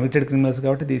 మీకు కన్విక్టెడ్ క్రిమినల్స్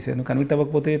కాబట్టి తీశాను. కన్విక్ట్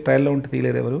అవ్వకపోతే ట్రయల్లో ఉంటే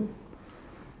తీయలేరు ఎవరు.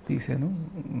 తీసాను,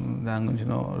 దాని గురించి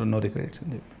నో రిగ్రెట్స్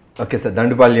అని చెప్పి. ఓకే సార్,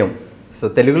 దండుపాల్యం సో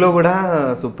తెలుగులో కూడా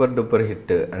సూపర్ డూపర్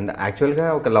హిట్. అండ్ యాక్చువల్గా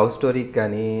ఒక లవ్ స్టోరీకి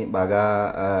కానీ బాగా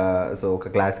సో ఒక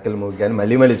క్లాసికల్ మూవీ కానీ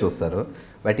మళ్ళీ చూస్తారు.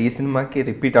 బట్ ఈ సినిమాకి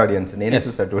రిపీట్ ఆడియన్స్, నేనే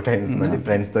చూసాను 2 times మళ్ళీ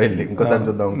ఫ్రెండ్స్తో వెళ్ళి ఇంకోసారి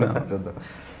చూద్దాం.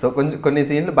 సో కొన్ని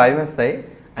సీన్లు భయం వేస్తాయి.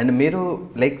 అండ్ మీరు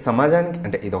లైక్ సమాజానికి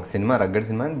అంటే ఇది ఒక సినిమా, రగ్గడ్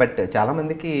సినిమా, బట్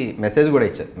చాలామందికి మెసేజ్ కూడా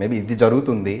ఇచ్చారు, మేబీ ఇది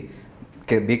జరుగుతుంది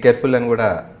బీ కేర్ఫుల్ అని కూడా.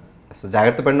 సో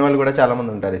జాగ్రత్త పడిన వాళ్ళు కూడా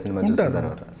చాలామంది ఉంటారు ఈ సినిమా చూసిన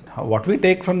తర్వాత. What we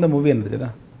take from the movie అన్నది కదా,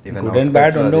 గుడ్ అండ్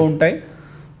బ్యాడ్ ఉంటాయి.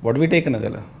 వాట్ వీ టేక్ అన్నది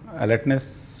కదా, అలర్ట్నెస్,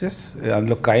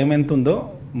 అందులో క్రైమ్ ఎంత ఉందో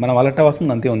మనం అలర్ట్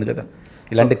అవ్వాల్సింది అంతే ఉంది కదా.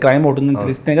 ఇలాంటి క్రైమ్ ఒకటి ఉందని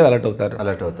తెలిస్తే కదా అలర్ట్ అవుతారు.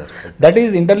 దట్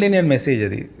ఈజ్ ఇంటర్లీనియర్ మెసేజ్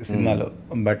అది సినిమాలో.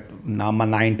 బట్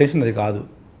నా ఇంటెన్షన్ అది కాదు.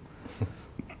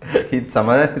 ఇది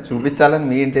సమాజానికి చూపించాలని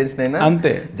మీ ఇంటెన్షన్ అయినా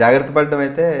అంతే, జాగ్రత్త పడడం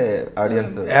అయితే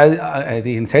ఆడియన్స్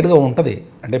అది ఇన్సైడ్గా ఉంటుంది.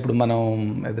 అంటే ఇప్పుడు మనం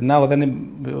ఏదన్నా ఒకదాన్ని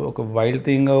ఒక వైల్డ్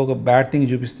థింగ్ ఒక బ్యాడ్ థింగ్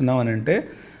చూపిస్తున్నాం అని అంటే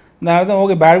దాని అర్థం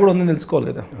ఓకే బ్యాడ్ కూడా ఉందని తెలుసుకోవాలి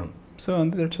కదా. సో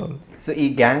అంతే, దట్స్ ఆల్. సో ఈ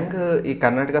గ్యాంగ్ ఈ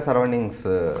Karnataka surroundings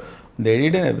they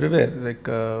did everywhere, like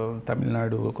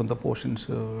Tamil Nadu కొంత పోర్షన్స్,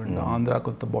 ఆంధ్ర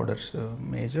కొంత బార్డర్స్,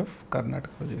 మేజ్ ఆఫ్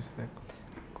కర్ణాటకలో చేసేది.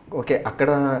 ఓకే, అక్కడ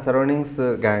సరౌండింగ్స్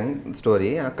గ్యాంగ్ స్టోరీ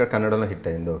అక్కడ కన్నడలో హిట్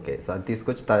అయింది. ఓకే, సో అది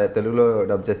తీసుకొచ్చి తెలుగులో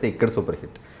డబ్ చేస్తే ఇక్కడ సూపర్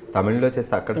హిట్, తమిళ్లో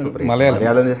చేస్తే అక్కడ సూపర్ హిట్,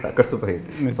 మలయాళం చేస్తే అక్కడ సూపర్ హిట్.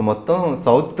 సో మొత్తం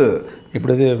సౌత్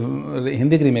ఇప్పుడు ఇది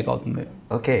హిందీకి రీమేక్ అవుతుంది.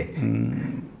 ఓకే,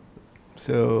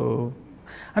 సో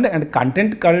అంటే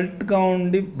కంటెంట్ కల్ట్గా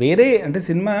ఉండి వేరే అంటే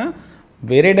సినిమా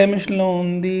వేరే డైమెన్షన్లో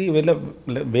ఉంది,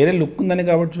 వేరే లుక్ ఉందని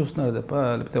కాబట్టి చూస్తున్నారు తప్ప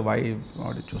లేకపోతే వై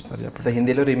ఆడి చూస్తారు చెప్పండి. సో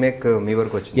హిందీలో రీమేక్ మీ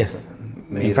వరకు వచ్చింది? ఎస్,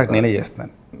 ఇన్ఫాక్ట్ నేనే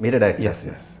చేస్తాను. మీరే డైరెక్ట్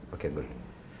చేస్తారు? Okay, good.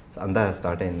 సో అంతా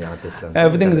స్టార్ట్ అయింది, artist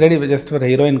everything is ready, just for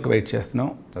హీరోయిన్కి వెయిట్ చేస్తున్నాం.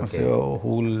 సో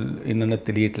హూల్ ఇన్న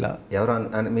తెలియట్లా. ఎవరు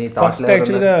మీ ఫస్ట్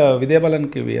యాక్చువల్గా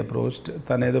విద్యాబాలన్కి వి అప్రోచ్డ్,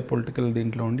 తను ఏదో పొలిటికల్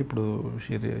దీంట్లో ఉండి ఇప్పుడు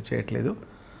షేర్ చేయట్లేదు.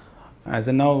 యాజ్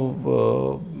అ నౌ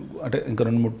అంటే ఇంకా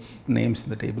 2-3 నేమ్స్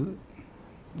ఇన్ ద టేబుల్.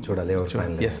 చూడాలి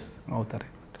ఎస్ అవుతారు.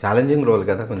 ఛాలెంజింగ్ రోల్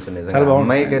కదా కొంచెం, నిజంగా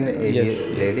అమ్మాయి కానీ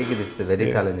లేడీకి ఇట్స్ వెరీ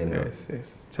ఛాలెంజింగ్.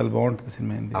 చాలా బాగుంటుంది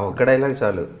సినిమా. ఒక్క డైలాగ్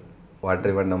చాలు, వాటర్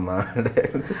ఇవ్వండి అమ్మా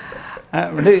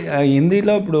అంటే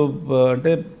హిందీలో ఇప్పుడు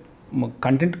అంటే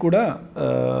కంటెంట్ కూడా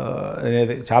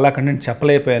చాలా కంటెంట్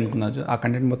చెప్పలేకపోయాయి అనుకున్నారు, ఆ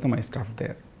కంటెంట్ మొత్తం ఐ స్టార్ట్ దే.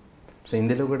 సో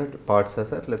హిందీలో కూడా పార్ట్సా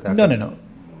సార్ లేదా? నేను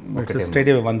స్ట్రైట్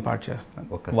 1 పార్ట్ చేస్తాను,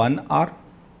 1 or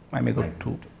I may go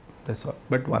 2, that's all.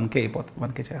 But 1K అయిపోతుంది,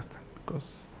 1K చేస్తాను. బికాస్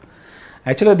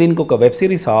యాక్చువల్గా దీనికి ఒక వెబ్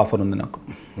సిరీస్ ఆఫర్ ఉంది నాకు,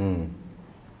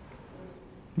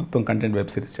 మొత్తం content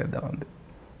web series చేద్దామంది.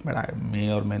 But I may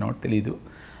are may not తెలీదు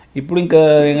ఇప్పుడు ఇంకా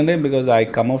ఏంటంటే, because I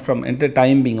come out from అంటే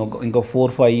టైం బీయింగ్ ఇంకో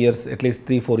 4-5 years, at least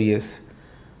 3-4 years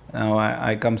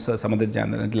I comes some other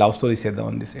genre అంటే లవ్ స్టోరీస్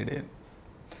చేద్దామని డిసైడ్ అయ్యాను.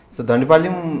 సో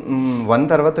దండుపాల్యం 1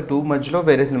 తర్వాత 2 మధ్యలో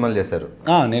వేరే సినిమాలు చేశారు?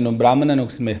 నేను బ్రాహ్మణ్ అని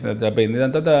ఒక సినిమా చేసిన అయిపోయింది.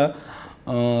 దాని తర్వాత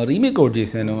రీమేక్ అవుట్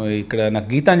చేశాను. ఇక్కడ నాకు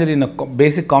గీతాంజలి, నాకు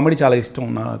బేసిక్ కామెడీ చాలా ఇష్టం,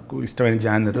 నాకు ఇష్టమైన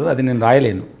జానర్, అది నేను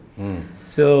రాయలేను.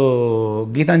 సో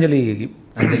గీతాంజలి,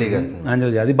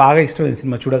 అంజలి అది బాగా ఇష్టమైన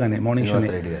సినిమా చూడగానే మార్నింగ్ షో.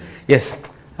 ఎస్,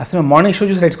 అసలు మార్నింగ్ షో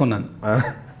చూసి రైట్స్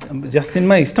జస్ట్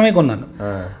సినిమా ఇష్టమే కొన్నాను.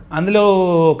 అందులో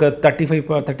ఒక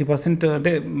 30%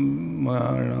 అంటే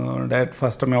డైరెక్ట్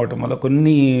ఫస్ట్ టైం అవ్వటం వల్ల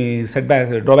కొన్ని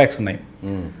డ్రాబ్యాక్స్ ఉన్నాయి.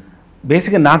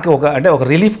 బేసిక్గా నాకు ఒక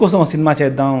రిలీఫ్ కోసం ఒక సినిమా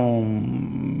చేద్దాం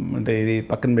అంటే ఇది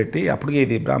పక్కన పెట్టి, అప్పటికి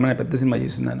ఇది బ్రాహ్మణ పెద్ద సినిమా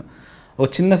చేస్తున్నాను. ఒక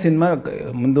చిన్న సినిమా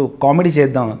ముందు కామెడీ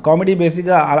చేద్దాం, కామెడీ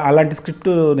బేసిక్గా అలాంటి స్క్రిప్ట్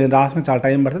నేను రాసిన చాలా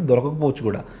టైం పడుతుంది, దొరకకపోవచ్చు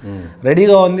కూడా.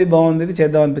 రెడీగా ఉంది, బాగుంది, ఇది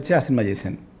చేద్దాం అనిపించి ఆ సినిమా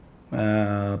చేశాను.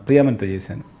 ప్రియమణితో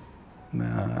చేశాను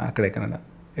అక్కడే కన్నడ.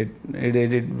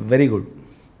 It very good.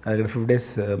 అది 5 days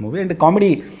మూవీ. అండ్ కామెడీ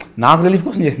నాకు రిలీఫ్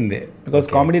కోసం చేసిందే, బికాస్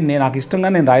కామెడీ నాకు ఇష్టంగా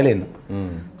నేను రాయలేను.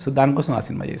 సో దానికోసం ఆ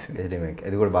సినిమా చేసింది.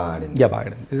 ఇది కూడా బాగా ఆడింది. బాగా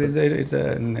ఆడింది. ఇట్స్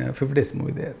 5 days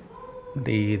మూవీ దే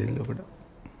అంటే ఈ ఇదిలో కూడా.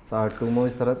 సో ఆ 2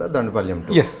 movies తర్వాత దండుపాల్యం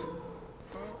 2. ఎస్.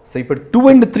 సో ఇప్పుడు 2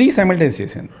 and 3 సైమల్టేనియస్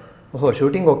చేశాను. ఓహో,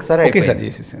 షూటింగ్ ఒకేసారి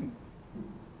చేసేసాను.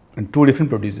 And 2 different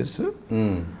producers.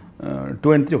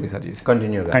 2 and 3 ఒకేసారి చేసి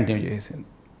కంటిన్యూ చేసాను.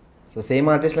 సో సేమ్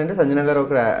ఆర్టిస్ట్లు అంటే సంజన గారు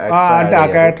ఒక అంటే ఆ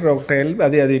క్యారెక్టర్ ఒకటే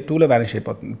అది 2లో వ్యానిష్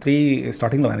అయిపోతుంది, 3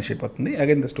 స్టార్టింగ్లో వ్యానిష్ అయిపోతుంది.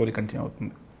 అగైన్ ద స్టోరీ కంటిన్యూ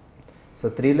అవుతుంది. సో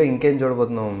 3లో ఇంకేం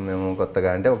చూడబోతున్నాం మేము కొత్తగా?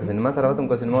 అంటే ఒక సినిమా తర్వాత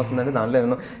ఇంకో సినిమా వస్తుందంటే దాంట్లో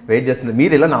ఏమైనా వెయిట్ చేస్తున్నారు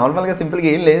మీరు? ఇలా నార్మల్గా సింపుల్గా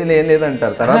ఏం లేదు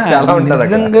అంటారు, తర్వాత చాలా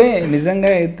ఉంటుంది.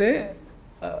 నిజంగా అయితే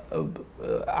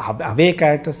అవే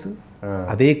క్యారెక్టర్స్,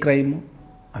 అదే క్రైమ్,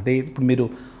 అదే. ఇప్పుడు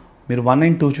మీరు 1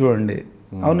 and 2 చూడండి,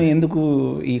 అవును ఎందుకు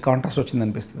ఈ కాంట్రాస్ట్ వచ్చింది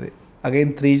అనిపిస్తుంది.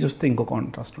 అగైన్ 3 చూస్తే ఇంకో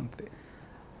కాంట్రాస్ట్ ఉంటుంది.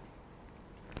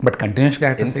 బట్ కంటిన్యూస్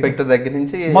క్యారెక్టర్స్, ఇన్స్పెక్టర్ దగ్గర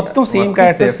నుంచి మొత్తం సేమ్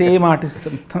క్యారెక్టర్, సేమ్ ఆర్టిస్ట్,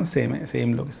 మొత్తం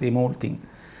సేమ్ ఓల్డ్ థింగ్.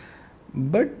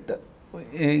 బట్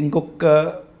ఇంకొక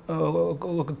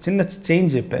చిన్న చేంజ్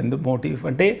చెప్పాను. మోటివ్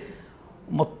అంటే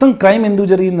మొత్తం క్రైమ్ ఎందుకు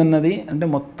జరిగిందన్నది, అంటే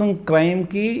మొత్తం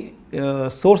క్రైమ్కి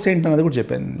సోర్స్ ఏంటన్నది కూడా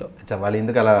చెప్పాను ఇందులో. వాళ్ళు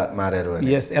ఎందుకు అలా మారారు,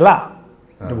 ఎస్, ఎలా,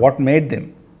 వాట్ మేడ్ దెమ్,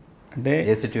 అంటే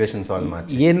ఏ సిచ్యువేషన్స్ వాళ్ళు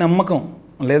మార్చి, ఏ నమ్మకం,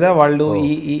 లేదా వాళ్ళు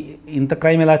ఈ ఇంత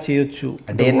క్రైమ్ ఎలా చేయొచ్చు,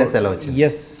 అవేర్నెస్ ఎలా వచ్చింది,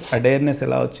 ఎస్ అవేర్నెస్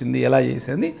ఎలా వచ్చింది, ఎలా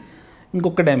చేసేది.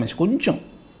 ఇంకొక డైమెన్షన్ కొంచెం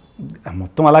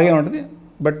మొత్తం అలాగే ఉంటుంది,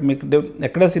 బట్ మీకు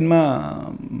ఎక్కడ సినిమా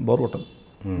బోర్ కొట్టదు,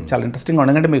 చాలా ఇంట్రెస్టింగ్గా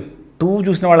ఉంటుంది. ఎందుకంటే మీకు 2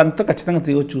 చూసిన వాళ్ళంతా ఖచ్చితంగా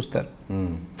 3 వచ్చి చూస్తారు,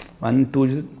 1,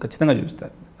 2 ఖచ్చితంగా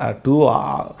చూస్తారు. ఆ 2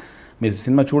 మీరు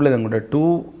సినిమా చూడలేదు అనుకుంటే 2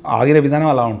 ఆగిన విధానం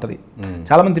అలా ఉంటుంది.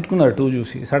 చాలామంది తిట్టుకున్నారు 2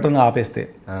 చూసి సడన్గా ఆపేస్తే.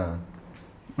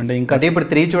 అంటే ఇంకా ఇప్పుడు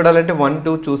 3 చూడాలంటే 1,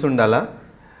 2 చూసి ఉండాలా,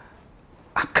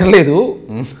 అక్కర్లేదు.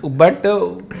 బట్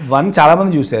 1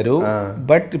 చాలామంది చూశారు,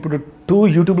 బట్ ఇప్పుడు 2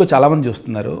 యూట్యూబ్లో చాలామంది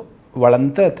చూస్తున్నారు,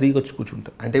 వాళ్ళంతా 3కి వచ్చి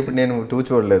కూర్చుంటారు. అంటే ఇప్పుడు నేను 2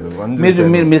 చూడలేదు,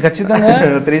 మీరు ఖచ్చితంగా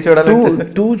 3 చూడాలంటే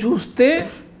 2 చూస్తే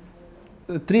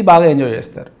 3 బాగా ఎంజాయ్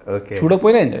చేస్తారు,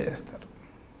 చూడకపోయినా ఎంజాయ్ చేస్తారు,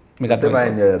 మీకు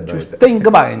చూస్తే ఇంకా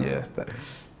బాగా ఎంజాయ్ చేస్తారు.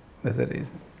 That's the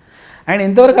reason. అండ్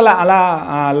ఇంతవరకు అలా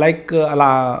లైక్ అలా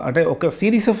అంటే ఒక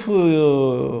series of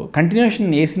continuation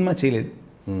A cinema చేయలేదు.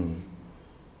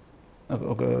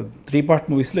 ఒక 3 పార్ట్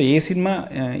మూవీస్లో ఏ సినిమా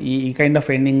ఈ కైండ్ ఆఫ్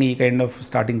ఎండింగ్, ఈ కైండ్ ఆఫ్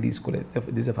స్టార్టింగ్ తీసుకోలేదు.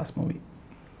 This the first movie.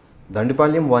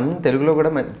 Dandupalyam 1 తెలుగులో కూడా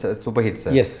సూపర్ హిట్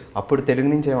సార్. ఎస్. అప్పుడు తెలుగు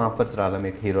నుంచి ఏం ఆఫర్స్ రాలా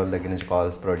మీకు, హీరోల దగ్గర నుంచి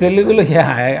కాల్స్? తెలుగులో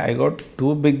I got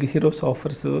 2 big heroes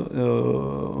offers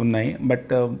ఉన్నాయి,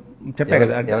 బట్ చెప్పా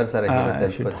కదా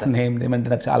నేమ్ ఏమంటే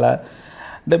నాకు చాలా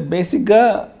అంటే బేసిక్గా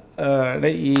అంటే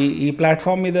ఈ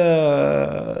ప్లాట్ఫామ్ మీద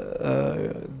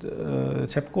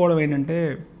చెప్పుకోవడం ఏంటంటే,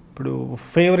 ఇప్పుడు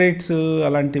ఫేవరెట్స్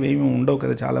అలాంటివి ఏమి ఉండవు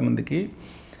కదా చాలామందికి.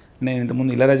 నేను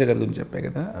ఇంతకుముందు ఇళయరాజా గారి గురించి చెప్పా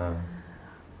కదా,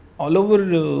 ఆల్ ఓవర్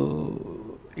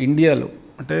ఇండియాలో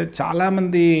అంటే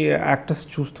చాలామంది యాక్టర్స్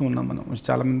చూస్తూ ఉన్నాం మనం.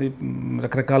 చాలామంది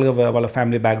రకరకాలుగా వాళ్ళ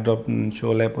ఫ్యామిలీ బ్యాక్డ్రాప్ నుంచో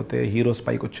లేకపోతే హీరోస్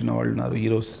పైకి వచ్చిన వాళ్ళు ఉన్నారు,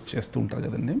 హీరోస్ చేస్తూ ఉంటారు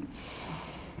కదండి.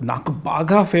 నాకు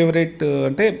బాగా ఫేవరెట్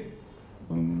అంటే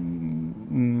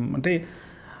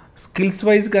స్కిల్స్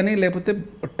వైజ్ కానీ లేకపోతే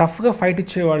టఫ్గా ఫైట్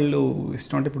ఇచ్చేవాళ్ళు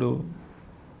ఇష్టం. అంటే ఇప్పుడు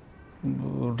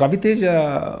రవితేజ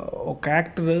ఒక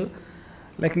యాక్టర్,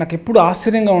 లైక్ నాకు ఎప్పుడు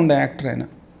ఆశ్చర్యంగా ఉండే యాక్టర్ ఆయన.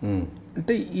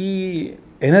 అంటే ఈ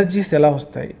ఎనర్జీస్ ఎలా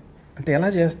వస్తాయి, అంటే ఎలా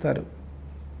చేస్తారు,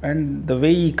 అండ్ ద వే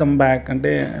ఈ కమ్ బ్యాక్,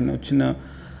 అంటే ఆయన వచ్చిన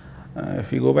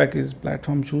if you go back is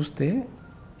platform చూస్తే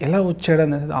ఎలా వచ్చాడు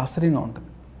అనేది ఆశ్చర్యంగా ఉంటుంది.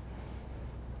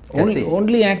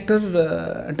 ఓన్లీ యాక్టర్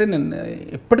అంటే నేను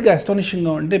ఎప్పటికీ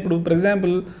అస్టానిషింగ్గా అంటే, ఇప్పుడు ఫర్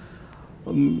ఎగ్జాంపుల్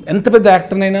ఎంత పెద్ద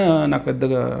యాక్టర్నైనా నాకు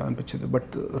పెద్దగా అనిపించదు,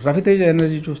 బట్ రవితేజ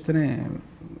ఎనర్జీ చూస్తేనే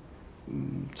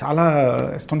చాలా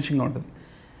అస్టానిషింగ్గా ఉంటుంది.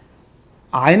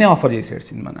 ఆయనే ఆఫర్ చేసాడు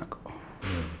సినిమా నాకు.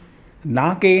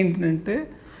 నాకేంటంటే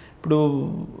ఇప్పుడు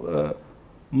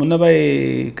మున్నబాయ్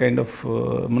కైండ్ ఆఫ్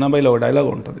మున్నబాయ్లో ఒక డైలాగ్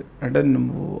ఉంటుంది, అంటే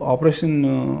నువ్వు ఆపరేషన్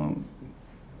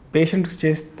పేషెంట్స్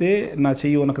చేస్తే నా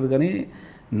చెయ్యి వనకదు, కానీ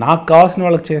నాకు కావాల్సిన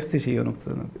వాళ్ళకి చేస్తే చెయ్యి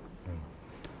వనుకుతుంది నాకు.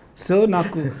 సో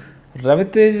నాకు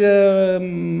రవితేజ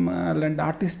అలాంటి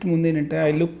ఆర్టిస్ట్ ముందు ఏంటంటే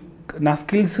ఐ లుక్, నా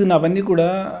స్కిల్స్ అవన్నీ కూడా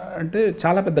అంటే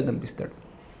చాలా పెద్దగా కనిపిస్తాడు.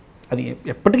 అది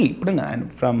ఎప్పటికీ ఇప్పుడు ఆయన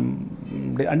ఫ్రమ్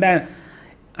అంటే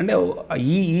అంటే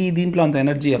ఈ దీంట్లో అంత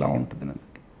ఎనర్జీ ఎలా ఉంటుంది నాకు.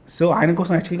 సో ఆయన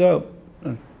కోసం యాక్చువల్గా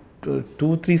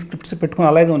 2-3 స్క్రిప్ట్స్ పెట్టుకుని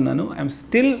అలాగే ఉన్నాను. I'm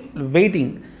still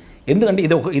waiting. ఎందుకంటే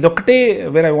ఇదొక్కటే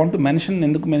where I want to mention.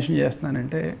 ఎందుకు మెన్షన్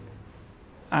చేస్తున్నానంటే,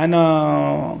 ఆయన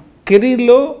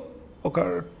కెరీర్లో ఒక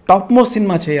టాప్ మోస్ట్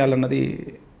సినిమా చేయాలన్నది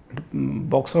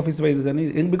బాక్స్ ఆఫీస్ వైజ్ కానీ,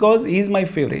 బికాజ్ ఈజ్ మై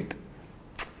ఫేవరెట్,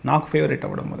 నాకు ఫేవరెట్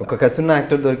అవ్వడం వల్ల. ఒక కసున్న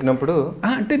యాక్టర్ దొరికినప్పుడు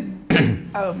అంటే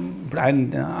ఇప్పుడు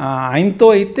ఆయనతో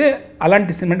అయితే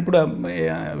అలాంటి సినిమా, ఇప్పుడు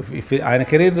ఆయన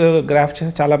కెరీర్ గ్రాఫ్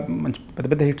చేసి చాలా మంచి పెద్ద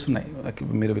పెద్ద హిట్స్ ఉన్నాయి.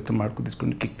 మీరు విక్రమార్కు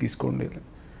తీసుకోండి, కిక్ తీసుకోండి,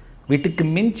 వీటికి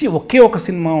మించి ఒకే ఒక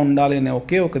సినిమా ఉండాలి అనే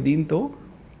ఒకే ఒక దీంతో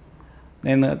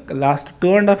నేను లాస్ట్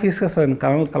 2.5 years అసలు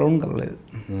కలవలేదు.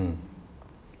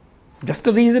 జస్ట్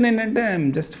రీజన్ ఏంటంటే I'm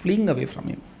just fleeing away from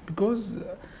him, because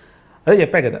అదే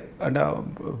చెప్పా కదా, అంటే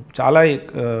చాలా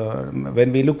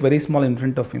when we look very small in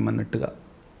front of him అన్నట్టుగా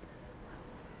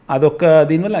అదొక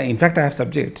దీనివల్ల. ఇన్ఫ్యాక్ట్ ఐ హ్యావ్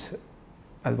సబ్జెక్ట్స్,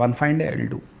 అది 1 fine day I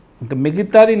will do. ఇంకా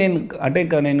మిగతాది నేను అంటే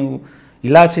ఇంకా నేను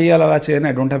ఇలా చేయాలి అలా చేయాలని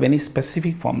I don't have any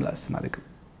specific formulas నా దగ్గర,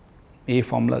 ఏ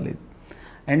ఫార్ములా లేదు.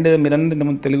 అండ్ మీరు అన్నది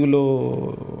ఇంతకుముందు తెలుగులో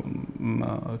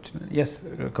వచ్చిన ఎస్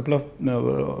కపుల్ ఆఫ్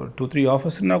 2-3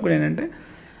 ఆఫర్స్ ఉన్నా కూడా ఏంటంటే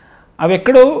అవి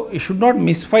ఎక్కడో ఈ షుడ్ నాట్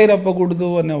మిస్ఫైర్ అవ్వకూడదు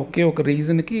అనే ఒకే ఒక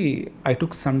రీజన్కి I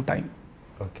took some time.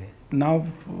 Okay, now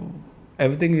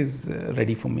everything is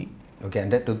ready for me. Okay,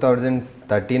 అంటే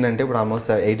 2013 అంటే ఇప్పుడు ఆల్మోస్ట్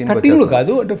 18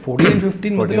 కాదు, అంటే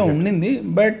 14-15 మధ్యలో ఉండింది.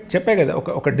 బట్ చెప్పా కదా,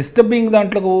 ఒక డిస్టర్బింగ్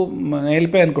దాంట్లో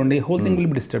వెళ్ళిపోయి అనుకోండి, whole thing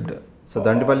will be disturbed. So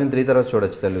Dandupalem 3 తర్వాత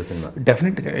చూడొచ్చు తెలుగు సినిమా.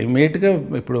 డెఫినెట్గా ఇమీడియట్గా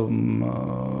ఇప్పుడు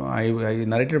I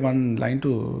narrated one line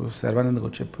to శర్వానంద్కి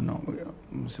వచ్చి చెప్పున్నాం.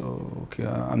 సో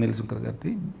అనిల్ శంకర్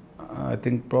గారిది ఐ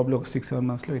థింక్ ప్రాబ్లీ ఒక 6-7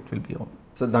 monthsలో it will be out.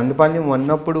 So Dandupalem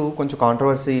ఉన్నప్పుడు కొంచెం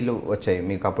కాంట్రవర్సీలు వచ్చాయి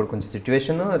మీకు, అప్పుడు కొంచెం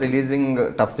సిచ్యువేషన్ రిలీజింగ్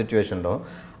టఫ్ సిచ్యువేషన్లో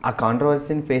ఆ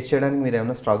కాంట్రవర్సీని ఫేస్ చేయడానికి మీరు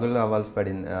ఏమైనా స్ట్రగుల్ అవ్వాల్సి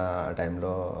పడింది ఆ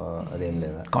టైంలో? అదేం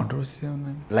లేదా? కాంట్రవర్సీ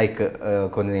లైక్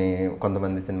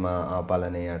కొంతమంది సినిమా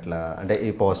ఆపాలని అట్లా, అంటే ఈ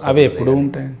పోస్ట్ అవి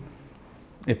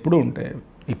ఎప్పుడూ ఉంటాయి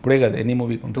ఇప్పుడే కదా ఎనీ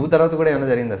మూవీ 2 తర్వాత కూడా ఏమైనా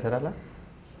జరిగిందా సార్ అలా?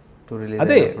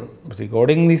 అదే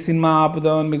recording the cinema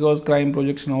ఆపుదాం because crime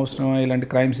projection అవసరం, ఇలాంటి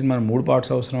క్రైమ్ సినిమా 3 parts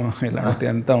అవసరం, ఇలాంటి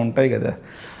అంతా ఉంటాయి కదా.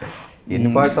 ఎన్ని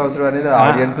పార్ట్స్ అవసరం అనేది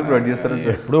ఆడియన్స్ ప్రొడ్యూసర్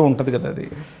ఎప్పుడూ ఉంటుంది కదా అది,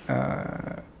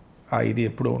 ఇది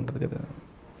ఎప్పుడూ ఉంటుంది కదా.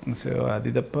 సో అది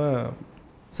తప్ప.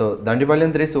 So Dandupalem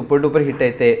 3 super duper hit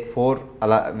అయితే 4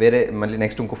 అలా వేరే మళ్ళీ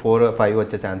నెక్స్ట్ ఇంకో 4-5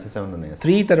 వచ్చే ఛాన్సెస్ ఏమైనా ఉన్నాయి?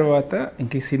 3 తర్వాత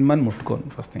ఇంక ఈ సినిమాని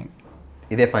ముట్టుకోను ఫస్ట్ థింగ్,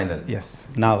 ఇదే ఫైనల్. ఎస్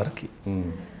నా వరకు.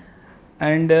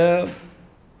 అండ్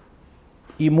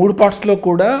ఈ 3 partsలో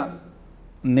కూడా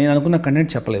నేను అనుకున్న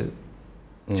కంటెంట్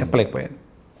చెప్పలేకపోయాను.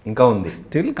 ఇంకా ఉంది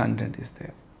స్టిల్ కంటెంట్ ఇస్తే,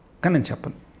 కానీ నేను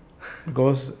చెప్పను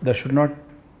because that should not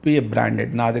be a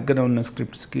branded. నా దగ్గర ఉన్న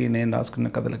స్క్రిప్ట్స్కి నేను రాసుకున్న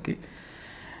కథలకి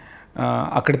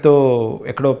అక్కడితో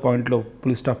ఎక్కడో పాయింట్లో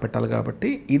పులి స్టాప్ పెట్టాలి కాబట్టి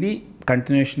ఇది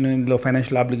కంటిన్యూషన్లో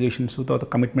ఫైనాన్షియల్ ఆబ్లిగేషన్స్ తర్వాత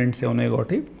కమిట్మెంట్స్ ఉన్నాయి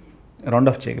కాబట్టి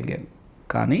రౌండ్ ఆఫ్ చేయగలిగాను.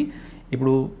 కానీ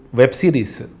ఇప్పుడు వెబ్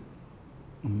సిరీస్,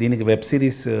 దీనికి వెబ్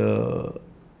సిరీస్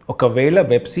ఒకవేళ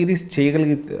వెబ్ సిరీస్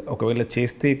చేయగలిగితే, ఒకవేళ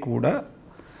చేస్తే కూడా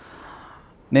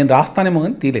నేను రాస్తానేమో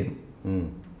కానీ తీయలేను.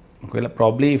 ఒకవేళ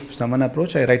probably if someone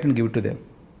approach I right and give to them,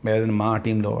 ఏదైనా మా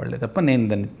టీంలో వాళ్ళే తప్ప నేను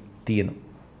దాన్ని తీయను.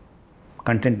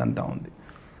 కంటెంట్ అంతా ఉంది.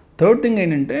 థర్డ్ థింగ్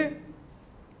ఏంటంటే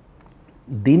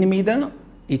దీని మీద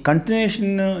ఈ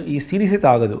కంటిన్యూషన్ ఈ సిరీస్ అయితే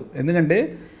ఆగదు. ఎందుకంటే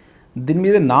దీని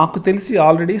మీద నాకు తెలిసి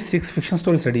ఆల్రెడీ 6 ఫిక్షన్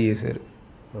స్టోరీస్ రెడీ చేశారు,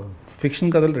 ఫిక్షన్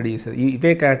కథలు రెడీ చేశారు.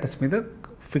 ఇవే క్యారెక్టర్స్ మీద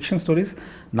ఫిక్షన్ స్టోరీస్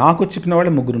నాకు చెప్పిన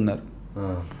వాళ్ళే 3 ఉన్నారు.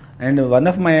 And one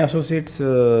of my associates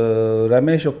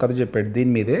Ramesh ఒక కథ చెప్పాడు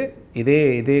దీని మీదే, ఇదే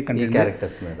కంటెంట్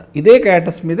ఇదే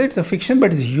క్యారెక్టర్స్ మీద. It's a fiction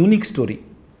but it's unique story.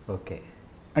 Okay,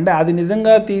 అంటే అది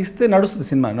నిజంగా తీస్తే నడుస్తుంది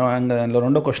సినిమా, దానిలో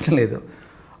రెండో క్వశ్చన్ లేదు.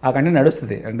 ఆ కంటెంట్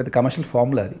నడుస్తుంది, అంటే అది కమర్షియల్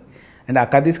ఫార్ములా అది. అండ్ ఆ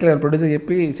కథ తీసుకెళ్ళి ప్రొడ్యూసర్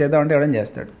చెప్పి చేద్దామంటే ఎవడని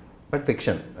చేస్తాడు. But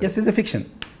fiction, yes is a fiction.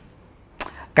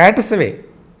 Characters అవే,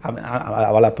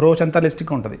 వాళ్ళ అప్రోచ్ అంతా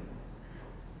లిస్టిక్గా ఉంటుంది,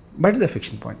 but it's a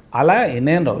fiction point. అలా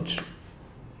ఎన్నైనా రావచ్చు,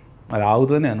 అది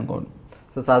ఆగుతుందని అనుకోను.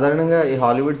 సో సాధారణంగా ఈ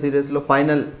హాలీవుడ్ సిరీస్లో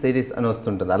ఫైనల్ సిరీస్ అని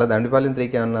వస్తుంటుంది, అలా దండుపాలెం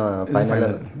 3కి ఏమన్నా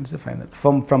final? It's final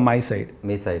from my side.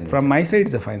 Me side? From my side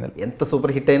it's final. ఎంత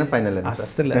సూపర్ హిట్ అయినా ఫైనల్ అని?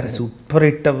 అసలు సూపర్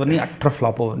హిట్ అవ్వని అట్టర్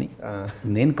ఫ్లాప్ అవ్వని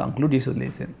నేను కంక్లూడ్ చేసి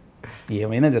వదిలేసాను,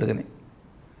 ఏమైనా జరగని.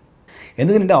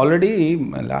 ఎందుకంటే already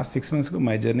last 6 months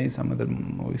my journey some other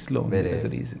మూవీస్లో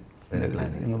రీజన్,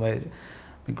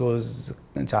 బికాజ్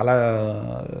నేను చాలా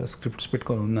స్క్రిప్ట్స్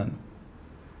పెట్టుకొని ఉన్నాను,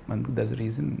 అందుకు దట్స్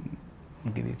రీజన్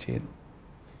ఇది చేయను.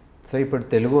 సో ఇప్పుడు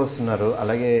తెలుగు వస్తున్నారు,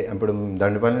 అలాగే ఇప్పుడు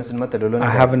దండుపాలెం సినిమా తెలుగులో ఐ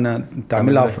హ్యావ్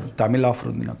తమిళ ఆఫర్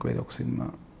ఉంది నాకు, వేరే ఒక సినిమా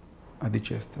అది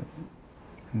చేస్తాను,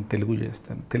 తెలుగు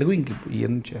చేస్తాను, తెలుగు ఇంక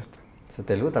ఇవన్నీ చేస్తాను. సో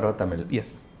తెలుగు తర్వాత తమిళ్?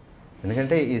 ఎస్.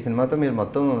 ఎందుకంటే ఈ సినిమాతో మీరు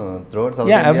మొత్తం త్రూఅవుట్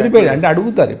ఎవ్రీబడి అంటే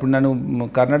అడుగుతారు. ఇప్పుడు నన్ను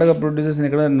కర్ణాటక ప్రొడ్యూసర్స్ని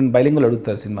ఎక్కడ నన్ను బైలింగులు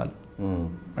అడుగుతారు సినిమాలు,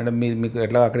 అంటే మీకు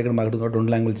ఎట్లా అక్కడిక్కడ మాకు 2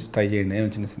 languages ట్రై చేయండి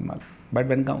ఏమి చిన్న సినిమాలు. But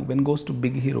when goes to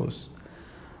big heroes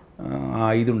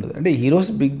ఇది ఉండదు. అంటే హీరోస్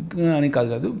బిగ్ అని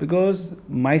కాదు, బికాజ్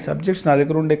మై సబ్జెక్ట్స్ నా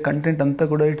దగ్గర ఉండే కంటెంట్ అంతా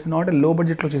కూడా ఇట్స్ నాట్ ఏ లో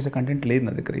బడ్జెట్లో చేసే కంటెంట్ లేదు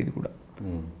నా దగ్గర. ఇది కూడా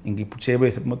ఇంక ఇప్పుడు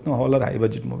చేయబోయే మొత్తం whole are high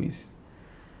budget movies.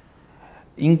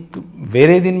 ఇంక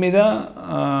వేరే దీని మీద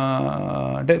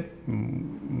అంటే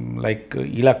లైక్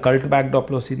ఇలా కల్ట్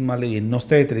బ్యాక్డ్రాప్లో సినిమాలు ఎన్ని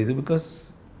వస్తాయో తెలియదు, బికాస్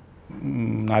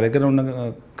నా దగ్గర ఉన్న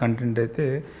కంటెంట్ అయితే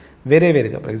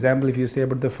వేరేగా. For example if you say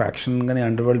about the faction కానీ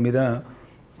అండర్ వరల్డ్ మీద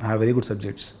I have very good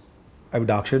subjects, అవి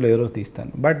డార్క్ షేడ్లో ఎవరో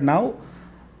తీస్తాను. But now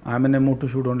I'm in a mood to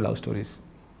shoot own love stories.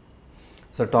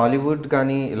 So Tollywood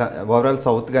కానీ ఇలా ఓవరాల్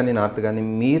సౌత్ కానీ నార్త్ కానీ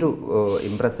మీరు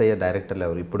ఇంప్రెస్ అయ్యే డైరెక్టర్లు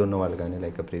ఎవరు ఇప్పుడున్న వాళ్ళు కానీ,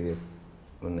 లైక్ ప్రీవియస్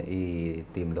ఉన్న ఈ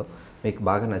థీమ్లో మీకు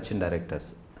బాగా నచ్చిన డైరెక్టర్స్?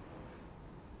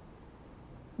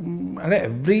 అంటే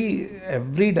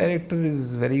every director is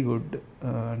very good.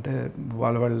 అంటే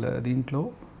వాళ్ళ దీంట్లో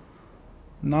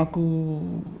నాకు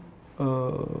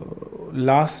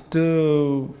లాస్ట్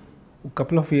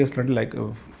కపుల్ ఆఫ్ ఇయర్స్లో అంటే లైక్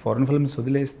ఫారెన్ ఫిల్మ్స్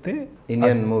వదిలేస్తే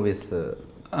ఇండియన్ మూవీస్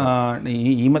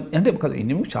ఈ మధ్య అంటే కదా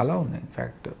ఇండియన్ మూవీస్ చాలా ఉన్నాయి.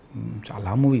 ఇన్ఫ్యాక్ట్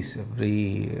చాలా మూవీస్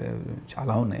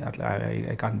చాలా ఉన్నాయి. అట్లా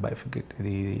ఐ కాంట్ బైఫికేట్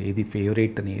ఇది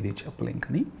ఫేవరెట్ అని ఏది చెప్పలేం.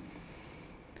 కానీ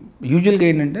యూజువల్గా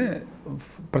ఏంటంటే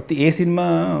ప్రతి ఏ సినిమా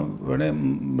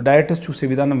డైరెక్టర్స్ చూసే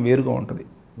విధానం వేరుగా ఉంటుంది.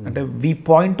 అంటే వీ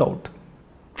పాయింట్ అవుట్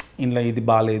ఇంట్లో ఇది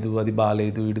బాగాలేదు, అది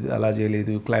బాగాలేదు, ఇది అలా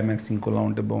చేయలేదు, క్లైమాక్స్ ఇంకోలా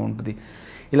ఉంటే బాగుంటుంది,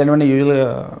 ఇలాంటివన్నీ యూజువల్గా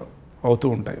అవుతూ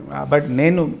ఉంటాయి. బట్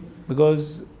నేను బికాజ్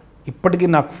ఇప్పటికీ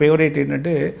నాకు ఫేవరెట్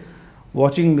ఏంటంటే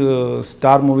watching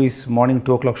star movies morning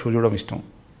 2 o'clock show చూడడం ఇష్టం.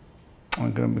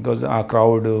 బికాజ్ ఆ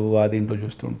క్రౌడ్ అది ఇంట్లో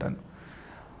చూస్తూ ఉంటాను.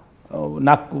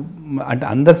 నాకు అంటే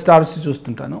అందరు స్టార్స్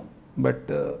చూస్తుంటాను, బట్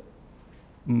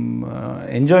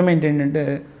ఎంజాయ్మెంట్ ఏంటంటే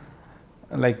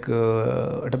లైక్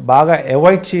అంటే బాగా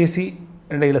అవాయిడ్ చేసి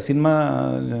అంటే ఇలా సినిమా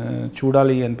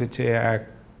చూడాలి అనిపించే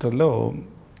యాక్టర్లో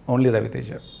ఓన్లీ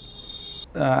రవితేజ.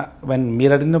 వెన్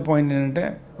మీరు అడిగిన పాయింట్ ఏంటంటే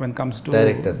వెన్ కమ్స్ టు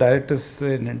డైరెక్టర్స్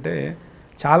ఏంటంటే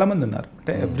చాలామంది ఉన్నారు,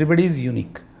 అంటే ఎవ్రీబడి ఈజ్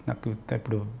యూనిక్. నాకు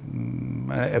ఇప్పుడు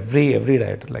ఎవ్రీ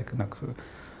డైరెక్టర్ లైక్ నాకు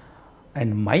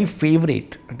అండ్ మై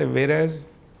ఫేవరెట్ అంటే వేరేజ్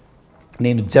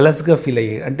నేను జలస్గా ఫీల్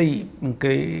అయ్యే అంటే ఇంకా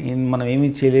మనం ఏమీ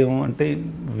చేయలేము అంటే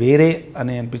వేరే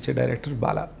అని అనిపించే డైరెక్టర్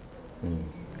బాలా,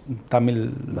 తమిళ్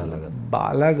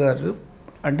బాలా గారు.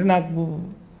 అంటే నాకు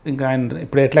ఇంకా ఆయన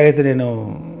ఇప్పుడు ఎట్లాగైతే నేను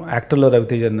యాక్టర్లో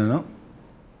రవితేజ అన్నాను,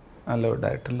 అందులో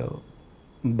డైరెక్టర్లో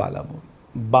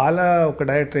బాలా ఒక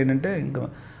డైరెక్టర్ ఏంటంటే ఇంకా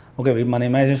ఓకే మన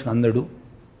imagination అందడు,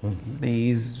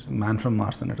 is man from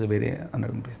Mars అన్నట్టుగా వేరే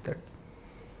అన్నట్టు అనిపిస్తాడు.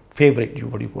 Favourite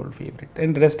what you call favorite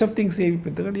and rest of things ఏవి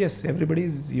పెద్దగా yes everybody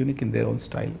is unique in their own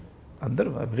style. అందరూ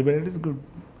everybody is good.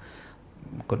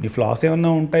 కొన్ని ఫ్లాస్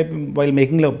ఏమన్నా ఉంటాయి వైల్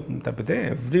మేకింగ్లో తప్పితే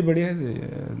everybody has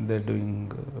they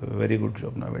doing very good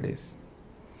job now days.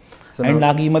 And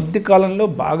నాకు ఈ మధ్య కాలంలో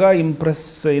బాగా ఇంప్రెస్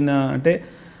అయిన అంటే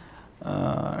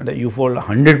అంటే యూ ఫోల్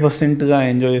 100%గా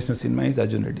ఎంజాయ్ చేసిన సినిమా ఇస్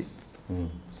అర్జున్ రెడ్డి,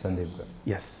 సందీప్ గారు.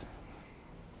 ఎస్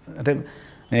అంటే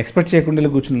నేను ఎక్స్పెక్ట్ చేయకుండా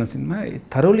కూర్చున్న cinema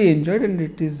thoroughly enjoyed and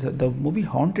it is the movie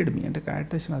haunted మీ. అంటే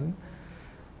క్యారెక్టరేషన్ అది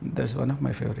that's one of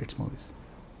my favourites movies.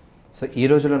 So ఈ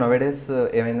రోజులో నవేడేస్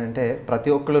ఏమైందంటే ప్రతి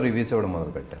ఒక్కరు రివ్యూస్ ఇవ్వడం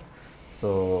మొదలుపెట్టారు. సో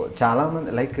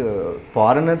చాలామంది లైక్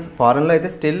ఫారెన్లో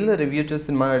అయితే స్టిల్ రివ్యూ చూసి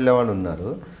సినిమా వెళ్ళే వాళ్ళు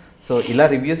ఉన్నారు. సో ఇలా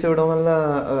రివ్యూస్ ఇవ్వడం వల్ల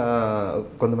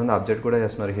కొంతమంది అబ్జెక్ట్ కూడా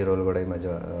చేస్తున్నారు, హీరోలు కూడా ఈ మధ్య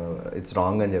ఇట్స్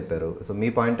రాంగ్ అని చెప్పారు. సో మీ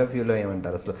పాయింట్ ఆఫ్ వ్యూలో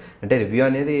ఏమంటారు అసలు? అంటే రివ్యూ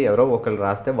అనేది ఎవరో ఒకళ్ళు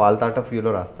రాస్తే వాళ్ళ థాట్ ఆఫ్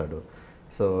వ్యూలో రాస్తాడు.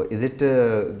 So is it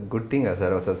good thing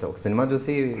sir? అసలు ఒక సినిమా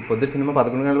చూసి పొద్దున్న సినిమా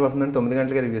 11 గంటలకు వస్తుందని 9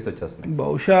 గంటలకే రివ్యూస్ వచ్చేస్తున్నాయి.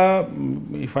 బహుశా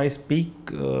ఇఫ్ ఐ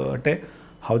స్పీక్ అంటే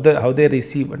హౌ దే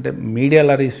రిసీవ్ అంటే మీడియా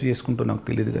ఎలా రిసీవ్ చేసుకుంటూ నాకు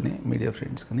తెలియదు, కానీ మీడియా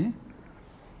ఫ్రెండ్స్ కానీ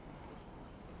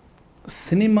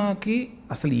సినిమాకి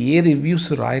అసలు ఏ రివ్యూస్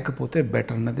రాయకపోతే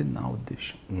బెటర్ అన్నది నా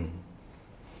ఉద్దేశం.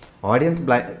 ఆడియన్స్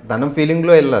తన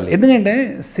ఫీలింగ్లో వెళ్ళాలి. ఎందుకంటే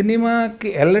సినిమాకి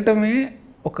వెళ్ళటమే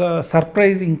ఒక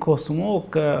సర్ప్రైజింగ్ కోసము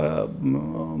ఒక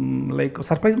లైక్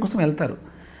సర్ప్రైజింగ్ కోసం వెళ్తారు.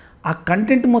 ఆ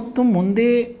కంటెంట్ మొత్తం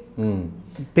ముందే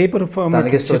పేపర్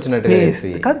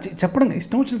కాదు చెప్పడం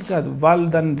ఇష్టం వచ్చినట్టు కాదు, వాళ్ళు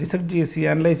దాన్ని రీసెర్చ్ చేసి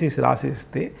అనలైజ్ చేసి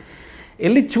రాసేస్తే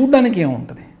వెళ్ళి చూడడానికి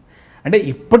ఏముంటుంది. అంటే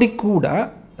ఇప్పటికి కూడా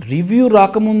రివ్యూ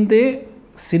రాకముందే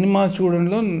సినిమా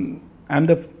చూడడంలో ఐఎమ్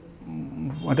ద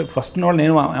అంటే ఫస్ట్ నాడు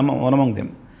నేను వన్ అమంగ్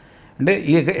దెమ్. అంటే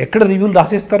ఎక్కడ రివ్యూలు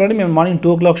రాసేస్తారని మేము మార్నింగ్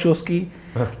 2 o'clock షోస్కి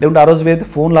లేకుంటే ఆ రోజు వేస్తే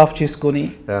ఫోన్లు ఆఫ్ చేసుకొని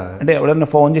అంటే ఎవడన్నా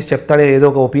ఫోన్ చేసి చెప్తాడే ఏదో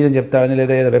ఒక ఒపీనియన్ చెప్తాడని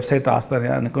లేదా ఏదో వెబ్సైట్ రాస్తారని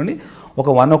అనుకోండి ఒక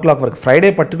 1 o'clock వరకు ఫ్రైడే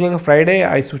పర్టికులర్గా ఫ్రైడే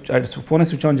ఫోన్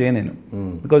స్విచ్ ఆన్ చేయను నేను,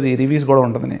 బికాజ్ ఈ రివ్యూస్ కూడా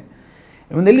ఉంటుందని.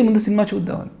 వెళ్ళి ముందు సినిమా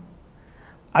చూద్దామని.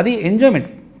 అది ఎంజాయ్మెంట్.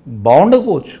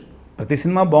 బాగుండకపోవచ్చు, ప్రతి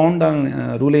సినిమా బాగుండాలని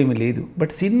రూల్ ఏమీ లేదు,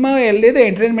 బట్ సినిమా వెళ్ళేదే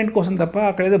ఎంటర్టైన్మెంట్ కోసం తప్ప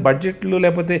అక్కడ ఏదో బడ్జెట్లు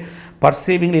లేకపోతే పర్స్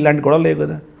సేవింగ్లు ఇలాంటి గొడవలు లేవు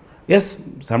కదా. ఎస్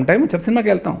సమ్ టైమ్ చెత్త సినిమాకి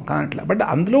వెళ్తాం కానీ అట్లా, బట్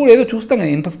అందులో కూడా ఏదో చూస్తాం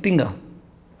కదా ఇంట్రెస్టింగ్గా.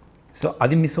 సో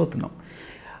అది మిస్ అవుతున్నాం.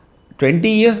 20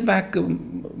 years back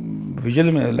visual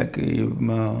like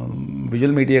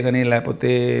visual media కానీ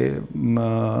లేకపోతే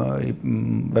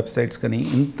వెబ్సైట్స్ కానీ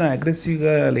ఇంత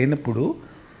అగ్రెసివ్గా లేనప్పుడు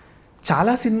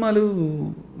చాలా సినిమాలు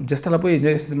జస్ట్ అలా పోయి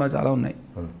ఎంజాయ్ చేసే సినిమాలు చాలా ఉన్నాయి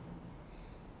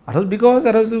ఆ రోజు. బికాజ్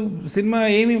ఆ రోజు సినిమా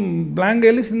ఏమి బ్లాంక్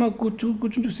వెళ్ళి సినిమా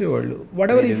కూర్చొని చూసేవాళ్ళు.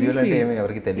 వాట్ ఎవర్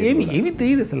ఏమీ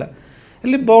తెలియదు అసలు.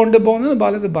 వెళ్ళి బాగుంటే బాగుంది,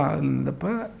 బాగాలేదు బాగుంది తప్ప.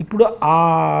 ఇప్పుడు ఆ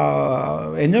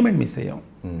ఎంజాయ్మెంట్ మిస్ అయ్యాం.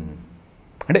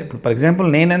 అంటే ఇప్పుడు ఫర్ ఎగ్జాంపుల్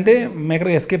నేనంటే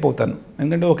మేకర్గా ఎస్కేప్ అవుతాను,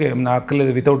 ఎందుకంటే ఓకే నాకు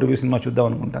అక్కర్లేదు వితౌట్ రివ్యూ సినిమా చూద్దాం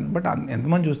అనుకుంటాను. బట్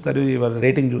ఎంతమంది చూస్తారు, ఇవాళ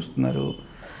రేటింగ్ చూస్తున్నారు,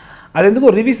 అది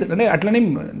ఎందుకో రివ్యూస్ అంటే అట్లనే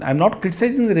ఐఎమ్ నాట్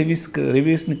క్రిటిసైజింగ్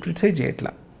రివ్యూస్ని క్రిటిసైజ్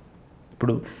చేయట్లా.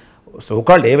 ఇప్పుడు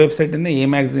సోకాల్డ్ ఏ వెబ్సైట్ అయినా ఏ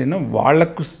మ్యాగజైన్ అయినా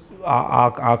వాళ్ళకు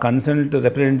ఆ కన్సల్ట్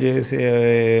రిప్రజెంట్ చేసే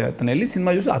అతను వెళ్ళి సినిమా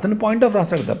చూసి అతని పాయింట్ ఆఫ్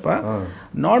రాస్తాడు తప్ప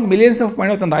నాట్ మిలియన్స్ ఆఫ్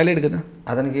పాయింట్ అతను రాయలేడు కదా.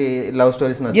 అతనికి లవ్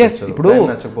స్టోరీస్ ఎస్ ఇప్పుడు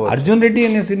అర్జున్ రెడ్డి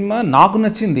అనే సినిమా నాకు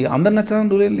నచ్చింది, అందరు నచ్చాలని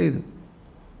రూల్ ఏం లేదు.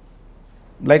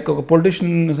 లైక్ ఒక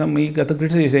పొలిటీషియన్ అతను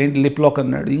క్రిటిసైజ్ చేసి ఏంటి లిప్ లాక్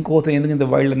అన్నాడు, ఇంకోత ఎందుకు ఇంత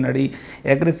వైల్డ్ అన్నాడు,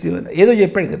 అగ్రెసివ్ ఏదో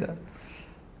చెప్పాడు కదా,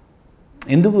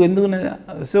 ఎందుకు.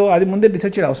 సో అది ముందే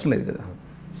డిసైడ్ చేయడం అవసరం లేదు కదా.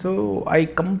 So I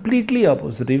completely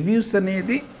oppose. Reviews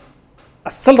అనేది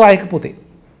అస్సలు రాయకపోతే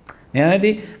నేను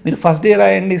అనేది మీరు ఫస్ట్ డే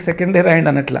రాయండి, సెకండ్ డే రాయండి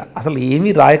అన్నట్లా, అసలు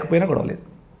ఏమీ రాయకపోయినా గొడవలేదు.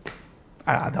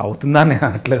 అది అవుతుందా నేను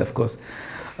అనట్లేదు, అఫ్కోర్స్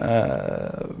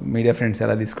మీడియా ఫ్రెండ్స్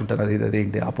ఎలా తీసుకుంటారు అది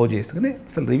అదేంటి అపోజ్ చేస్తే, కానీ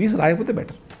అసలు రివ్యూస్ రాయకపోతే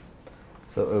బెటర్.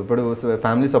 సో ఇప్పుడు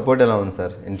ఫ్యామిలీ సపోర్ట్ ఎలా ఉంది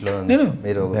సార్ ఇంట్లో?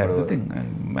 మీరు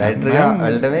డైరెక్టర్గా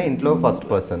వెళ్ళడమే ఇంట్లో ఫస్ట్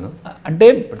పర్సన్ అంటే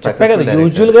చెప్పా కదా,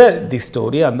 యూజువల్గా ది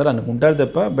స్టోరీ అందరూ అనుకుంటారు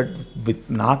తప్ప, బట్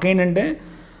నాకేంటంటే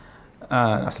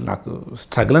అసలు నాకు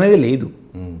స్ట్రగుల్ అనేది లేదు,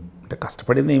 అంటే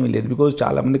కష్టపడింది ఏమీ లేదు, బికాజ్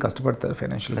చాలామంది కష్టపడతారు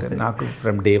ఫైనాన్షియల్గా. నాకు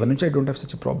ఫ్రమ్ డే వన్ నుంచి I don't have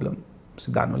such a problem. So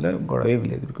దానివల్ల గొడవ ఏమీ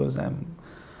లేదు, బికాజ్ ఐఎమ్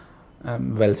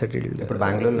వెల్ సెటిల్డ్. ఇప్పుడు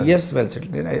Bengaluru? Yes, well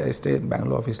settled. I stay in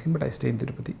Bengaluru ఆఫీస్లో, but I stay in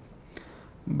Tirupati.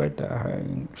 But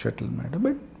shuttle అనమాట.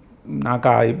 బట్ నాకు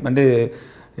అంటే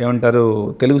ఏమంటారు,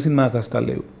 తెలుగు సినిమా కష్టాలు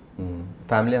లేవు.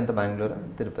 ఫ్యామిలీ అంతా బెంగళూరు,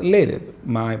 తిరుపతి? లేదు,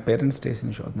 మా పేరెంట్స్ స్టేస్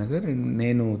ఇన్ షాద్ నగర్,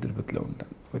 నేను తిరుపతిలో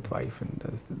ఉంటాను విత్ వైఫ్. అండ్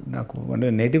నాకు అంటే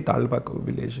నేటివ్ తాళ్ళపాక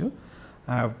విలేజ్,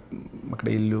 అక్కడ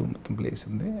ఇల్లు మొత్తం ప్లేస్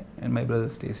ఉంది. And my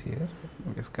brother stays here,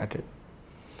 స్కాటెడ్.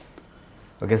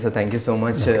 Okay sir, thank you so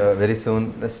much. Very soon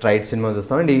straight cinema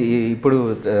చూస్తాం. అండ్ ఇప్పుడు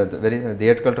వెరీ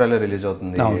థియేట్రికల్ ట్రైలర్ రిలీజ్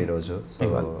అవుతుంది ఈరోజు. సో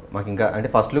మాకు ఇంకా అంటే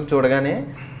ఫస్ట్ లుక్ చూడగానే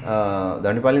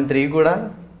దండుపాలెం 3 కూడా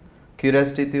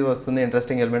క్యూరియాసిటీ వస్తుంది,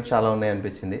 ఇంట్రెస్టింగ్ ఎలిమెంట్స్ చాలా ఉన్నాయి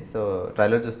అనిపించింది. సో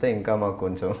ట్రైలర్ చూస్తే ఇంకా మాకు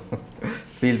కొంచెం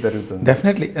ఫీల్ పెరుగుతుంది.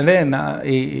 డెఫినెట్లీ, అంటే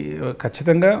ఈ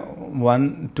ఖచ్చితంగా 1,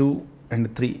 2 and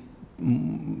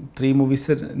 3 మూవీస్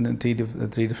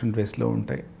 3 డిఫరెంట్ వేస్లో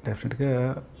ఉంటాయి. డెఫినెట్గా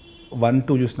 1,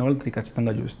 2 చూసిన వాళ్ళు 3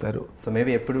 ఖచ్చితంగా చూస్తారు. సో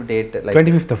మేబీ ఎప్పుడు date?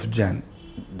 25th of Jan.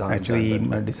 Actually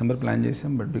December plan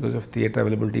చేసాం, but because of theatre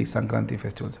availability, Sankranti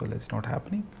festivals వల్ల it's not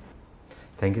happening.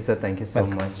 Thank you sir, thank you so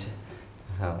much.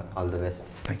 All the best.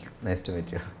 Thank you. Nice to meet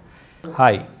you.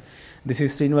 Hi, this is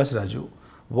Srinivas Raju.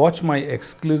 Watch my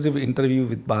exclusive interview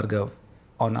with Bhargav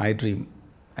on iDream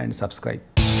and subscribe.